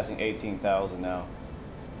 Passing 18,000 now.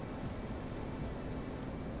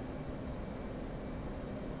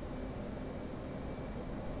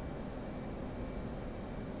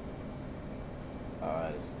 Oh,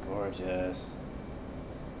 that is gorgeous.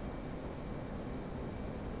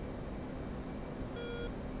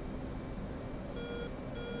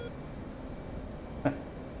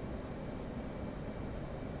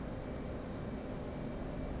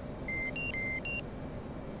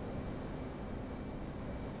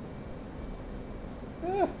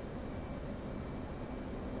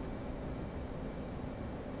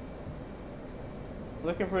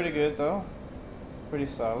 Looking pretty good though. Pretty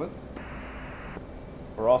solid.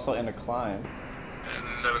 We're also in a climb.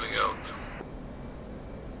 And leveling out.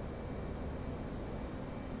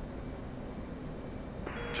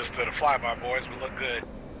 Just did a flyby, boys. We look good.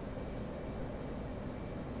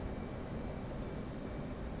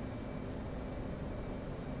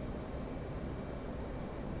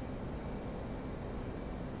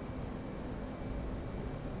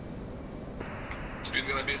 Speed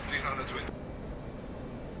gonna be 320.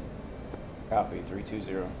 Copy,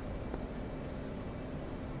 320.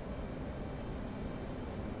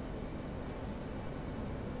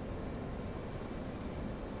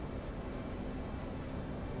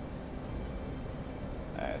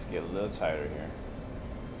 Alright, let's get a little tighter here.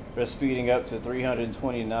 We're speeding up to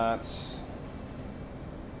 320 knots.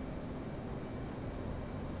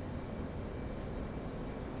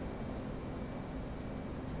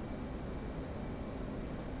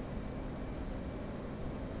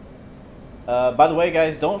 By the way,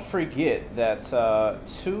 guys, don't forget that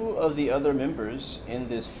 2 of the other members in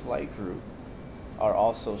this flight group are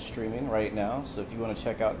also streaming right now. So if you want to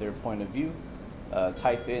check out their point of view,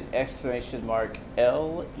 type in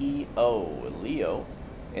 !LEO, Leo,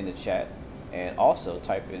 in the chat, and also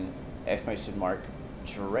type in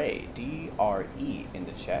 !Dre, D-R-E, in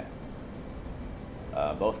the chat.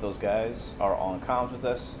 Both those guys are on comms with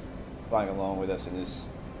us, flying along with us in this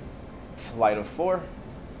flight of 4.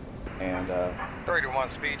 And 3 to 1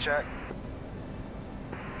 speed check.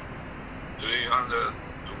 300 to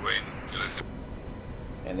Wayne.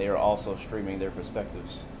 and they are also streaming their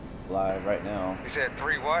perspectives live right now You said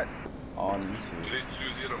 3 what? on YouTube.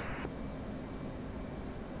 320.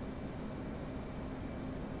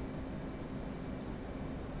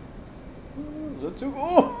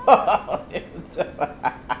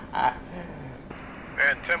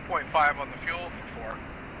 And 10.5 on the fuel for 4.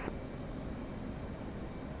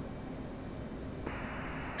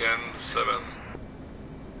 And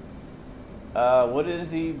 7. What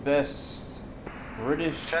is the best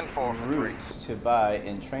British 10-4 route to buy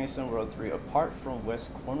in Train Sim World 3 apart from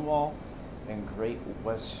West Cornwall and Great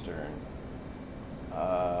Western?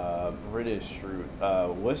 British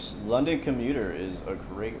route. West London Commuter is a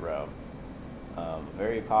great route.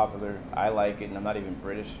 Very popular. I like it, and I'm not even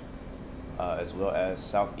British. As well as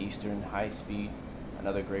Southeastern High Speed,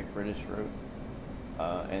 another great British route.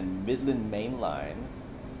 And Midland Main Line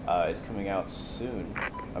is coming out soon.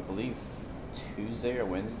 I believe Tuesday or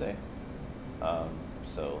Wednesday.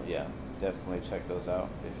 So yeah, definitely check those out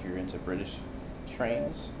if you're into British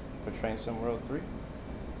trains for Train Sim World 3.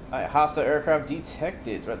 Alright, hostile aircraft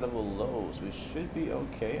detected. Threat level low, so we should be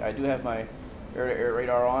okay. I do have my air-to-air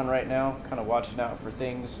radar on right now, kind of watching out for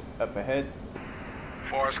things up ahead.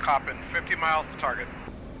 Forest copping 50 miles to target.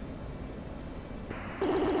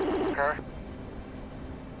 Okay.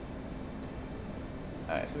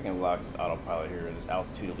 Alright, so we can lock this autopilot here at this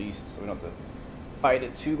altitude at least, so we don't have to fight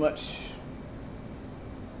it too much.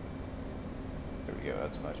 There we go,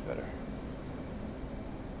 that's much better.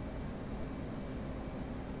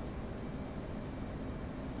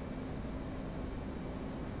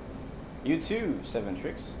 You too, 7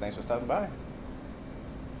 Tricks. Thanks for stopping by.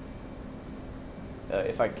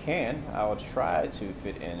 If I can, I'll try to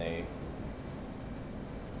fit in a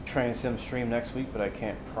Train Sim stream next week, but I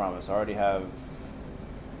can't promise. I already have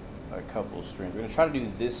a couple streams. We're going to try to do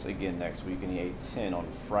this again next week in the A10 on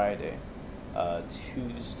Friday.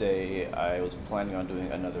 Tuesday, I was planning on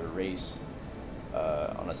doing another race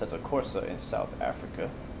on Assetto Corsa in South Africa.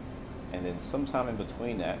 And then sometime in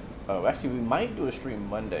between that, oh, actually, we might do a stream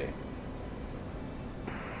Monday.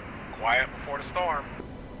 Quiet before the storm.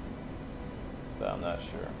 But I'm not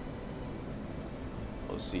sure.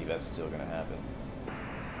 We'll see if that's still going to happen.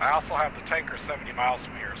 I also have the tanker 70 miles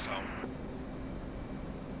from here, so.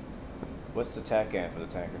 What's the TACAN for the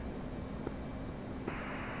tanker?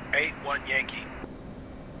 8-1 Yankee.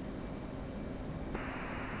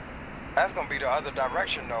 That's gonna be the other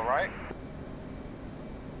direction though, right?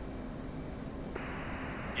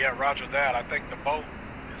 Yeah, roger that. I think the boat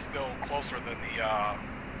is still closer than the,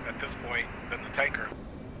 at this point, than the tanker.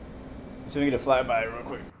 So we get a flyby real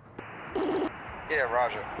quick. Yeah,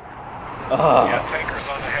 roger. Oh. Yeah, tanker's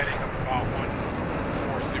on the heading of about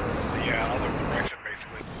 140, so yeah, other direction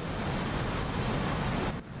basically.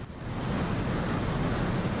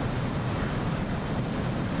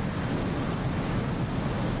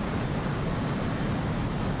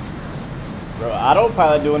 Bro,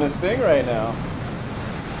 autopilot doing his thing right now.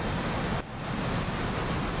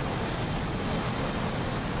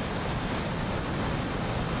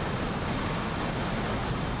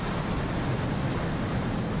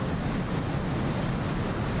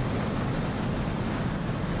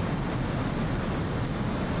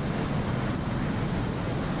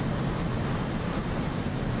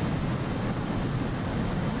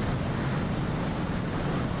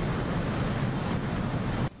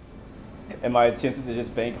 Am I tempted to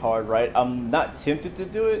just bank hard right? I'm not tempted to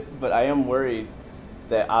do it, but I am worried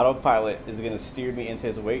that autopilot is going to steer me into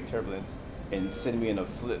his wake turbulence and send me in a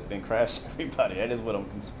flip and crash everybody. That is what I'm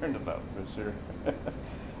concerned about for sure.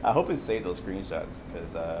 I hope it saved those screenshots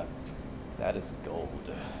because that is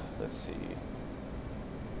gold. Let's see.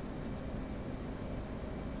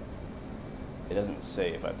 It doesn't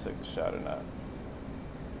say if I took the shot or not.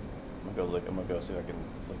 I'm gonna go look. I'm gonna go see if I can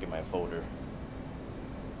look at my folder.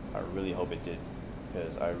 I really hope it did,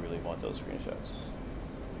 because I really want those screenshots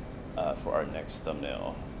for our next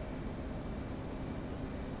thumbnail.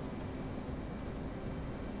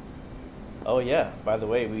 Oh yeah, by the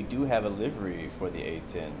way, we do have a livery for the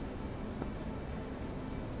A10.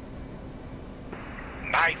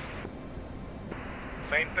 Nice.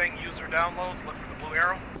 Same thing, user downloads, look for the blue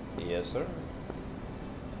arrow. Yes, sir.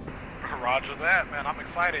 Roger that, man. I'm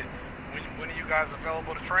excited. When are you guys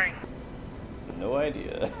available to train? No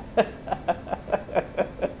idea.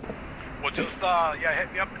 Well, just yeah,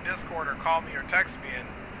 hit me up in Discord or call me or text me, and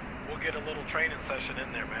we'll get a little training session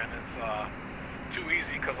in there, man. It's too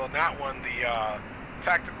easy because on that one, the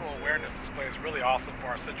tactical awareness display is really awesome for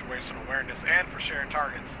our situational awareness and for sharing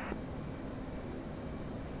targets.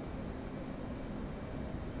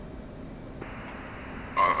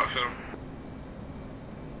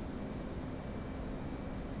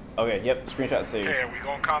 Okay, yep, screenshot saved. Okay, are we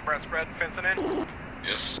going combat spread and fencing in?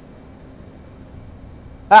 Yes.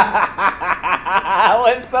 That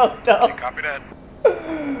was so dope. Copy that.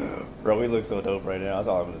 Bro, we look so dope right now. That's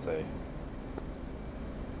all I'm gonna say.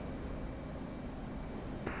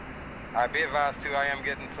 Alright, be advised too, I am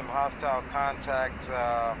getting some hostile contact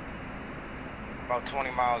about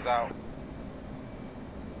 20 miles out.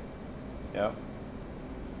 Yep.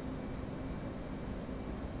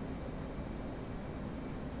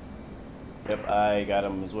 Yep, I got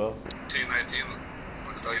him as well.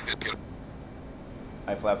 19.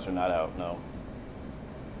 My flaps are not out, no.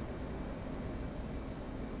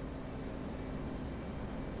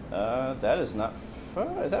 That is not.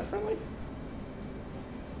 Is that friendly?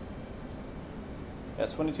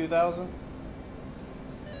 That's 22,000.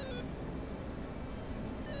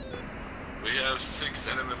 We have 6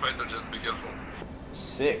 enemy fighters, just be careful.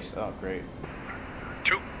 6. Oh, great.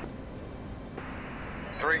 2.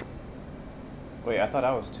 3. Wait, I thought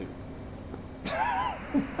I was 2.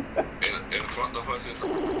 In front of us is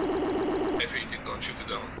F-18, don't shoot it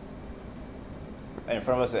down. And in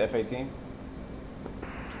front of us, the F-18.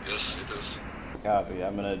 Yes, it is. Copy.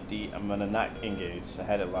 I'm gonna not engage. I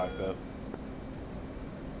had it locked up.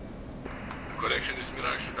 Correction is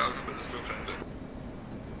Mirage, but it's still friendly.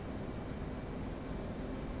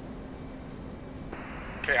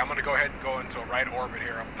 Okay, I'm gonna go ahead and go into a right orbit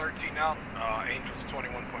here. I'm 13 now. Angel's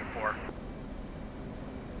 21.4.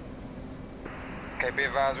 Okay, be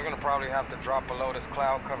advised, we're gonna probably have to drop below this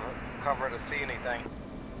cloud cover to see anything.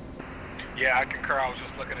 Yeah, I concur. I was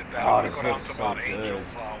just looking at that. Oh, I'm this gonna go down looks to so about good. Angel's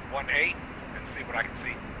 1-8 and see what I can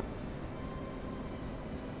see.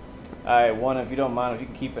 Alright, one, if you don't mind, if you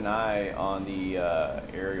can keep an eye on the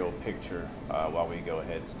aerial picture while we go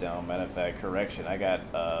heads down. Matter of fact, correction, I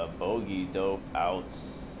got bogey dope out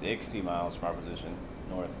 60 miles from our position,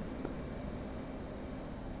 north.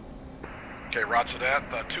 Okay, roger that.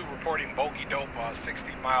 2 reporting bogey dope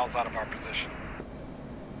 60 miles out of our position.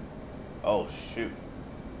 Oh, shoot.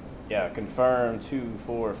 Yeah, confirm 2,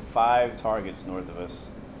 4, 5 targets north of us.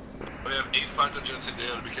 We have 8 fighter jets in the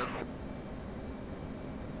air, be careful.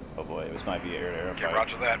 Oh boy, this might be an air-to-air Okay, fight.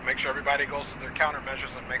 roger that. Make sure everybody goes to their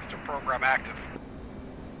countermeasures and makes their program active.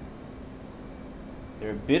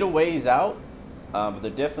 They're a bit of ways out, but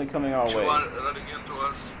they're definitely coming our You way. are running into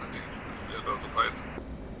us, I think we're about to fight.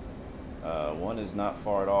 One is not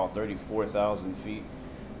far at all, 34,000 feet.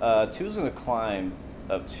 2's gonna climb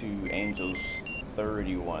up to Angel's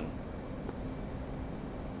 31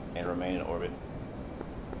 and remain in orbit.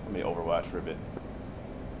 Let me overwatch for a bit.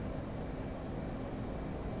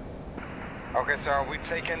 Okay, so are we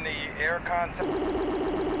taking the air contact?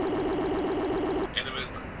 Enemy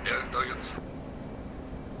air targets.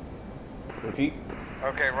 Repeat.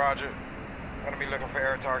 Okay, roger. Gonna be looking for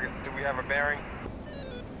air targets. Do we have a bearing?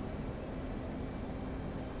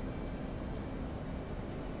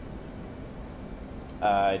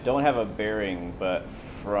 I don't have a bearing, but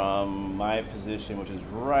from my position, which is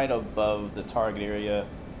right above the target area,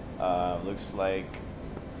 looks like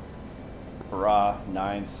Bra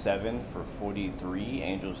 97 for 43,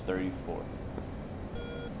 Angels 34.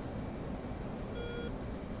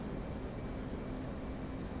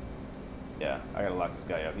 Yeah, I gotta lock this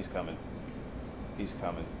guy up. He's coming. He's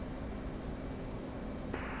coming.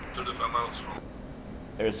 35 miles from.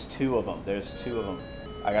 There's 2 of them. There's 2 of them.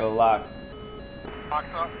 I gotta lock.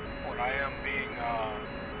 Locked up, and I am being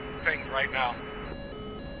pinged right now.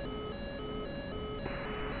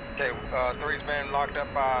 Okay, 3's been locked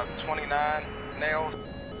up by 29 nails.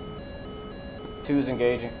 2 is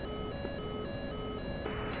engaging.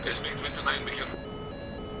 Okay, speak 29, be careful.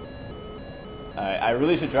 Alright, I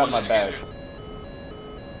really should drop my bags.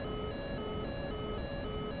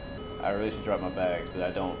 I really should drop my bags, but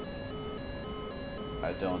I don't.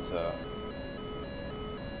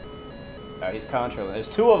 Alright, he's contrailing. There's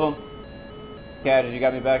 2 of them. Cadges, you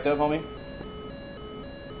got me backed up, homie?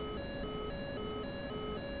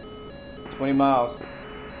 20 miles.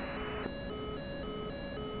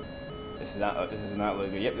 This is not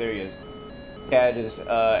looking good. Yep, there he is. Cadges,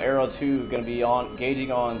 arrow 2 gonna be on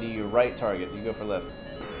gauging on the right target. You go for left.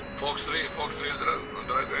 Fox 3 is on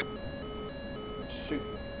the right side. Shoot.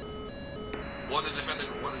 One is defending.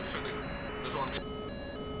 This one.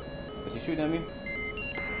 Is he shooting at me?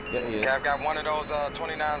 Yeah, he is. Yeah, I've got one of those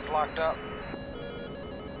 29s locked up.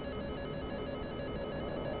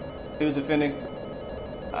 2's defending.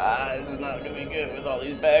 This is not gonna be good with all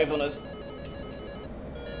these bags on us.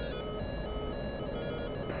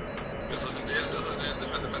 This is in the air,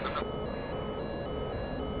 defend.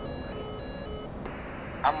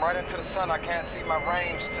 I'm right into the sun. I can't see my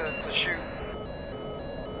range to shoot.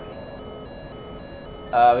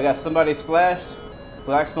 We got somebody splashed.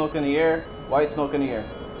 Black smoke in the air. White smoke in the air.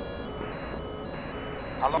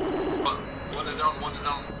 Hello? One is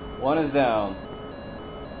down. 1 is down.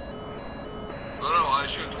 No, I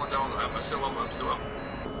shoot one down. I'm still up.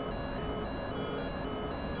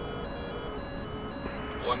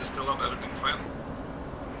 One is still up, everything's fine.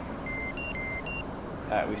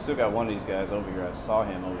 Alright, we still got one of these guys over here. I saw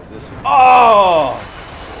him over this way. Oh!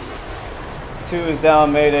 2 is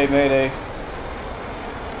down. Mayday.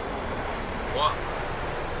 What?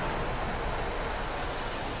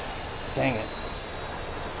 Dang it.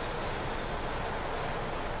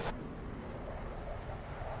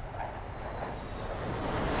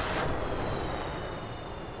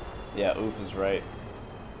 Yeah, oof is right.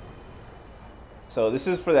 So this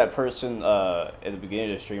is for that person at the beginning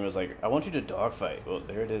of the stream was like, I want you to dogfight. Well,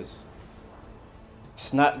 there it is.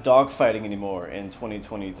 It's not dogfighting anymore in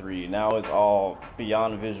 2023. Now it's all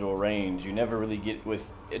beyond visual range. You never really get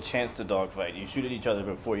with a chance to dogfight. You shoot at each other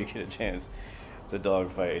before you get a chance to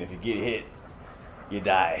dogfight. And if you get hit, you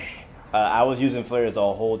die. I was using flares the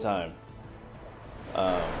whole time.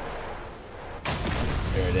 There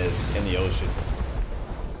it is, in the ocean.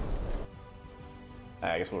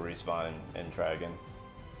 I guess we'll respawn and try again.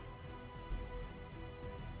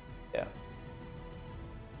 Yeah.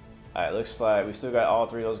 Alright, looks like we still got all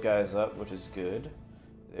three of those guys up, which is good.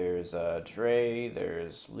 There's Dre,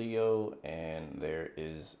 there's Leo, and there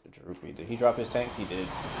is Droopy. Did he drop his tanks? He did.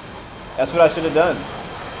 That's what I should have done.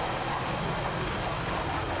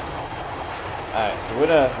 Alright, so we're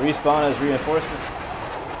gonna respawn as reinforcement.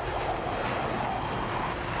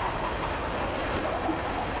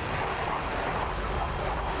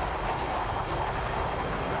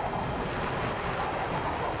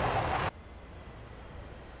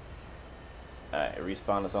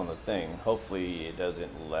 Respawn us on the thing. Hopefully it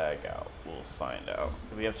doesn't lag out. We'll find out.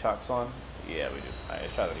 Do we have chocks on? Yeah, we do. Alright,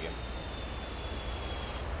 let's try that again.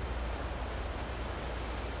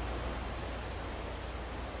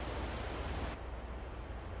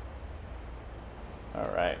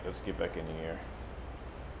 Alright, let's get back in here.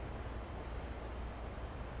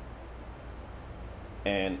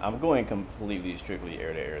 And I'm going completely strictly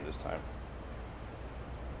air to air this time.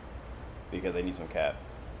 Because I need some cap.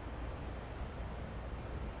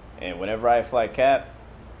 And whenever I fly cap,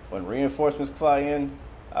 when reinforcements fly in,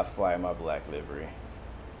 I fly in my black livery.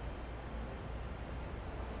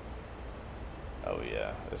 Oh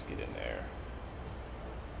yeah, let's get in there.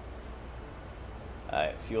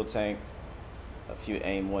 Alright, fuel tank, a few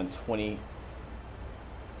AIM 120.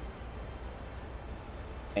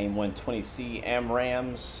 AIM 120C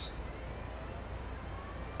AMRAMs.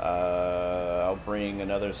 I'll bring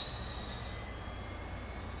another...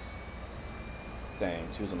 Dang,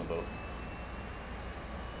 she was on the boat.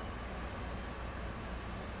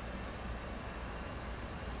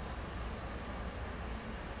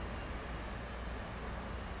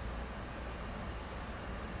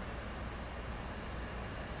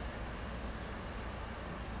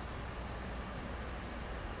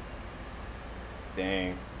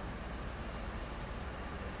 Dang.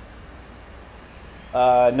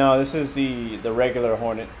 No, this is the regular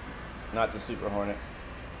Hornet, not the Super Hornet.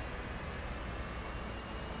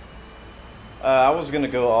 I was gonna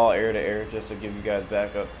go all air to air just to give you guys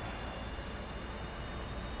backup.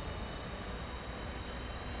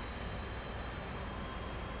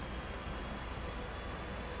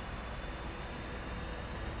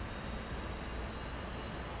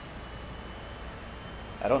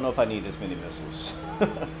 I don't know if I need this many missiles,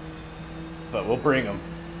 but we'll bring them.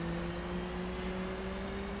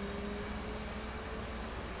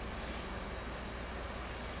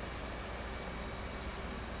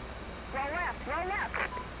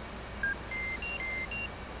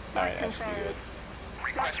 Alright, that should be good.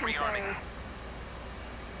 Request rearming.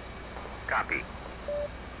 Copy.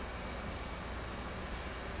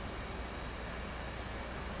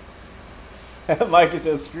 Mikey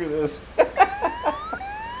says, screw this.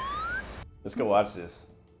 Let's go watch this.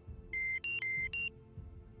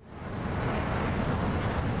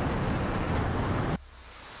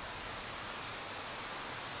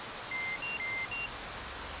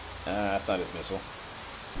 That's not his missile.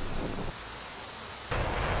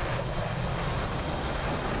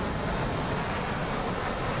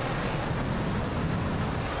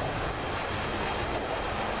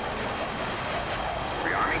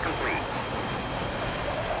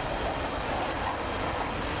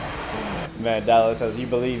 Man, Dallas says, you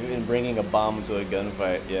believe in bringing a bomb to a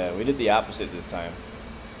gunfight. Yeah, we did the opposite this time.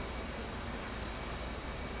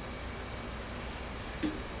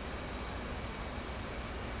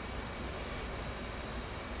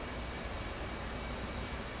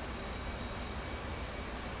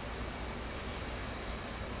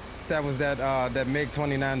 That was that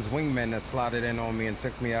MiG-29's wingman that slotted in on me and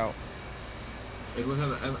took me out. It was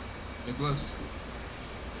F5.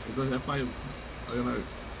 I don't know.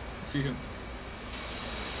 See him.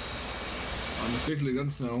 I'm officially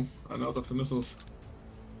guns now and out of the missiles.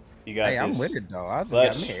 You got hey, this. I'm with it though. I just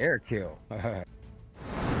got me an air kill. Nice.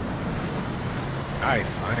 I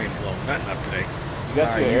ain't blown nothing up today. You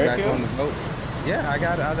got your air kill? On the boat? Yeah,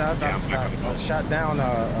 I shot down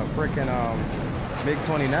a freaking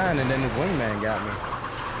MiG-29 and then his wingman got me.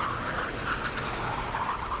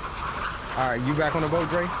 All right, you back on the boat,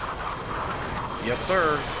 Dre? Yes,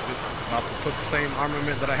 sir. Just About to put the same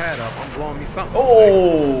armament that I had up. I'm blowing me something.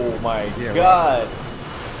 Oh my Yeah, god.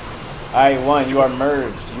 Alright, one, you are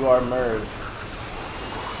merged. You are merged.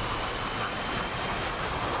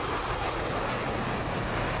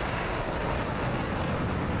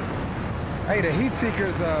 Hey, the heat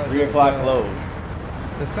seekers. 3 o'clock low.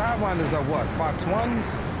 The sidewinders are what? Fox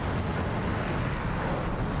 1s?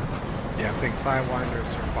 Yeah, I think sidewinders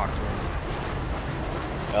or Fox 1s.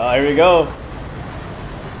 Oh, here we go.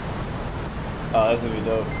 Oh, that's gonna be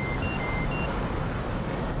dope.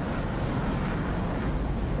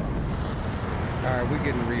 Alright, we're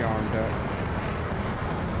getting rearmed up.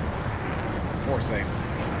 More safe.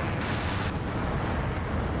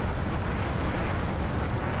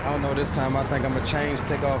 I don't know, this time I think I'm gonna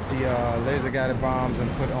take off the laser guided bombs and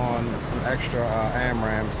put on some extra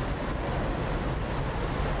AMRAMs.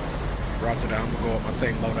 Roger that, I'm gonna go with my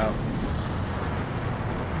same loadout.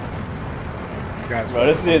 You guys, bro,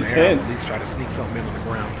 this is intense. At least try to sneak something in on the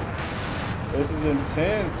ground. This is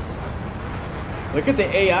intense. Look at the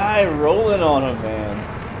AI rolling on him, man.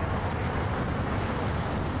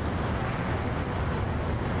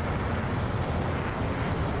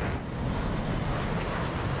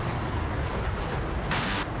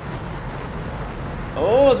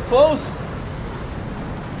 Oh, it's close.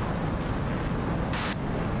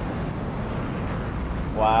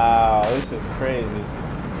 Wow, this is crazy.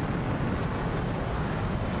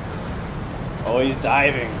 Oh, he's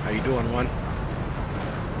diving. How you doing, one?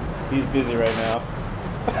 He's busy right now.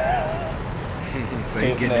 So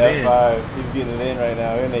Chasing the F5. He's getting it in right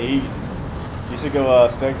now in the heat. You should go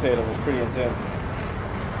spectate him. It's pretty intense.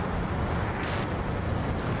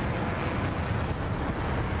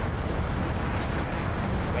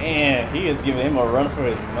 Man, he is giving him a run for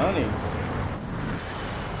his money.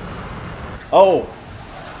 Oh.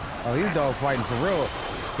 Oh, he's dog fighting for real.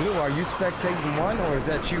 Blue, are you spectating one or is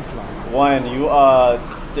that you flying? One, you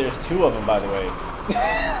there's 2 of them, by the way.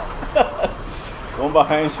 One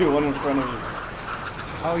behind you, one in front of you.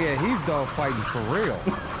 Oh yeah, he's dog fighting for real.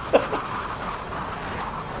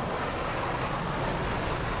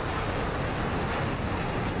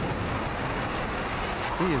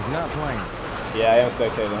 He is not playing. Yeah, I am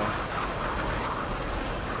spectating him.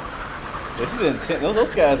 This is intense.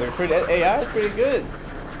 Those guys are pretty. AI is pretty good.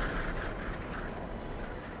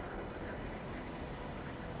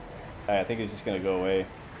 Alright, I think he's just gonna go away.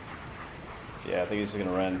 Yeah, I think he's just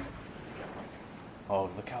gonna run. Oh,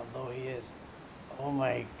 look how low he is. Oh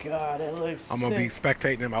my god, it looks I'm gonna sick. be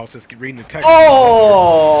spectating him. I was just reading the text.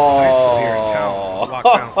 Oh! High school here in town. Locked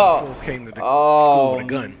down. Some fool came to the school with a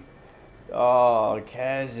gun. Oh,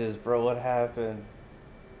 Cassius, bro, what happened?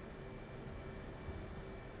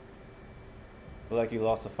 Look like you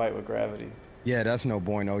lost a fight with gravity. Yeah, that's no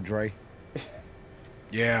bueno, Dre.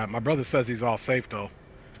 Yeah, my brother says he's all safe though,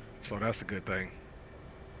 so that's a good thing.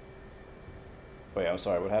 Wait, I'm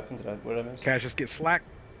sorry. What happened? What did I miss? Cassius get slack.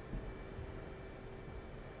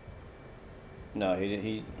 No,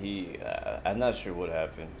 he I'm not sure what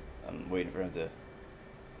happened. I'm waiting for him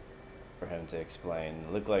to explain.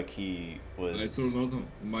 It looked like he was. I turned on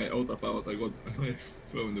my autopilot. I got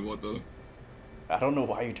thrown in the water. I don't know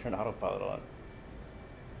why you turned autopilot on.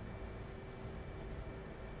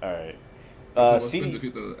 All right. CD.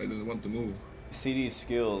 I didn't want to move. CD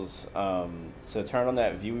skills. So turn on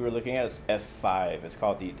that view we were looking at. It's F5. It's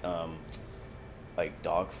called the like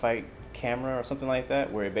dogfight camera or something like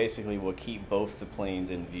that, where it basically will keep both the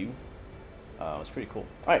planes in view. It's pretty cool.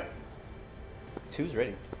 All right. 2's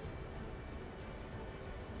ready.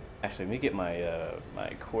 Actually, let me get my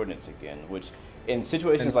my coordinates again. Which in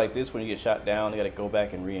situations like this, when you get shot down, you got to go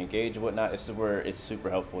back and re-engage and whatnot. This is where it's super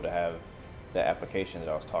helpful to have that application that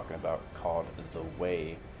I was talking about called The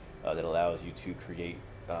Way, that allows you to create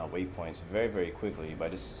waypoints very, very quickly by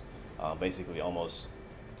just basically almost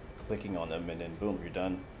clicking on them, and then boom, you're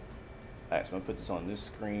done. All right, so I'm gonna put this on this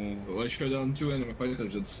screen. Well, I shot down 2 enemy fighter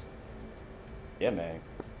jets. Yeah, man,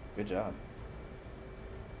 good job.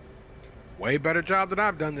 Way better job than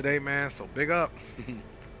I've done today, man. So big up.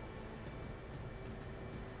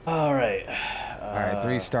 All right. All right,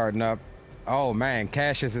 3 starting up. Oh man,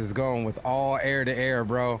 Cassius is going with all air to air,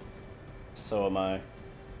 bro. So am I.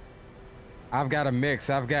 I've got a mix.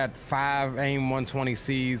 I've got 5 AIM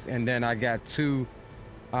 120Cs, and then I got 2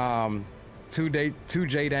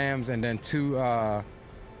 JDAMs, and then 2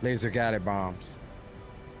 laser guided bombs.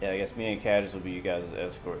 Yeah, I guess me and Caddis will be you guys'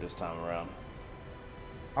 escort this time around.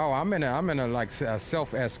 Oh, I'm in a like a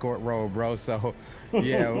self escort role, bro. So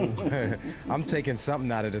yeah, I'm taking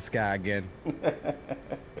something out of the sky again.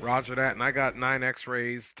 Roger that. And I got 9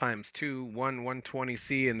 X-rays times 2, 1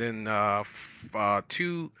 120C, and then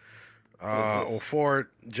 2 Or 4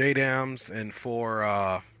 JDAMs and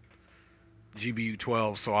 4 GBU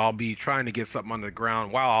 12. So I'll be trying to get something on the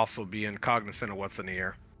ground while also being cognizant of what's in the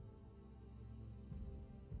air.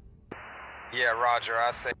 Yeah, Roger.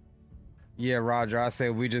 I say. Yeah, Roger. I say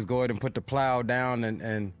we just go ahead and put the plow down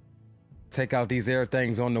and take out these air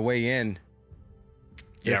things on the way in.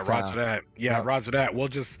 Yeah, Roger that. Yeah, Yep. Roger that. We'll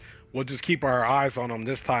just keep our eyes on them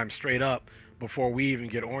this time straight up before we even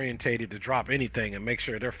get orientated to drop anything, and make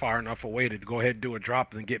sure they're far enough away to go ahead and do a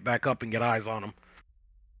drop and get back up and get eyes on them.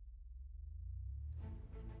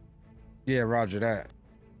 Yeah, Roger that.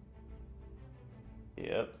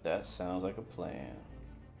 Yep, that sounds like a plan.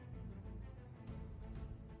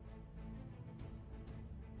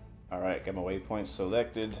 Alright, got my waypoint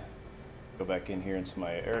selected. Go back in here into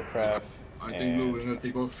my aircraft. I think we're gonna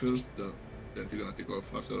take off first, then they're gonna take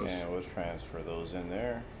off after us. And we'll transfer those in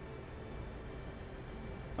there.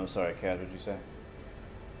 I'm sorry, Kat, what did you say?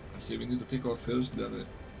 I say we need to take off first, then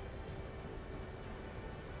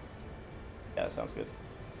Yeah, that sounds good.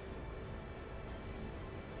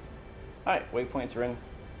 Alright, waypoints are in.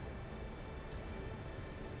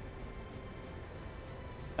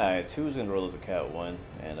 Alright, 2's gonna roll up to Cat 1,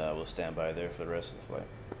 and we'll stand by there for the rest of the flight.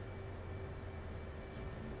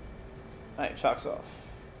 Alright, chalks off.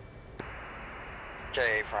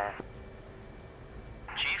 Okay, Firm.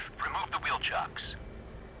 Chief, remove the wheel chocks.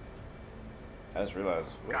 I just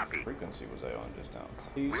realized, what Copy. frequency was I on just now?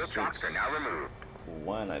 Wheel chocks are now removed.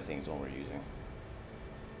 T61, I think, is the one we're using.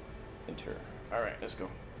 Enter. Alright, let's go.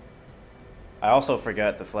 I also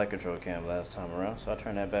forgot the flight control cam last time around, so I'll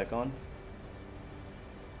turn that back on.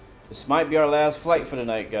 This might be our last flight for the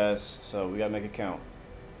night, guys, so we gotta make it count.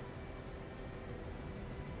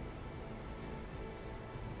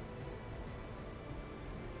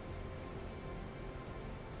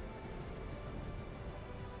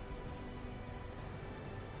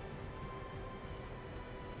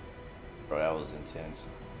 Bro, that was intense.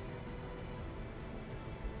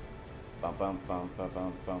 Bum bum bum bum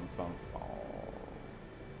bum bum bum.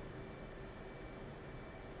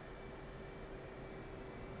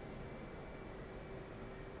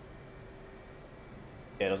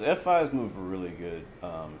 Yeah, those F5s move really good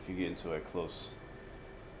if you get into a close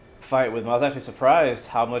fight with him. I was actually surprised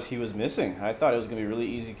how much he was missing. I thought it was going to be a really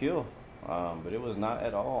easy kill, but it was not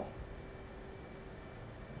at all.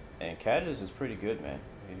 And Cadges is pretty good, man.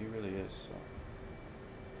 Yeah, he really is. So.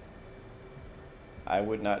 I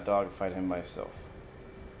would not dogfight him myself.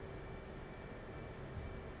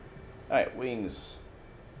 Alright, wings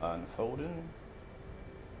unfolding.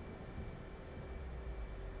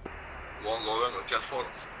 One going on Cat 4.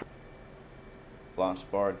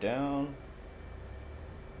 Launch bar down.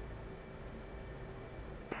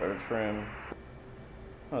 Rudder trim. I'm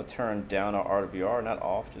going to turn down our RWR, not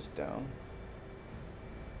off, just down.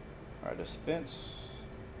 Alright, dispense.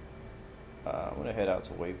 I'm going to head out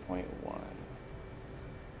to waypoint 1.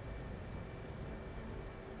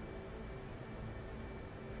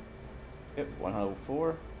 Yep,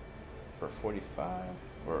 104 for 45,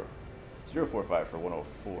 or 045 for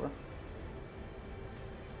 104.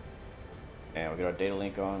 And we'll get our data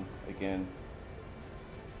link on again.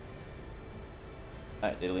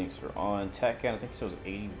 Alright, data links are on. TACAN, I think it says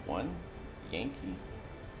 81. Yankee.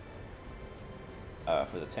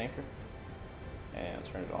 For the tanker. And I'll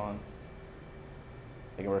turn it on.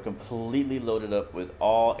 Again, we're completely loaded up with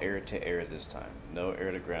all air to air this time. No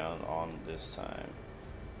air to ground on this time.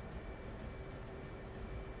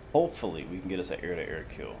 Hopefully we can get us an air to air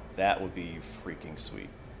kill. That would be freaking sweet.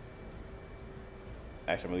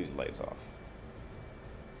 Actually, I'm gonna leave the lights off.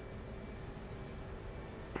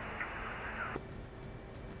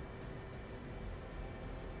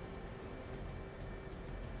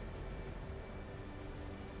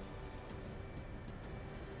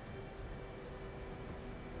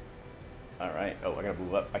 Alright, oh, I gotta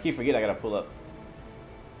move up. I keep forgetting I gotta pull up.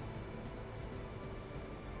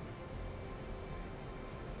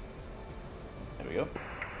 There we go.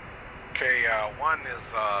 Okay, 1 is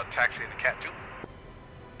taxiing to Cat 2.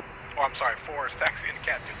 Oh, I'm sorry, 4 is taxiing to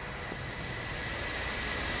Cat 2.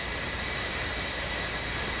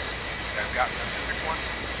 I've got the Pacific 1.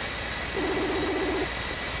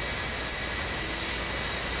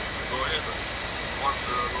 Go ahead. One,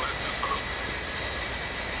 go ahead.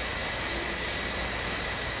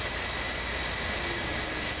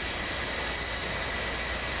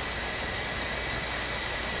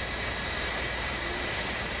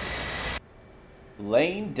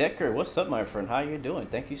 Lane Decker, what's up, my friend? How you doing?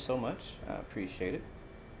 Thank you so much. I appreciate it.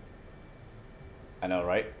 I know,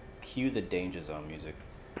 right? Cue the danger zone music.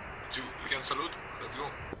 2, we can salute. Let's go.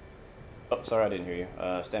 Oh, sorry, I didn't hear you.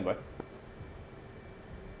 Stand by.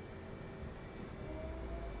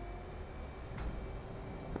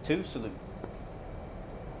 2, salute.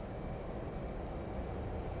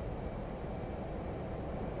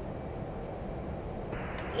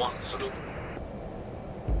 One, salute.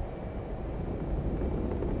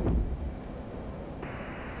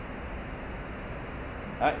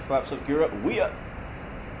 Alright, flaps up, gear up, we up.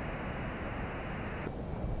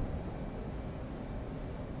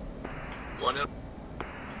 One up.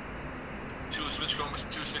 2, switch comments,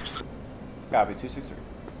 263. Copy, 263.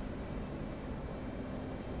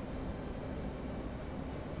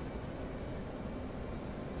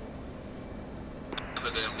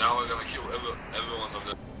 And then now we're gonna kill everyone of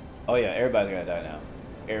them. Oh yeah, everybody's gotta die now.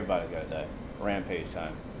 Everybody's gotta die. Rampage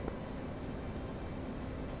time.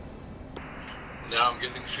 Now I'm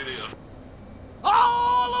getting serious.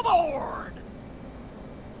 All aboard!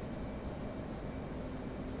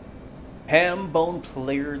 Ham Bone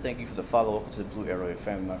Player, thank you for the follow. Welcome to the Blue Arrow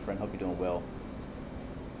family, my friend. Hope you're doing well.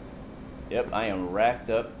 Yep, I am racked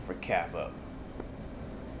up for Kappa.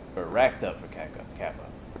 Or racked up for Kappa.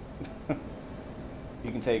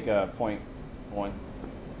 You can take point 1.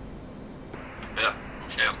 Yeah,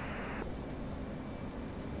 okay.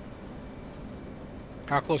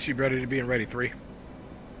 How close you ready to being ready? 3.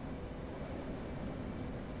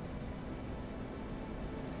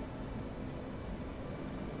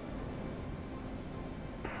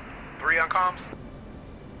 Three on comms.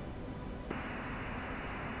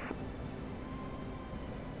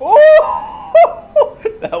 Oh!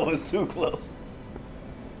 That was too close.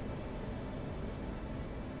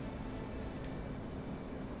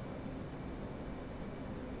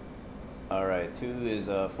 Alright, 2 is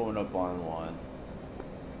forming up on 1.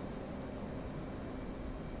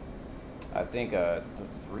 I think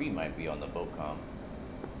 3 might be on the boat comm.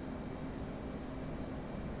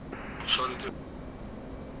 Sorry to...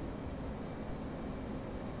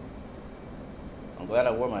 I'm glad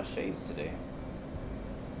I wore my shades today.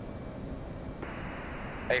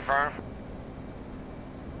 Hey, firm.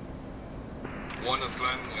 1 is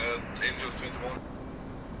landing at Angel 21.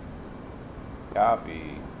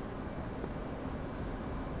 Copy.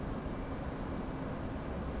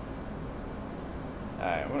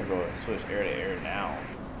 Alright, we're gonna go and switch air to air now.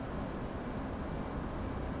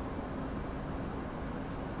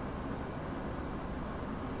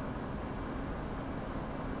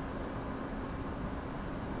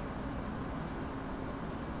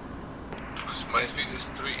 My speed is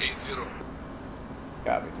 380.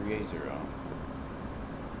 Copy, 380.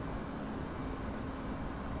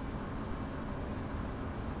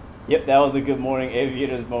 Yep, that was a good morning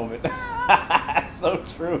aviators moment. So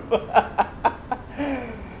true.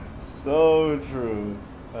 So true.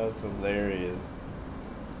 That's hilarious.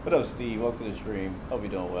 What up, Steve? Welcome to the stream. Hope you're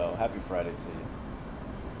doing well. Happy Friday to you.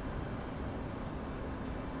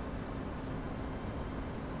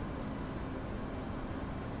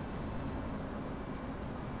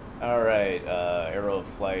 Alright, Aero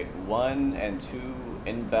Flight 1 and 2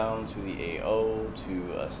 inbound to the AO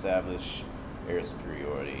to establish air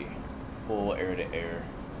superiority. Full air-to-air.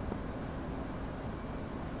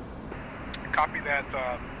 Copy that, 2.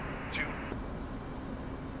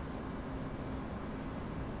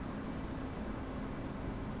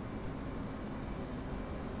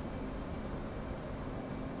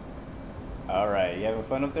 Alright, you having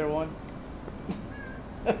fun up there, 1?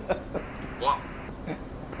 What?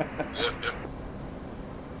 Yep.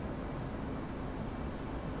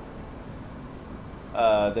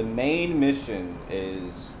 The main mission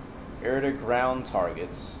is air-to-ground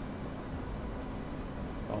targets.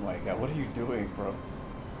 Oh my god, what are you doing, bro?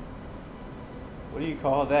 What do you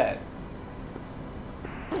call that?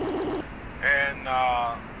 And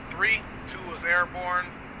 3, 2 is airborne.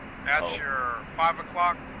 That's your 5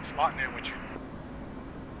 o'clock. Slotting in with you.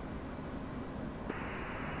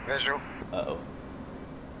 Visual. Uh-oh.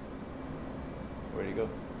 Where'd he go?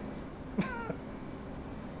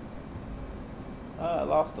 I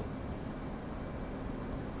lost him.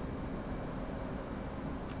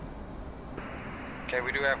 Okay,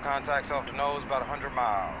 we do have contacts off the nose, about 100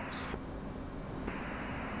 miles.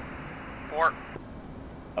 4.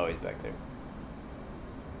 Oh, he's back there.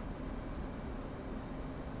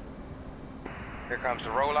 Here comes the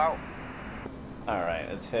rollout. Alright,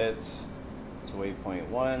 let's head to waypoint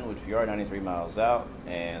 1, which we are 93 miles out,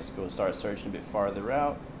 and let's go start searching a bit farther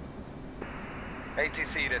out.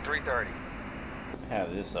 ATC to 330.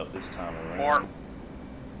 Have this up this time around. 4.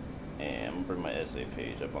 And I'm gonna bring my essay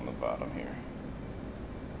page up on the bottom here.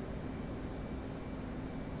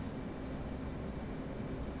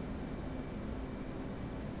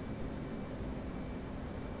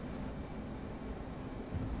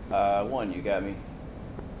 One, you got me.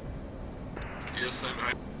 Yes, I'm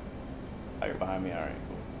right. Oh, you're behind me? Alright,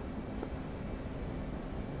 cool.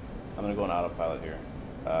 I'm gonna go on autopilot here.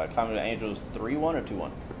 Climbing to Angels 3-1 or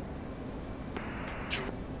 2-1?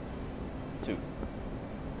 2.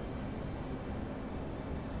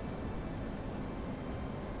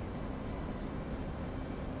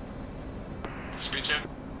 Speed check.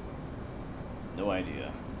 No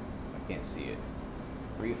idea. I can't see it.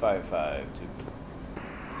 355 2.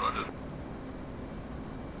 Roger.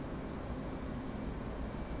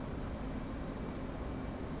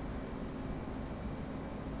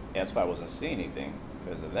 Yeah, that's why I wasn't seeing anything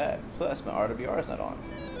because of that. Plus, my RWR is not on.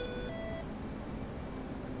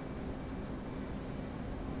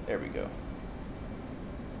 There we go.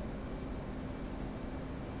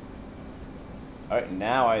 Alright,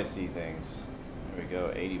 now I see things. There we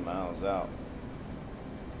go, 80 miles out.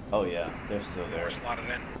 Oh yeah, they're still there. Slotted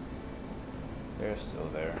in. They're still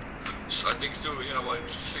there. So I think still we have like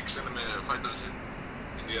 6 enemy fighters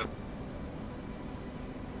in the air.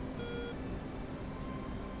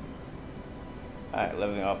 Alright,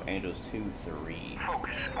 leveling off Angels 2-3.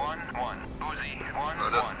 Focus 1-1. Uzi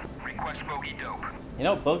 1-1. Request bogey dope. You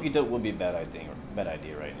know, bogey dope would be a bad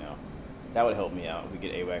idea right now. That would help me out if we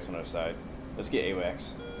get AWACS on our side. Let's get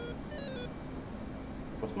AWACS.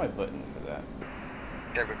 What's my button for that?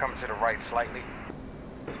 Okay, we're coming to the right slightly.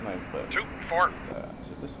 What's my button? 2-4. Is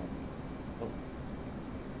it this one?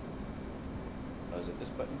 Oh, is it this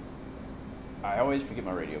button? I always forget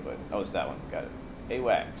my radio button. Oh, it's that one. Got it.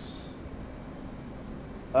 AWACS.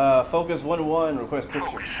 Focus 1-1. Request picture.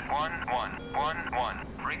 Focus 1-1.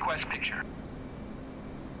 Request picture.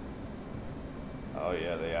 Oh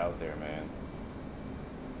yeah, they out there, man.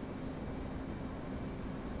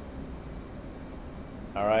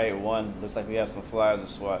 All right, 1. Looks like we have some flies to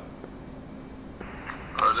SWAT.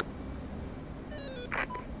 Roger.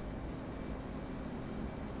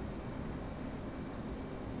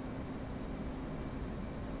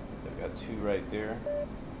 They've got 2 right there.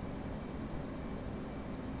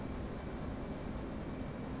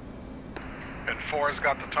 And 4's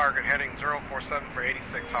got the target heading 047 for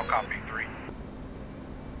 86. I'll copy 3.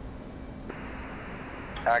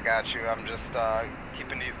 I got you. I'm just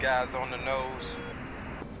keeping these guys on the nose.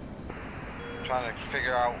 Trying to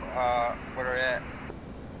figure out where they're at.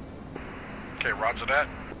 Okay, roger that.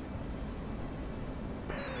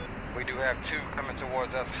 We do have 2 coming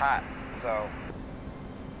towards us hot, so.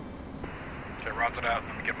 Okay, roger that.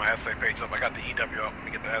 Let me get my essay page up. I got the EW up. Let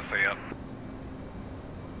me get the essay up.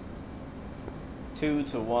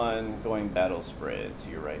 2-1 going battle spread to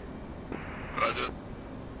your right. Roger.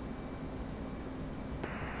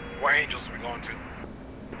 What Angels are we going to?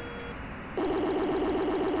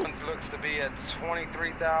 One looks to be at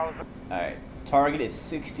 23,000. Alright, target is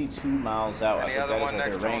 62 miles out. And That's the what other that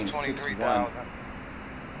is one right there. next to him, Range 61.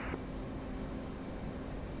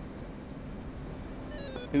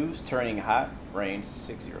 23,000. 2's turning hot. Range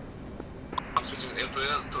 60. I'm switching air to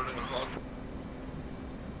air, turning hot.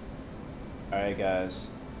 Alright, guys.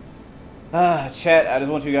 Chat, I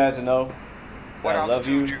just want you guys to know that I love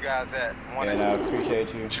you. You guys at? And I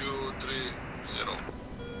appreciate you. 230.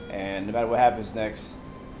 And no matter what happens next,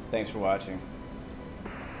 thanks for watching.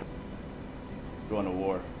 Going to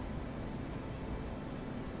war.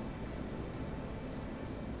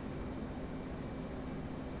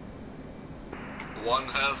 One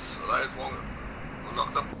has right, one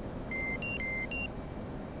locked up.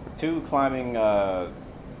 2 climbing to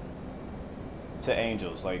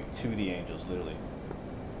Angels, like to the Angels, literally.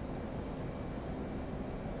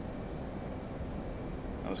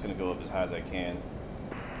 I'm just gonna go up as high as I can.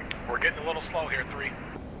 We're getting a little slow here, 3.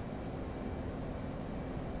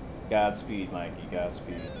 Godspeed, Mikey,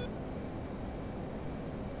 Godspeed.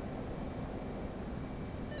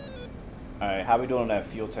 Alright, how we doing on that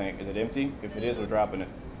fuel tank? Is it empty? If it is, we're dropping it.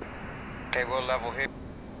 Okay, we'll level here.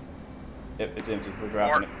 Yep, it's empty. We're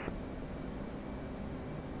dropping it.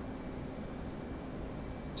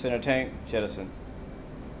 Center tank, jettison.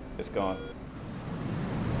 It's gone.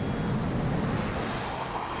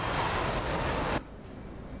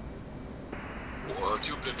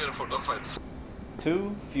 You prepare for dogfights.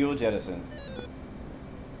 2, fuel jettison.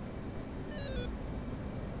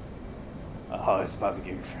 Oh, it's about to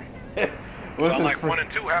get great. What's Sound this like 1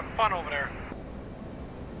 and 2 having fun over there.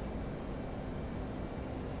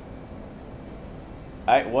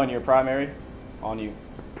 Alright, 1, your primary. On you.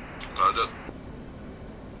 Roger.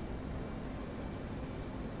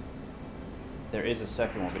 There is a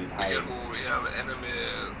second one, but he's hiding. We have an enemy,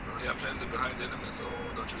 we have landed behind the enemy, so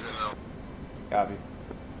don't shoot him now. Copy.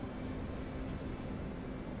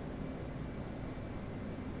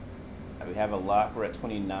 We have a lock. We're at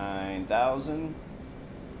 29,000.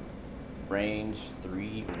 Range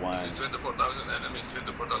 3-1. 24,000 enemies,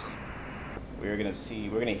 24,000. we're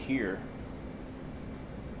gonna hear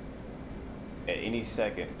at any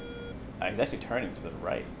second. He's actually turning to the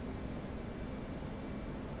right.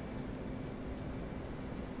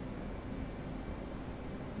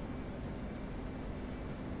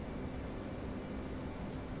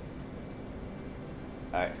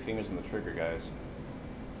 Alright, fingers on the trigger, guys.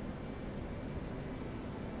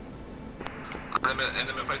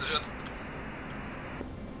 Enemy fighter jet.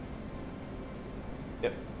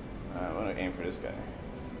 Yep. I'm gonna aim for this guy.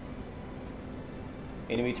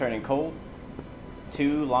 Enemy turning cold.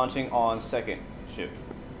 2 launching on second ship.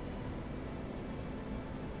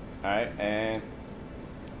 Alright, and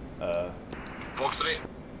Fox 3.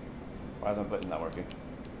 why is my button not working?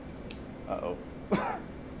 Uh-oh.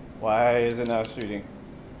 Why is it not shooting?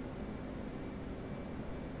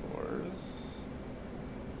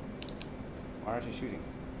 Why aren't you shooting?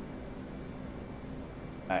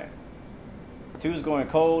 Alright. 2 is going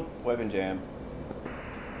cold, weapon jam.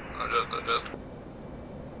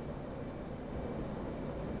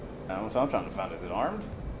 So I'm trying to find, is it armed?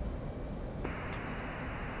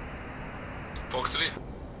 Fox 3.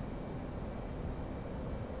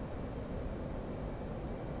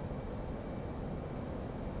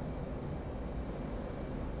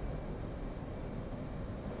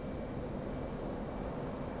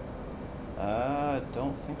 I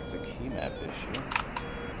don't think it's a key map issue.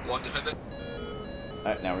 1 defended.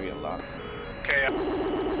 Alright, now we're getting locked. Okay.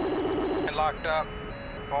 Locked up.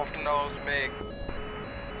 Off the nose, MiG.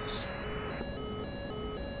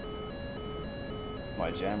 My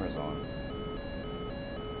jammer's on.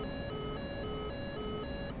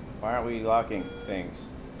 Why aren't we locking things?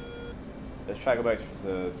 Let's try to go back to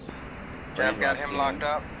the... Jam got him locked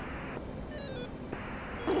up.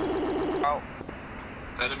 Oh.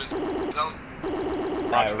 Enemy down.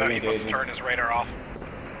 Alright, we're He must engaging. turn his radar off.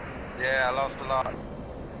 Yeah, I lost a lot.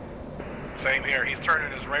 Same here. He's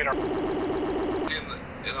turning his radar.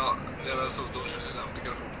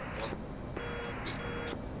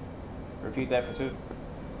 Repeat that for 2.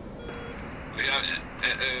 We have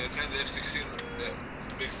 10 F-16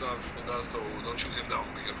 big stuff with us, so don't shoot him down.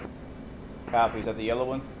 Be careful. Copy, is that the yellow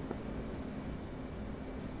one?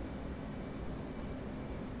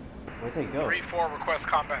 Where'd they go? 3-4 request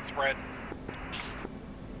combat spread.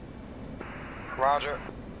 Roger.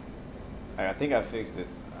 Alright, I think I fixed it.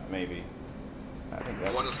 Maybe. I think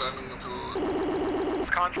that's One is climbing into...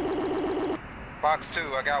 Box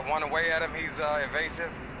 2, I got one away at him, he's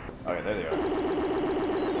evasive. Okay, there they are.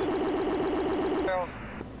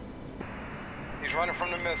 He's running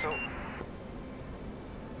from the missile.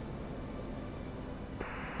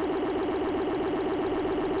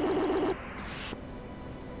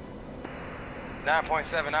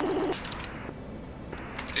 .7 out.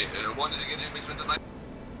 One is again mixed with the 9.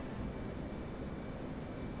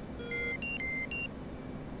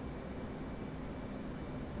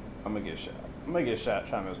 I'm gonna get shot. I'm gonna get shot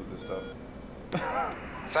trying to mess with this stuff.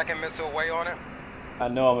 Second missile away on it. I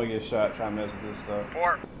know I'm gonna get shot trying to mess with this stuff.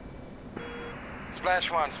 4. Splash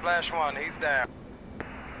one, he's down.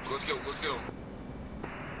 Good kill, good kill.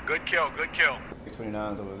 Good kill, good kill.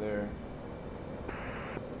 29's over there.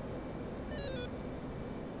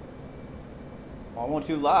 Why won't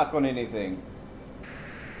you lock on anything?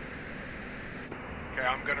 Okay,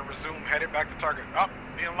 I'm gonna resume, headed back to target. Up,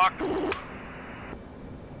 being locked.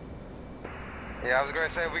 Yeah, I was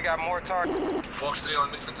gonna say we got more targets. Fox 3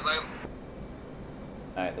 on mixed with the 9.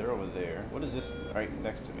 Alright, they're over there. What is this right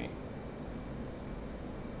next to me?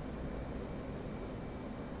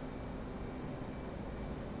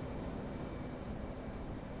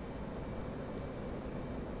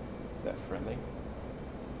 Is that friendly?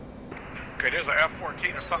 Okay, there's an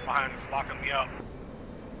F-14 or something behind us locking me up.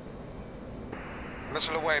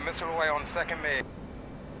 Missile away on second mid.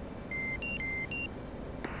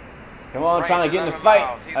 Come on, I'm trying to get in the fight.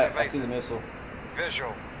 Alright, I see the missile.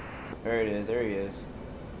 Visual. There it is, there he is.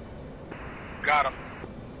 Got him.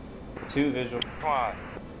 2 visual. Come on.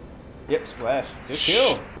 Yep, splash. Good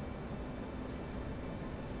kill.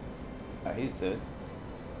 Alright, he's dead.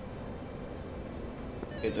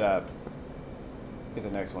 Good job. Get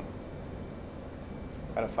the next one.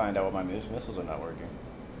 Gotta find out why my missiles are not working.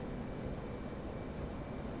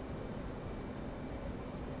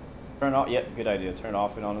 Turn off, yep, good idea. Turn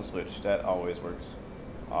off and on the switch. That always works.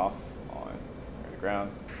 Off, on, air to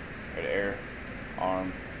ground, air to air,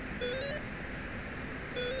 arm.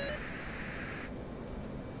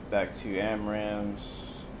 Back to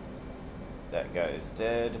AMRAMs. That guy is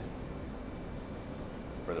dead.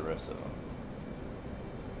 For the rest of them.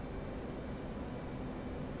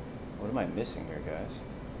 What am I missing here, guys?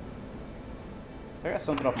 I got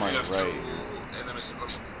something off my right.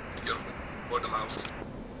 40 miles.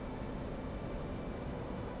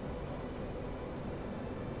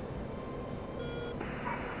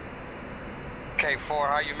 K4,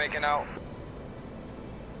 how you making out?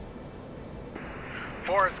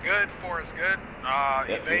 4 is good. 4 is good.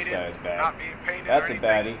 Yep, this Evaded, guy is bad. not being painted. That's or a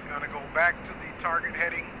anything. baddie. Gonna go back to the target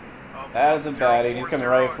heading. That is a baddie. He's coming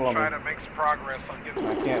right for me. Try to make some progress on getting.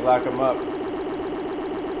 I can't lock him up.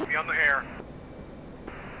 Be on the air.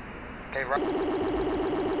 Okay, right.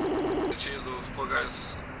 Change those 4 guys.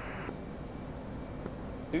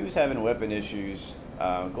 Who's having weapon issues?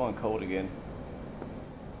 Going cold again.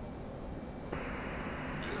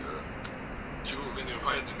 When you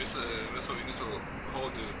fight the missile, you need to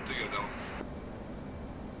hold the trigger down.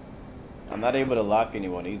 I'm not able to lock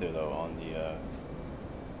anyone either though on the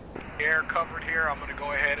Air covered here. I'm gonna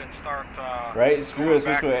go ahead and start. Right, screw it,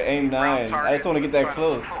 switch to an aim 9. I just don't want to get that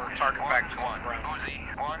close. Target back to the ground. Uzi,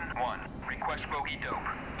 1-1. Request bogey dope.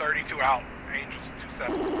 32 out. Angels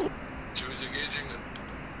 27. Two is engaging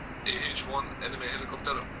AH-1 enemy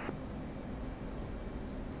helicopter.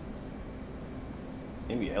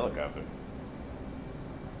 Enemy helicopter.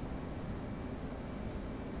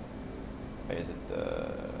 Is it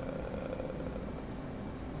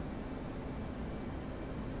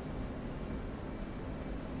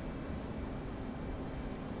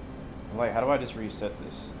I'm like, how do I just reset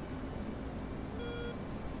this?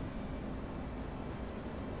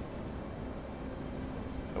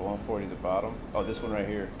 The 140 is the bottom. Oh, this one right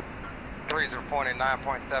here. 3's reporting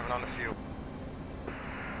 9.7 on the fuel.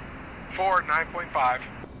 4 9.5.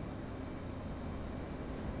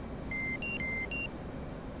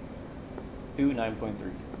 2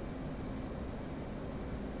 9.3.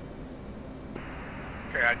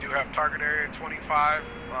 Okay, I do have target area 25.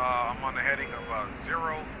 I'm on the heading of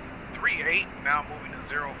 038, now moving to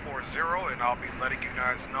 040, and I'll be letting you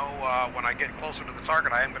guys know when I get closer to the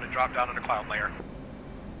target. I am going to drop down in the cloud layer.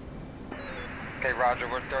 Okay, Roger,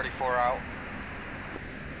 we're 34 out.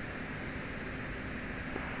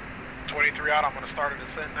 23 out, I'm going to start a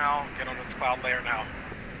descent now, get onto the cloud layer now.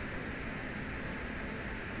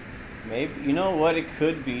 Maybe, you know what it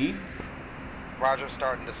could be? Roger,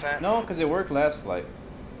 starting descent. No, because it worked last flight.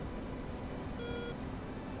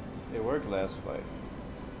 It worked last flight.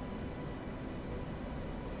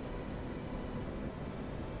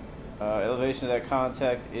 Elevation of that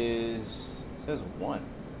contact is, it says 1.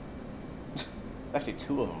 Actually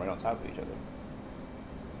 2 of them right on top of each other.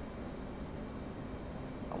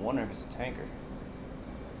 I wonder if it's a tanker.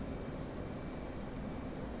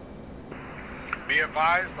 Be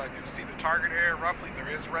advised, I do see the target area roughly. There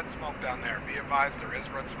is red smoke down there. Be advised, there is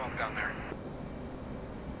red smoke down there.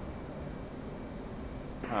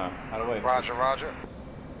 Huh, how do I fix Roger, this? Roger.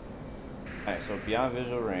 Alright, so beyond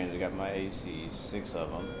visual range, I got my ACs, 6 of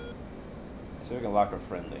them. Let's see if we can lock a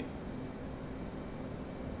friendly.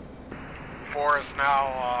 4 is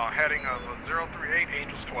now heading of 038,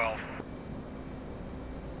 Angels 12.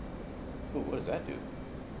 Ooh, what does that do?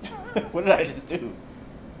 What did I just do?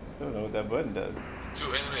 I don't know what that button does.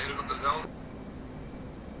 2 enemy helicopters down.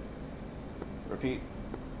 Repeat.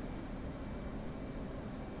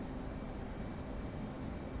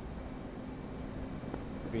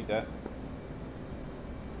 Repeat that.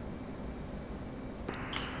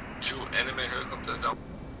 2 enemy helicopters down.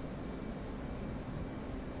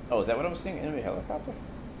 Oh, is that what I'm seeing? Enemy helicopter?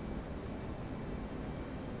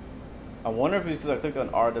 I wonder if it's because I clicked on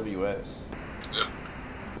RWS. Yeah.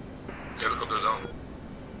 Helicopters down.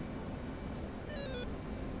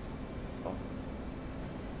 Oh.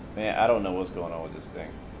 Man, I don't know what's going on with this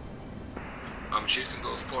thing. I'm chasing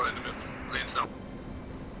those 4 enemy planes down.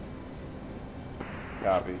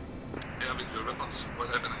 Copy. Yeah, with your weapons,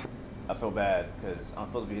 what's happening? I feel bad because I'm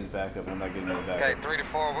supposed to be his backup and I'm not getting no backup. Okay, 3 to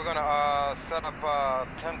 4, we're gonna set up a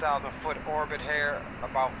 10,000 foot orbit here,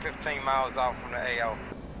 about 15 miles out from the AO.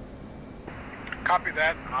 Copy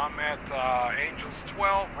that. I'm at Angels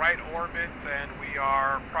 12, right orbit, and we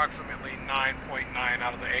are approximately 9.9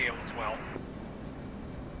 out of the AO as well.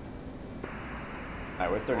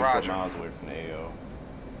 Alright, we're 34 Roger. miles away from the AO.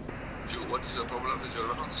 What is the problem with your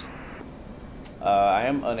weapons? I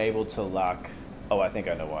am unable to lock. Oh, I think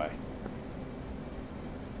I know why.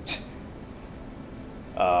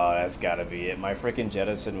 Oh, that's gotta be it. My freaking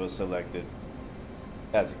jettison was selected.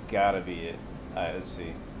 That's gotta be it. Alright, let's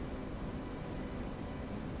see.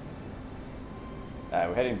 Alright,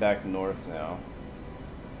 we're heading back north now.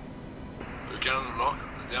 You can lock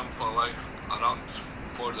them for like around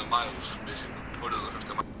 40 miles, basically. 40 to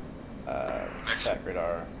 50 miles. Attack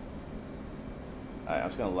radar. Alright, I'm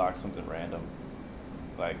just gonna lock something random.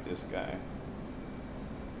 Like this guy.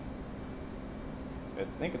 I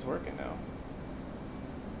think it's working now.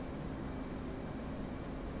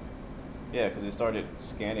 Yeah, because it started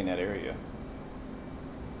scanning that area.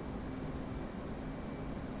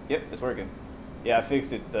 Yep, it's working. Yeah, I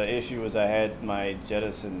fixed it. The issue was I had my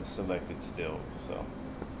jettison selected still, so.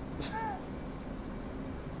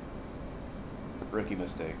 Rookie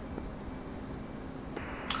mistake.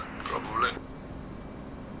 Probably.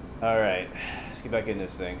 Alright, let's get back in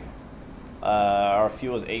this thing. Our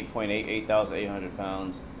fuel is 8,800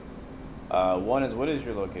 pounds. One is, what is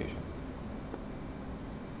your location?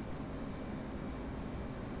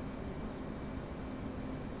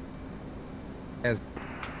 As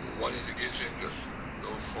One is engaging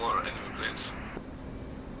those 4 enemy planes.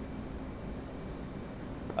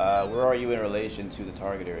 Where are you in relation to the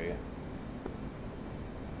target area?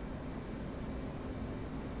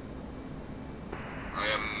 I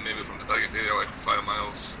am maybe from the target area like 5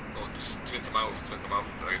 miles, no, 20 miles from the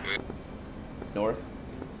target area. North?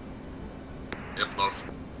 Yep, north.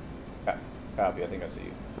 Copy, I think I see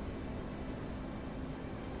you.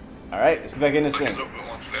 Alright, let's get back in this thing. Look,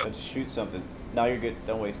 Let's shoot something. No, you're good.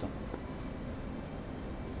 Don't waste them.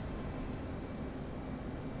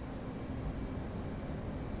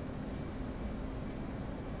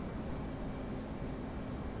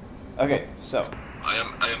 Okay, so. I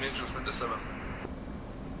am interested in the 7.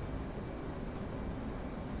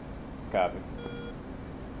 Copy.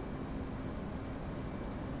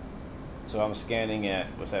 So I'm scanning at,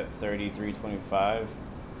 what's that, 3325?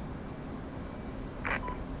 I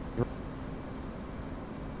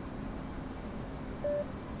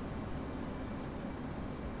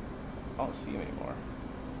don't see them anymore.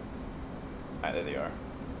 Ah, there they are.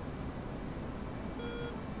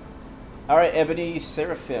 Alright, Ebony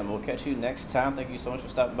Seraphim, we'll catch you next time. Thank you so much for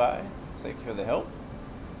stopping by. Thank you for the help.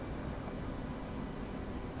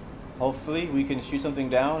 Hopefully we can shoot something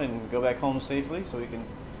down and go back home safely so we can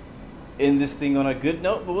end this thing on a good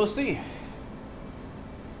note, but we'll see.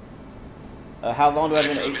 How long do I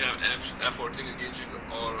have been? We have F-14 engaging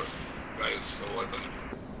all guys, so I don't.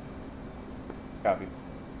 Copy.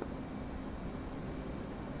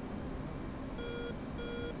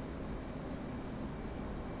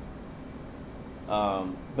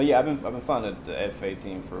 But yeah, I've been flying the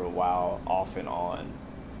F-18 for a while, off and on,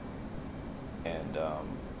 and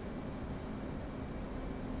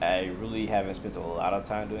I really haven't spent a lot of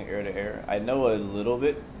time doing air-to-air. I know a little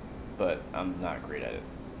bit, but I'm not great at it.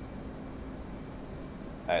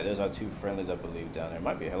 Alright, there's our 2 friendlies, I believe, down there.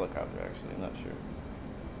 Might be a helicopter, actually. I'm not sure.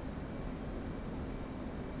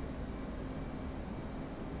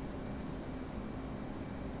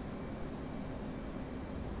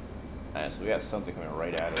 Alright, so we got something coming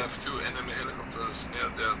right at us. There's 2 enemy helicopters near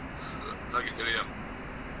the target area.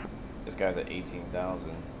 This guy's at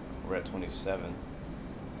 18,000. We're at 27.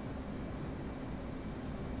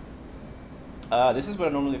 This is what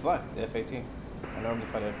I normally fly, the F-18. I normally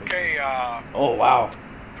fly the F-18. Okay, oh, wow.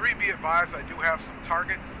 3, be advised, I do have some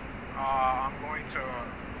targets. I'm going to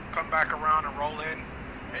come back around and roll in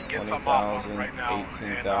and get some off them right now. 18,000,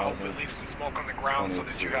 and hopefully leave some smoke on the ground 22.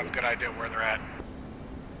 So that you have a good idea where they're at.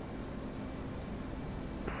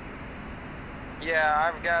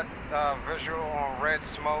 Yeah, I've got visual on red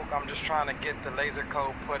smoke. I'm just trying to get the laser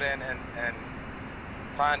code put in and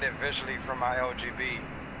find it visually from my LGB.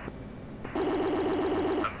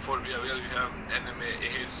 And for VIL, we have enemy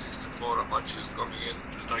AH-64 Apaches coming in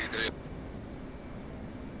to the target area.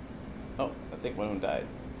 Oh, I think one of them died.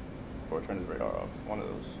 Or turned his radar off. One of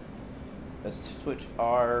those. Let's switch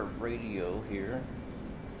our radio here.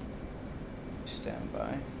 Stand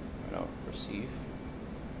by. No, receive.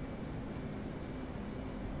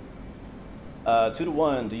 2 to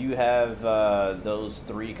 1, do you have those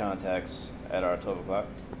 3 contacts at our 12 o'clock?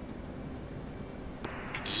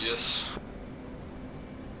 Yes.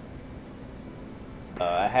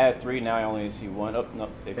 I had 3, now I only see 1. Oh, no,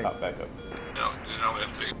 they popped back up. No, now we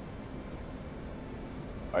have 3.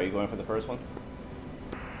 Are you going for the first one?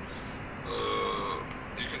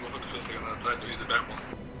 You can go for the first one, I'll try to hit the back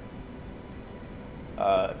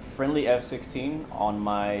one. Friendly F-16 on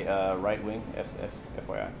my right wing,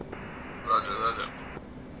 FYI. Roger, roger.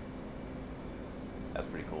 That's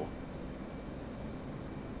pretty cool.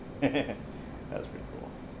 That's pretty cool.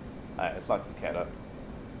 Alright, let's lock this cat up.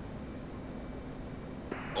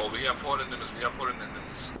 Oh, we have 4 enemies,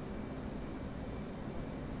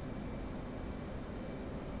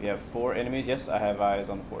 We have 4 enemies? Yes, I have eyes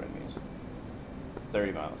on 4 enemies.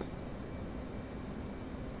 30 miles.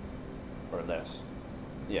 Or less.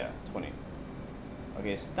 Yeah, 20.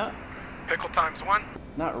 Okay, it's not... Pickle times 1.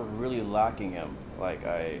 Not really locking him like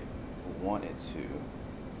I want it to.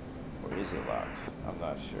 Or is it locked? I'm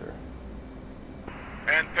not sure.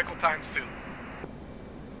 And pickle times 2.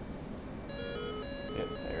 Yep,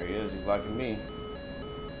 there he is. He's blocking me.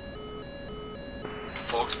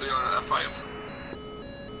 Fox, they are on F5.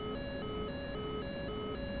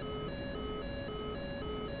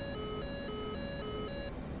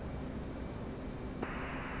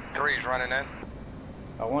 Three's running in.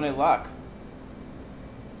 I want a lock.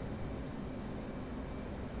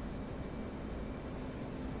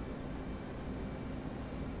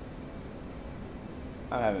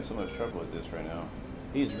 I'm having so much trouble with this right now.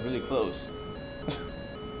 He's really close.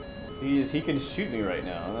 He can shoot me right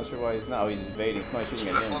now. I'm not sure why he's not. Oh, he's evading. Somebody's shooting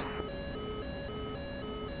at him.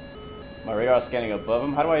 My radar scanning above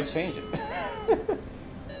him. How do I change it?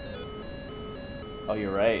 Oh,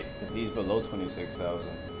 you're right, because he's below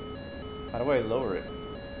 26,000. How do I lower it?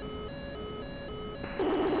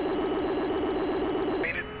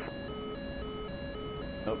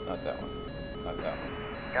 Nope, not that one. Not that one.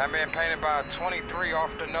 Got being painted by a 23 off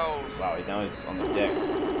the nose. Wow, now he's on the deck.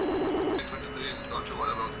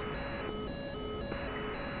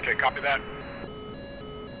 Okay, copy that.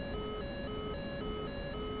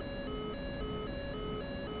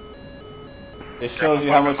 It shows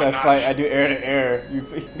you how much I fight. I do air to air.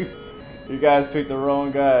 You guys picked the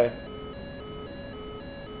wrong guy.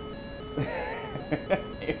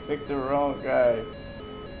 You picked the wrong guy.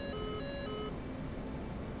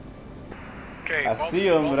 Okay, I see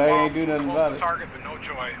him, but I ain't do nothing about it. Target, but no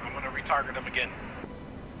joy. I'm gonna retarget him again.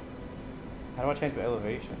 How do I change my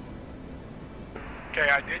elevation? Okay,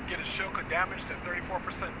 I did get a Shilka damaged at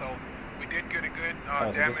 34% though. We did get a good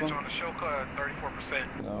damage on the Shilka at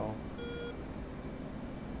 34%. No.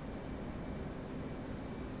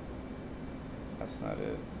 That's not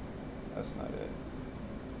it. That's not it.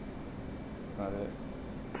 Not it.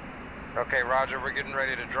 Okay, Roger, we're getting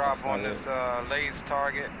ready to drop on this Lay's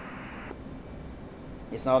target.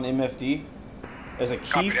 It's not an MFD? There's a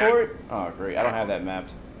key for it? Oh, great. I don't have that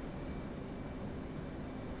mapped.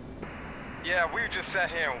 Yeah, we just sat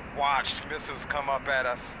here and watched missiles come up at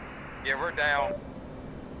us. Yeah, we're down.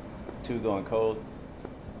 2 going cold.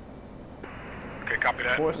 Okay, copy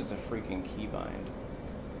that. Of course it's a freaking keybind.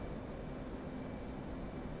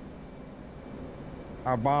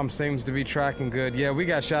 Our bomb seems to be tracking good. Yeah, we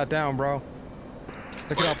got shot down, bro.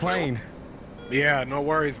 Look at our plane. Yeah, no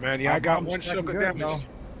worries, man. Yeah, I got one Shilka damage. Though.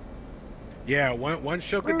 Yeah, one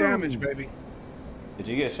Shilka damage, baby. Did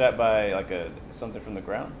you get shot by like something from the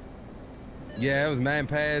ground? Yeah, it was man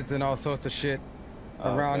pads and all sorts of shit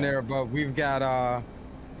around there, but we've got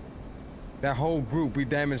that whole group. We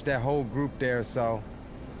damaged that whole group there, so.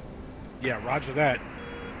 Yeah, roger that.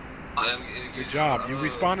 Good job. You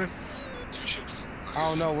respawning? I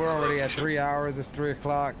don't know. We're already at 3 hours. It's 3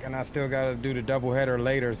 o'clock, and I still got to do the double header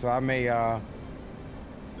later, so I may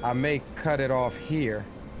cut it off here.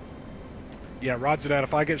 Yeah, roger that.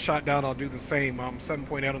 If I get shot down, I'll do the same. I'm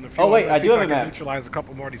 7.8 on the fuel. Oh wait, I do have it mapped. Neutralize a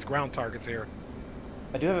couple more of these ground targets here.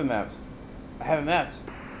 I do have it mapped. I have it mapped.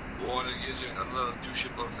 Yeah,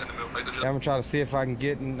 I'm gonna try to see if I can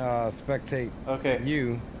get and spectate. Okay.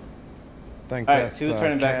 You. I think all right, that's who's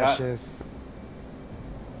turning back hot?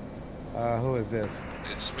 Who is this?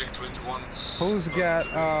 It's MiG-21. Who's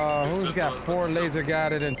got 4 laser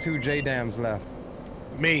guided and 2 JDAMs left?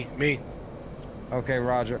 Me. Okay,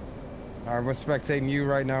 Roger. All right, we're spectating you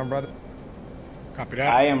right now, brother. Copy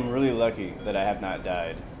that. I am really lucky that I have not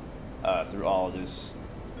died through all of this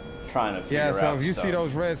trying to figure out so if you stuff. see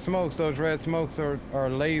those red smokes are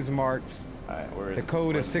laser marks. All right, where is the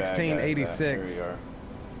code is 1686. Here we are.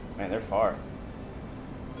 Man, they're far.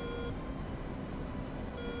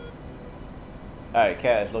 All right,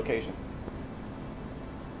 Cash, location.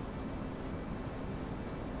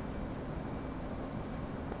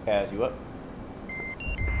 Cash, you up?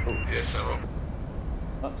 Yes, I'm up.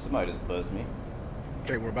 Oh, somebody just buzzed me.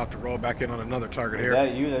 Okay, we're about to roll back in on another target Is here.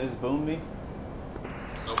 that you that just boomed me?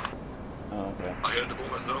 Nope. Oh, okay. I heard the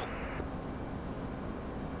boom as well.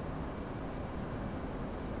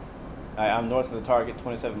 Alright, I'm north of the target,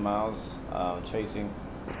 27 miles, chasing.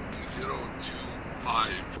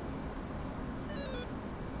 025.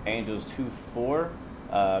 Angels 2-4.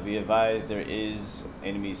 Be advised there is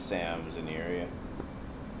enemy SAMs in the area.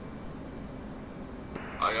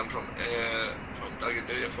 I am from target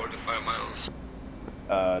area 45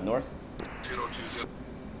 miles. North? 020.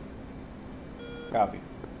 Copy.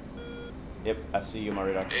 Yep, I see you on my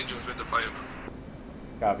radar. Angels with the 5.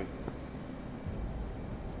 Copy.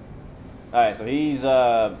 Alright, so he's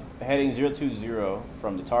heading 020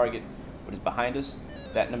 from the target, which is behind us.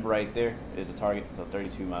 That number right there is the target, so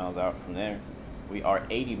 32 miles out from there. We are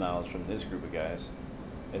 80 miles from this group of guys.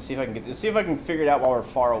 Let's see if I can figure it out while we're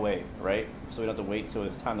far away, right? So we don't have to wait till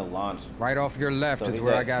it's time to launch. Right off your left So is he's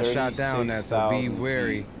where I at got shot down at, so be 36,000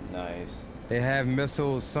 wary. feet. Nice. They have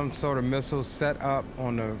missiles, some sort of missiles set up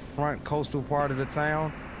on the front coastal part of the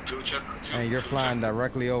town, and you're flying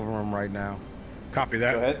directly over them right now. Copy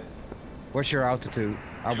that. Go ahead. What's your altitude?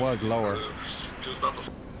 I was lower.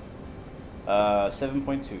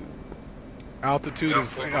 7.2. Altitude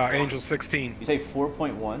is Angel 16. You say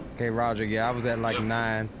 4.1? Okay, Roger. Yeah, I was at like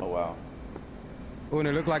 9. Oh wow. Oh, and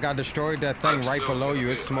it looked like I destroyed that thing right below you.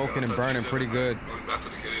 It's smoking and burning pretty good.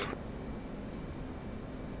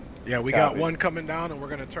 Yeah, we got one coming down, and we're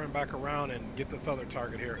gonna turn back around and get this other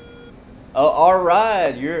target here. Oh, all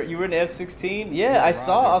right. You were in the F-16? Yeah, I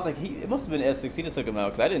saw. I was like, it must have been F-16 that took him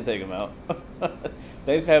out, because I didn't take him out.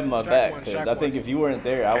 Thanks for having my back, because I think if you weren't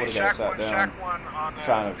there, I would have got shot down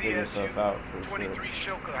trying to figure stuff out for sure. 23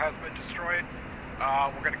 Shilka has been destroyed.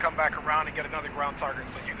 We're going to come back around and get another ground target.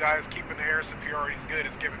 So you guys keep in the air superiority is good.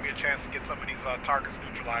 It's giving me a chance to get some of these targets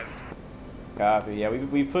neutralized. Copy. Yeah,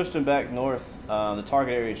 we pushed them back north. The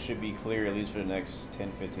target area should be clear at least for the next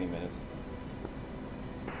 10-15 minutes.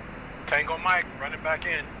 Tango Mike, running back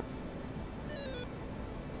in.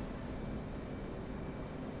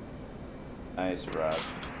 Nice, Rob.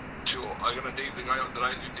 I'm gonna take the guy on the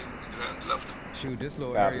right, you take the guy on the left. Shoot, this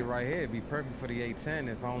little Copy. area right here would be perfect for the A-10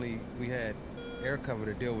 if only we had air cover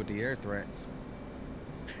to deal with the air threats.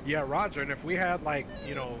 Yeah, Roger. And if we had like,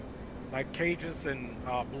 you know, like Cages and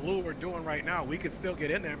Blue are doing right now, we could still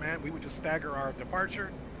get in there, man. We would just stagger our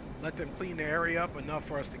departure, let them clean the area up enough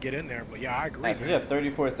for us to get in there. But yeah, I agree. Nice. So you have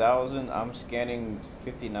 34,000. I'm scanning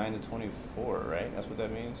 59 to 24, right? That's what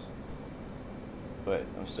that means. But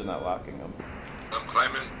I'm still not locking them. I'm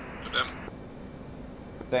climbing to them.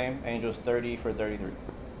 Same. Angels 30 for 33.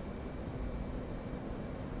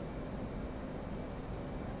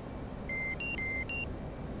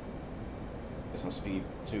 Get some speed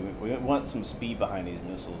too. We want some speed behind these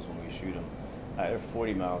missiles when we shoot them. They're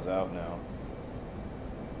 40 miles out now.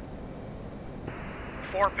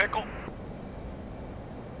 4 Pickle.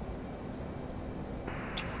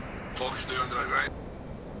 Focus there on the right.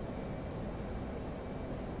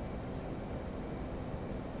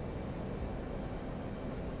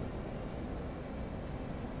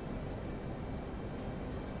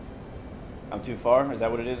 I'm too far? Is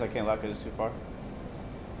that what it is? I can't lock it. It's too far?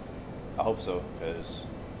 I hope so, because...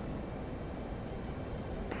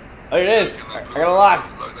 Oh, here it is! I got a lock!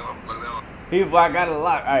 People, I got a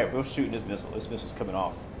lock! Alright, we're shooting this missile. This missile's coming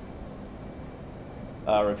off.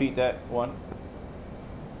 Repeat that. 1.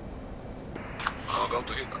 I'm about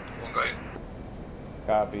to hit one guy.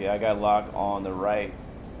 Copy. I got lock on the right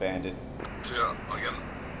bandit. Yeah, again.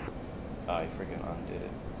 Oh, he freaking undid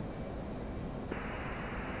it.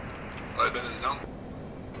 Right bandit is down.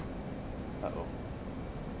 Uh-oh.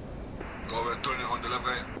 Go over and turn it on the left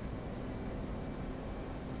guy.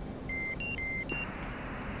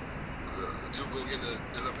 You go get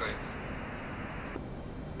the left guy.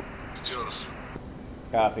 It's yours.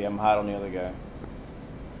 Copy. I'm hot on the other guy.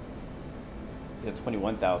 He's at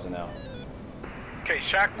 21,000 now. Okay,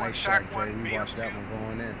 Shack 1, Nice Shack shot, 1, Jay. We watched that one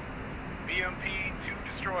going in. BMP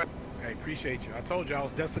 2 destroyed. Hey, appreciate you. I told you I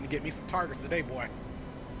was destined to get me some targets today, boy.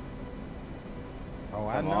 Oh,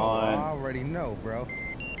 I Come know. on. I already know, bro.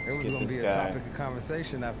 It was going to be a topic of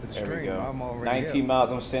conversation after the There we stream. go. I'm already 19 up.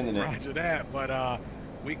 miles. I'm sending it. Roger that, but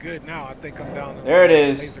we good now. I think I'm down. There it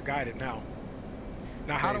is. Laser guided now.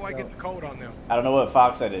 Now, how do I get the code on them? I don't know what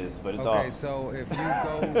Fox that is, but it's Okay, off. so if you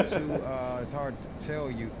go to, it's hard to tell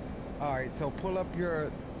you. All right, so pull up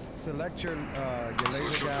select your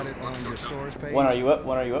laser guided on your storage page. One, are you up?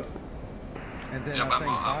 One, are you up? And then I think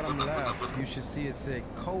bottom left, you should see it say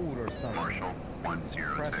code or something.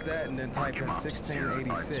 Press that and then type in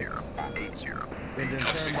 1686. And then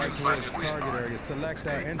turn right towards the target area. Select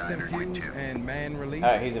instant fuse and man release.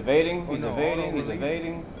 Alright, he's evading. Oh, He's no, evading. He's auto release.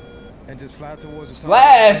 evading. And just fly towards the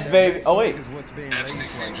Splash, target. baby! Oh, wait. Is what's being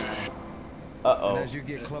raised right now. Uh-oh. And as you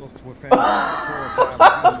get close within 4 or 5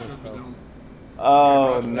 seconds or so.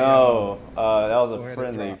 Oh, no. That was Go a ahead and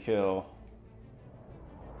friendly drop. kill.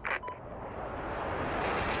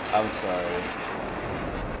 I'm sorry.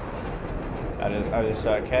 I just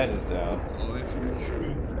shot Cadges down.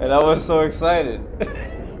 And I was so excited.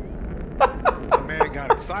 The man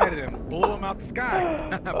got excited and blew him out the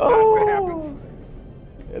sky. Oh. What happens?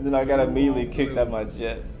 And then I got immediately kicked out my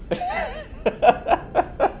jet.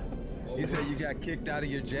 You said you got kicked out of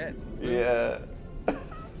your jet? Yeah.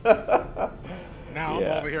 Now I'm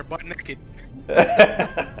over here butt naked.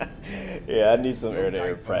 Yeah, I need some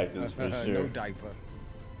air-to-air practice for sure. No diaper.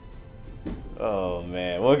 Oh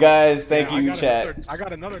man. Well, guys, thank you, chat. I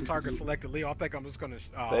got another target selected, Leo. I think I'm just gonna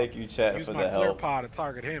thank you, chat, use for my the flare help. pod to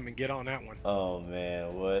target him and get on that one. Oh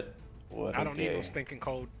man, what I a don't day. need no stinking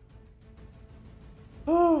code.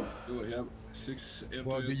 Whew. 6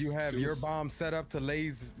 Well, do you have your bomb set up to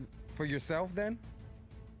laze for yourself then?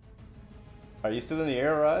 Are you still in the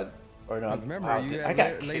air, Rod? Or no? Because remember, you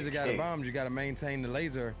have laser guided bombs. You got to maintain the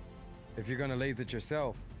laser if you're gonna laser it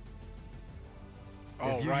yourself.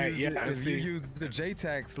 Oh, right. Yeah. If you use the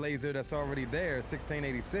JTAX laser that's already there,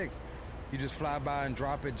 1686, you just fly by and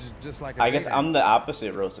drop it just like a I guess I'm the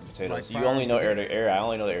opposite, roasted potatoes. Like you only know air to air. I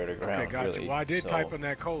only know the air to ground. Okay, gotcha. Really. Well, I did type in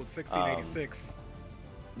that code, 1686.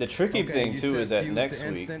 The tricky thing too is that next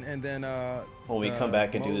week, and then, when we come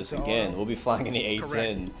back and do this again, we'll be flying in the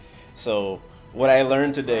A10. So what I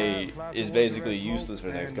learned today is basically useless for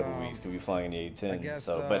the next couple of weeks. We'll be flying in the A10.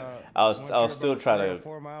 So, but I'll still try to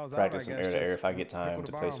practice some air to air if I get time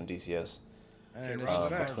to play some DCS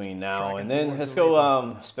between now and then. Let's go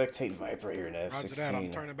spectate Viper here in F16 I'm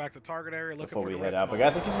turning back to target area before we head out. But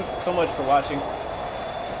guys, thank you so much for watching.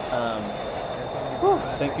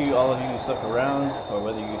 Thank you all of you who stuck around, or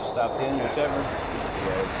whether you stopped in, whichever.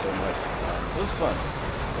 Yeah, so much. It was fun.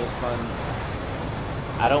 It was fun.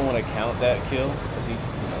 I don't want to count that kill because he,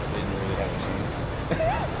 didn't really have a chance.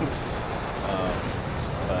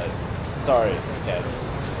 But sorry, Cat.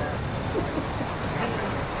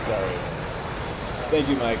 Sorry. Thank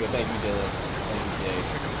you, Michael. Thank you, Dylan. Thank you, Jay.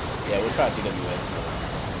 Yeah, we'll try TWS.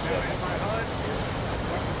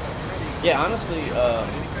 Yeah, honestly,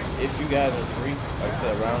 if you guys are free, like I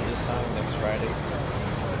said, around this time next Friday.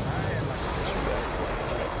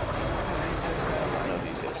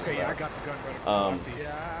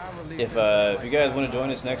 If you guys want to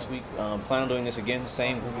join us next week, plan on doing this again,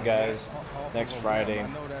 same group of guys, next Friday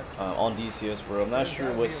on DCS World. I'm not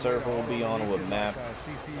sure what server we'll be on or what map.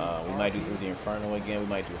 We might do through the Inferno again. We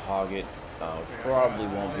might do Hog It. Probably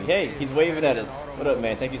won't be. Hey, he's waving at us. What up,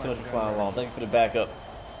 man? Thank you so much for flying along. Thank you for the backup.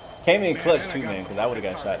 Came in clutch too, man, because I would have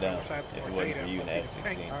got shot down if it wasn't for you in the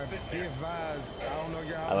F-16.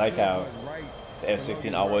 I like how the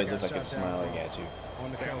F-16 always looks like it's smiling at you.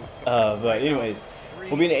 But anyways,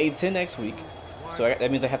 we'll be in the A-10 next week, so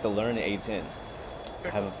that means I have to learn the A-10. I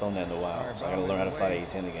haven't flown that in a while, so I gotta learn how to fly the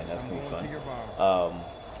A-10 again. That's gonna be fun.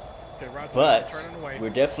 But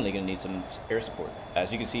we're definitely gonna need some air support,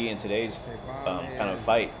 as you can see in today's kind of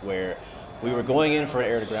fight, where we were going in for an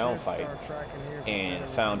air-to-ground fight and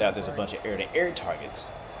found out there's a bunch of air-to-air targets,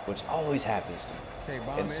 which always happens to me.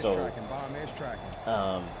 And so,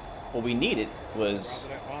 what we needed was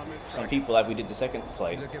some people, like we did the second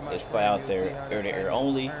flight, that fly out there air-to-air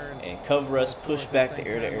only and cover us, push back the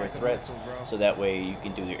air-to-air threats, so that way you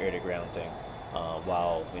can do the air-to-ground thing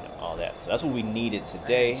while, all that. So that's what we needed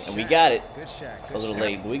today, and we got it. A little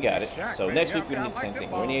late, but we got it. So next week we're gonna need the same thing.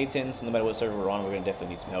 We're in the A-10, so no matter what server we're on, we're gonna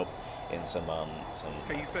definitely need some help and some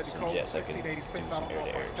jets that can do some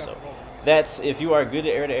air-to-air. So that's, if you are good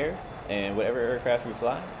at air-to-air and whatever aircraft we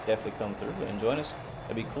fly, definitely come through and join us.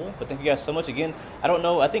 That'd be cool. But thank you guys so much again. I don't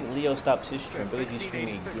know, I think Leo stopped his stream. Billy's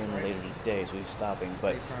streaming again later today, so he's stopping.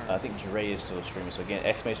 But I think Dre is still streaming. So again,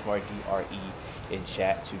 !DRE in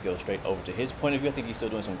chat to go straight over to his point of view. I think he's still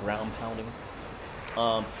doing some ground pounding.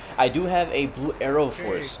 I do have a Blue Arrow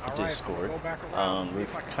Force Discord. We're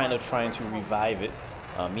kind of trying to revive it.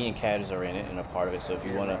 Me and Caddies are in it and a part of it, so if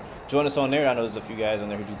you want to join us on there, I know there's a few guys on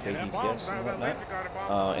there who do play DCS and whatnot.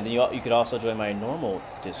 And then you could also join my normal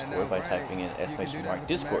Discord by typing in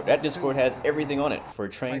 !Discord. That Discord has everything on it for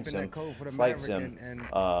train sim, flight sim,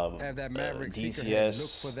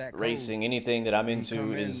 DCS, racing, anything that I'm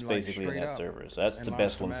into is basically in that server. So that's the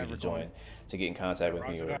best one for you to join to get in contact with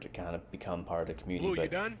me or to kind of become part of the community.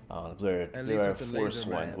 But Blue Arrow Force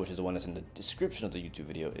one, which is the one that's in the description of the YouTube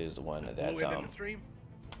video, is the one that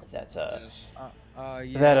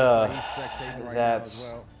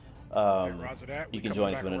you can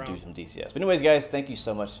join if you want to do some DCS. But anyways, guys, thank you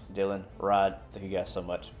so much, Dylan, Rod. Thank you guys so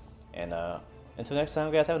much. And until next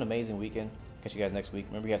time, guys, have an amazing weekend. Catch you guys next week.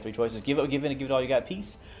 Remember, you have 3 choices: give up, give in, and give it all you got.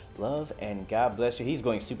 Peace, love, and God bless you. He's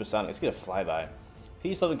going supersonic. Let's get a flyby.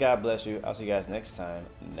 Peace, love, and God bless you. I'll see you guys next time.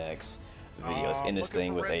 Next video. Let's end this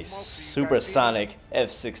thing with a supersonic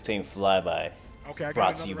F-16 flyby. Okay,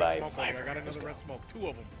 Brought to you by Viper. I got another red smoke. 2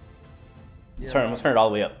 of them. Yeah, turn it all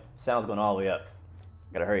the way up. Sound's going all the way up.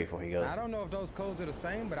 Gotta hurry before he goes. I don't know if those codes are the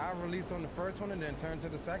same, but I'll release on the first one and then turn to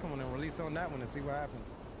the second one and release on that one and see what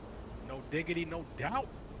happens. No diggity, no doubt.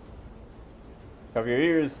 Cover your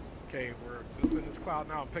ears. Okay, we're just in this cloud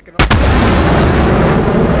now. I'm picking up.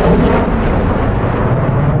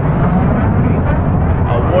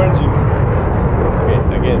 I warned you. Okay,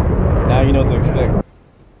 again. Now you know what to expect.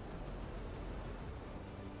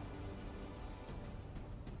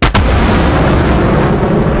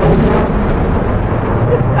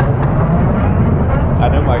 I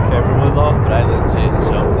know my camera was off, but I legit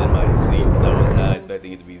jumped in my seat, so I was not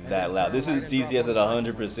expecting it to be that loud. This is DCS at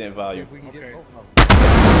 100% volume. See if we can get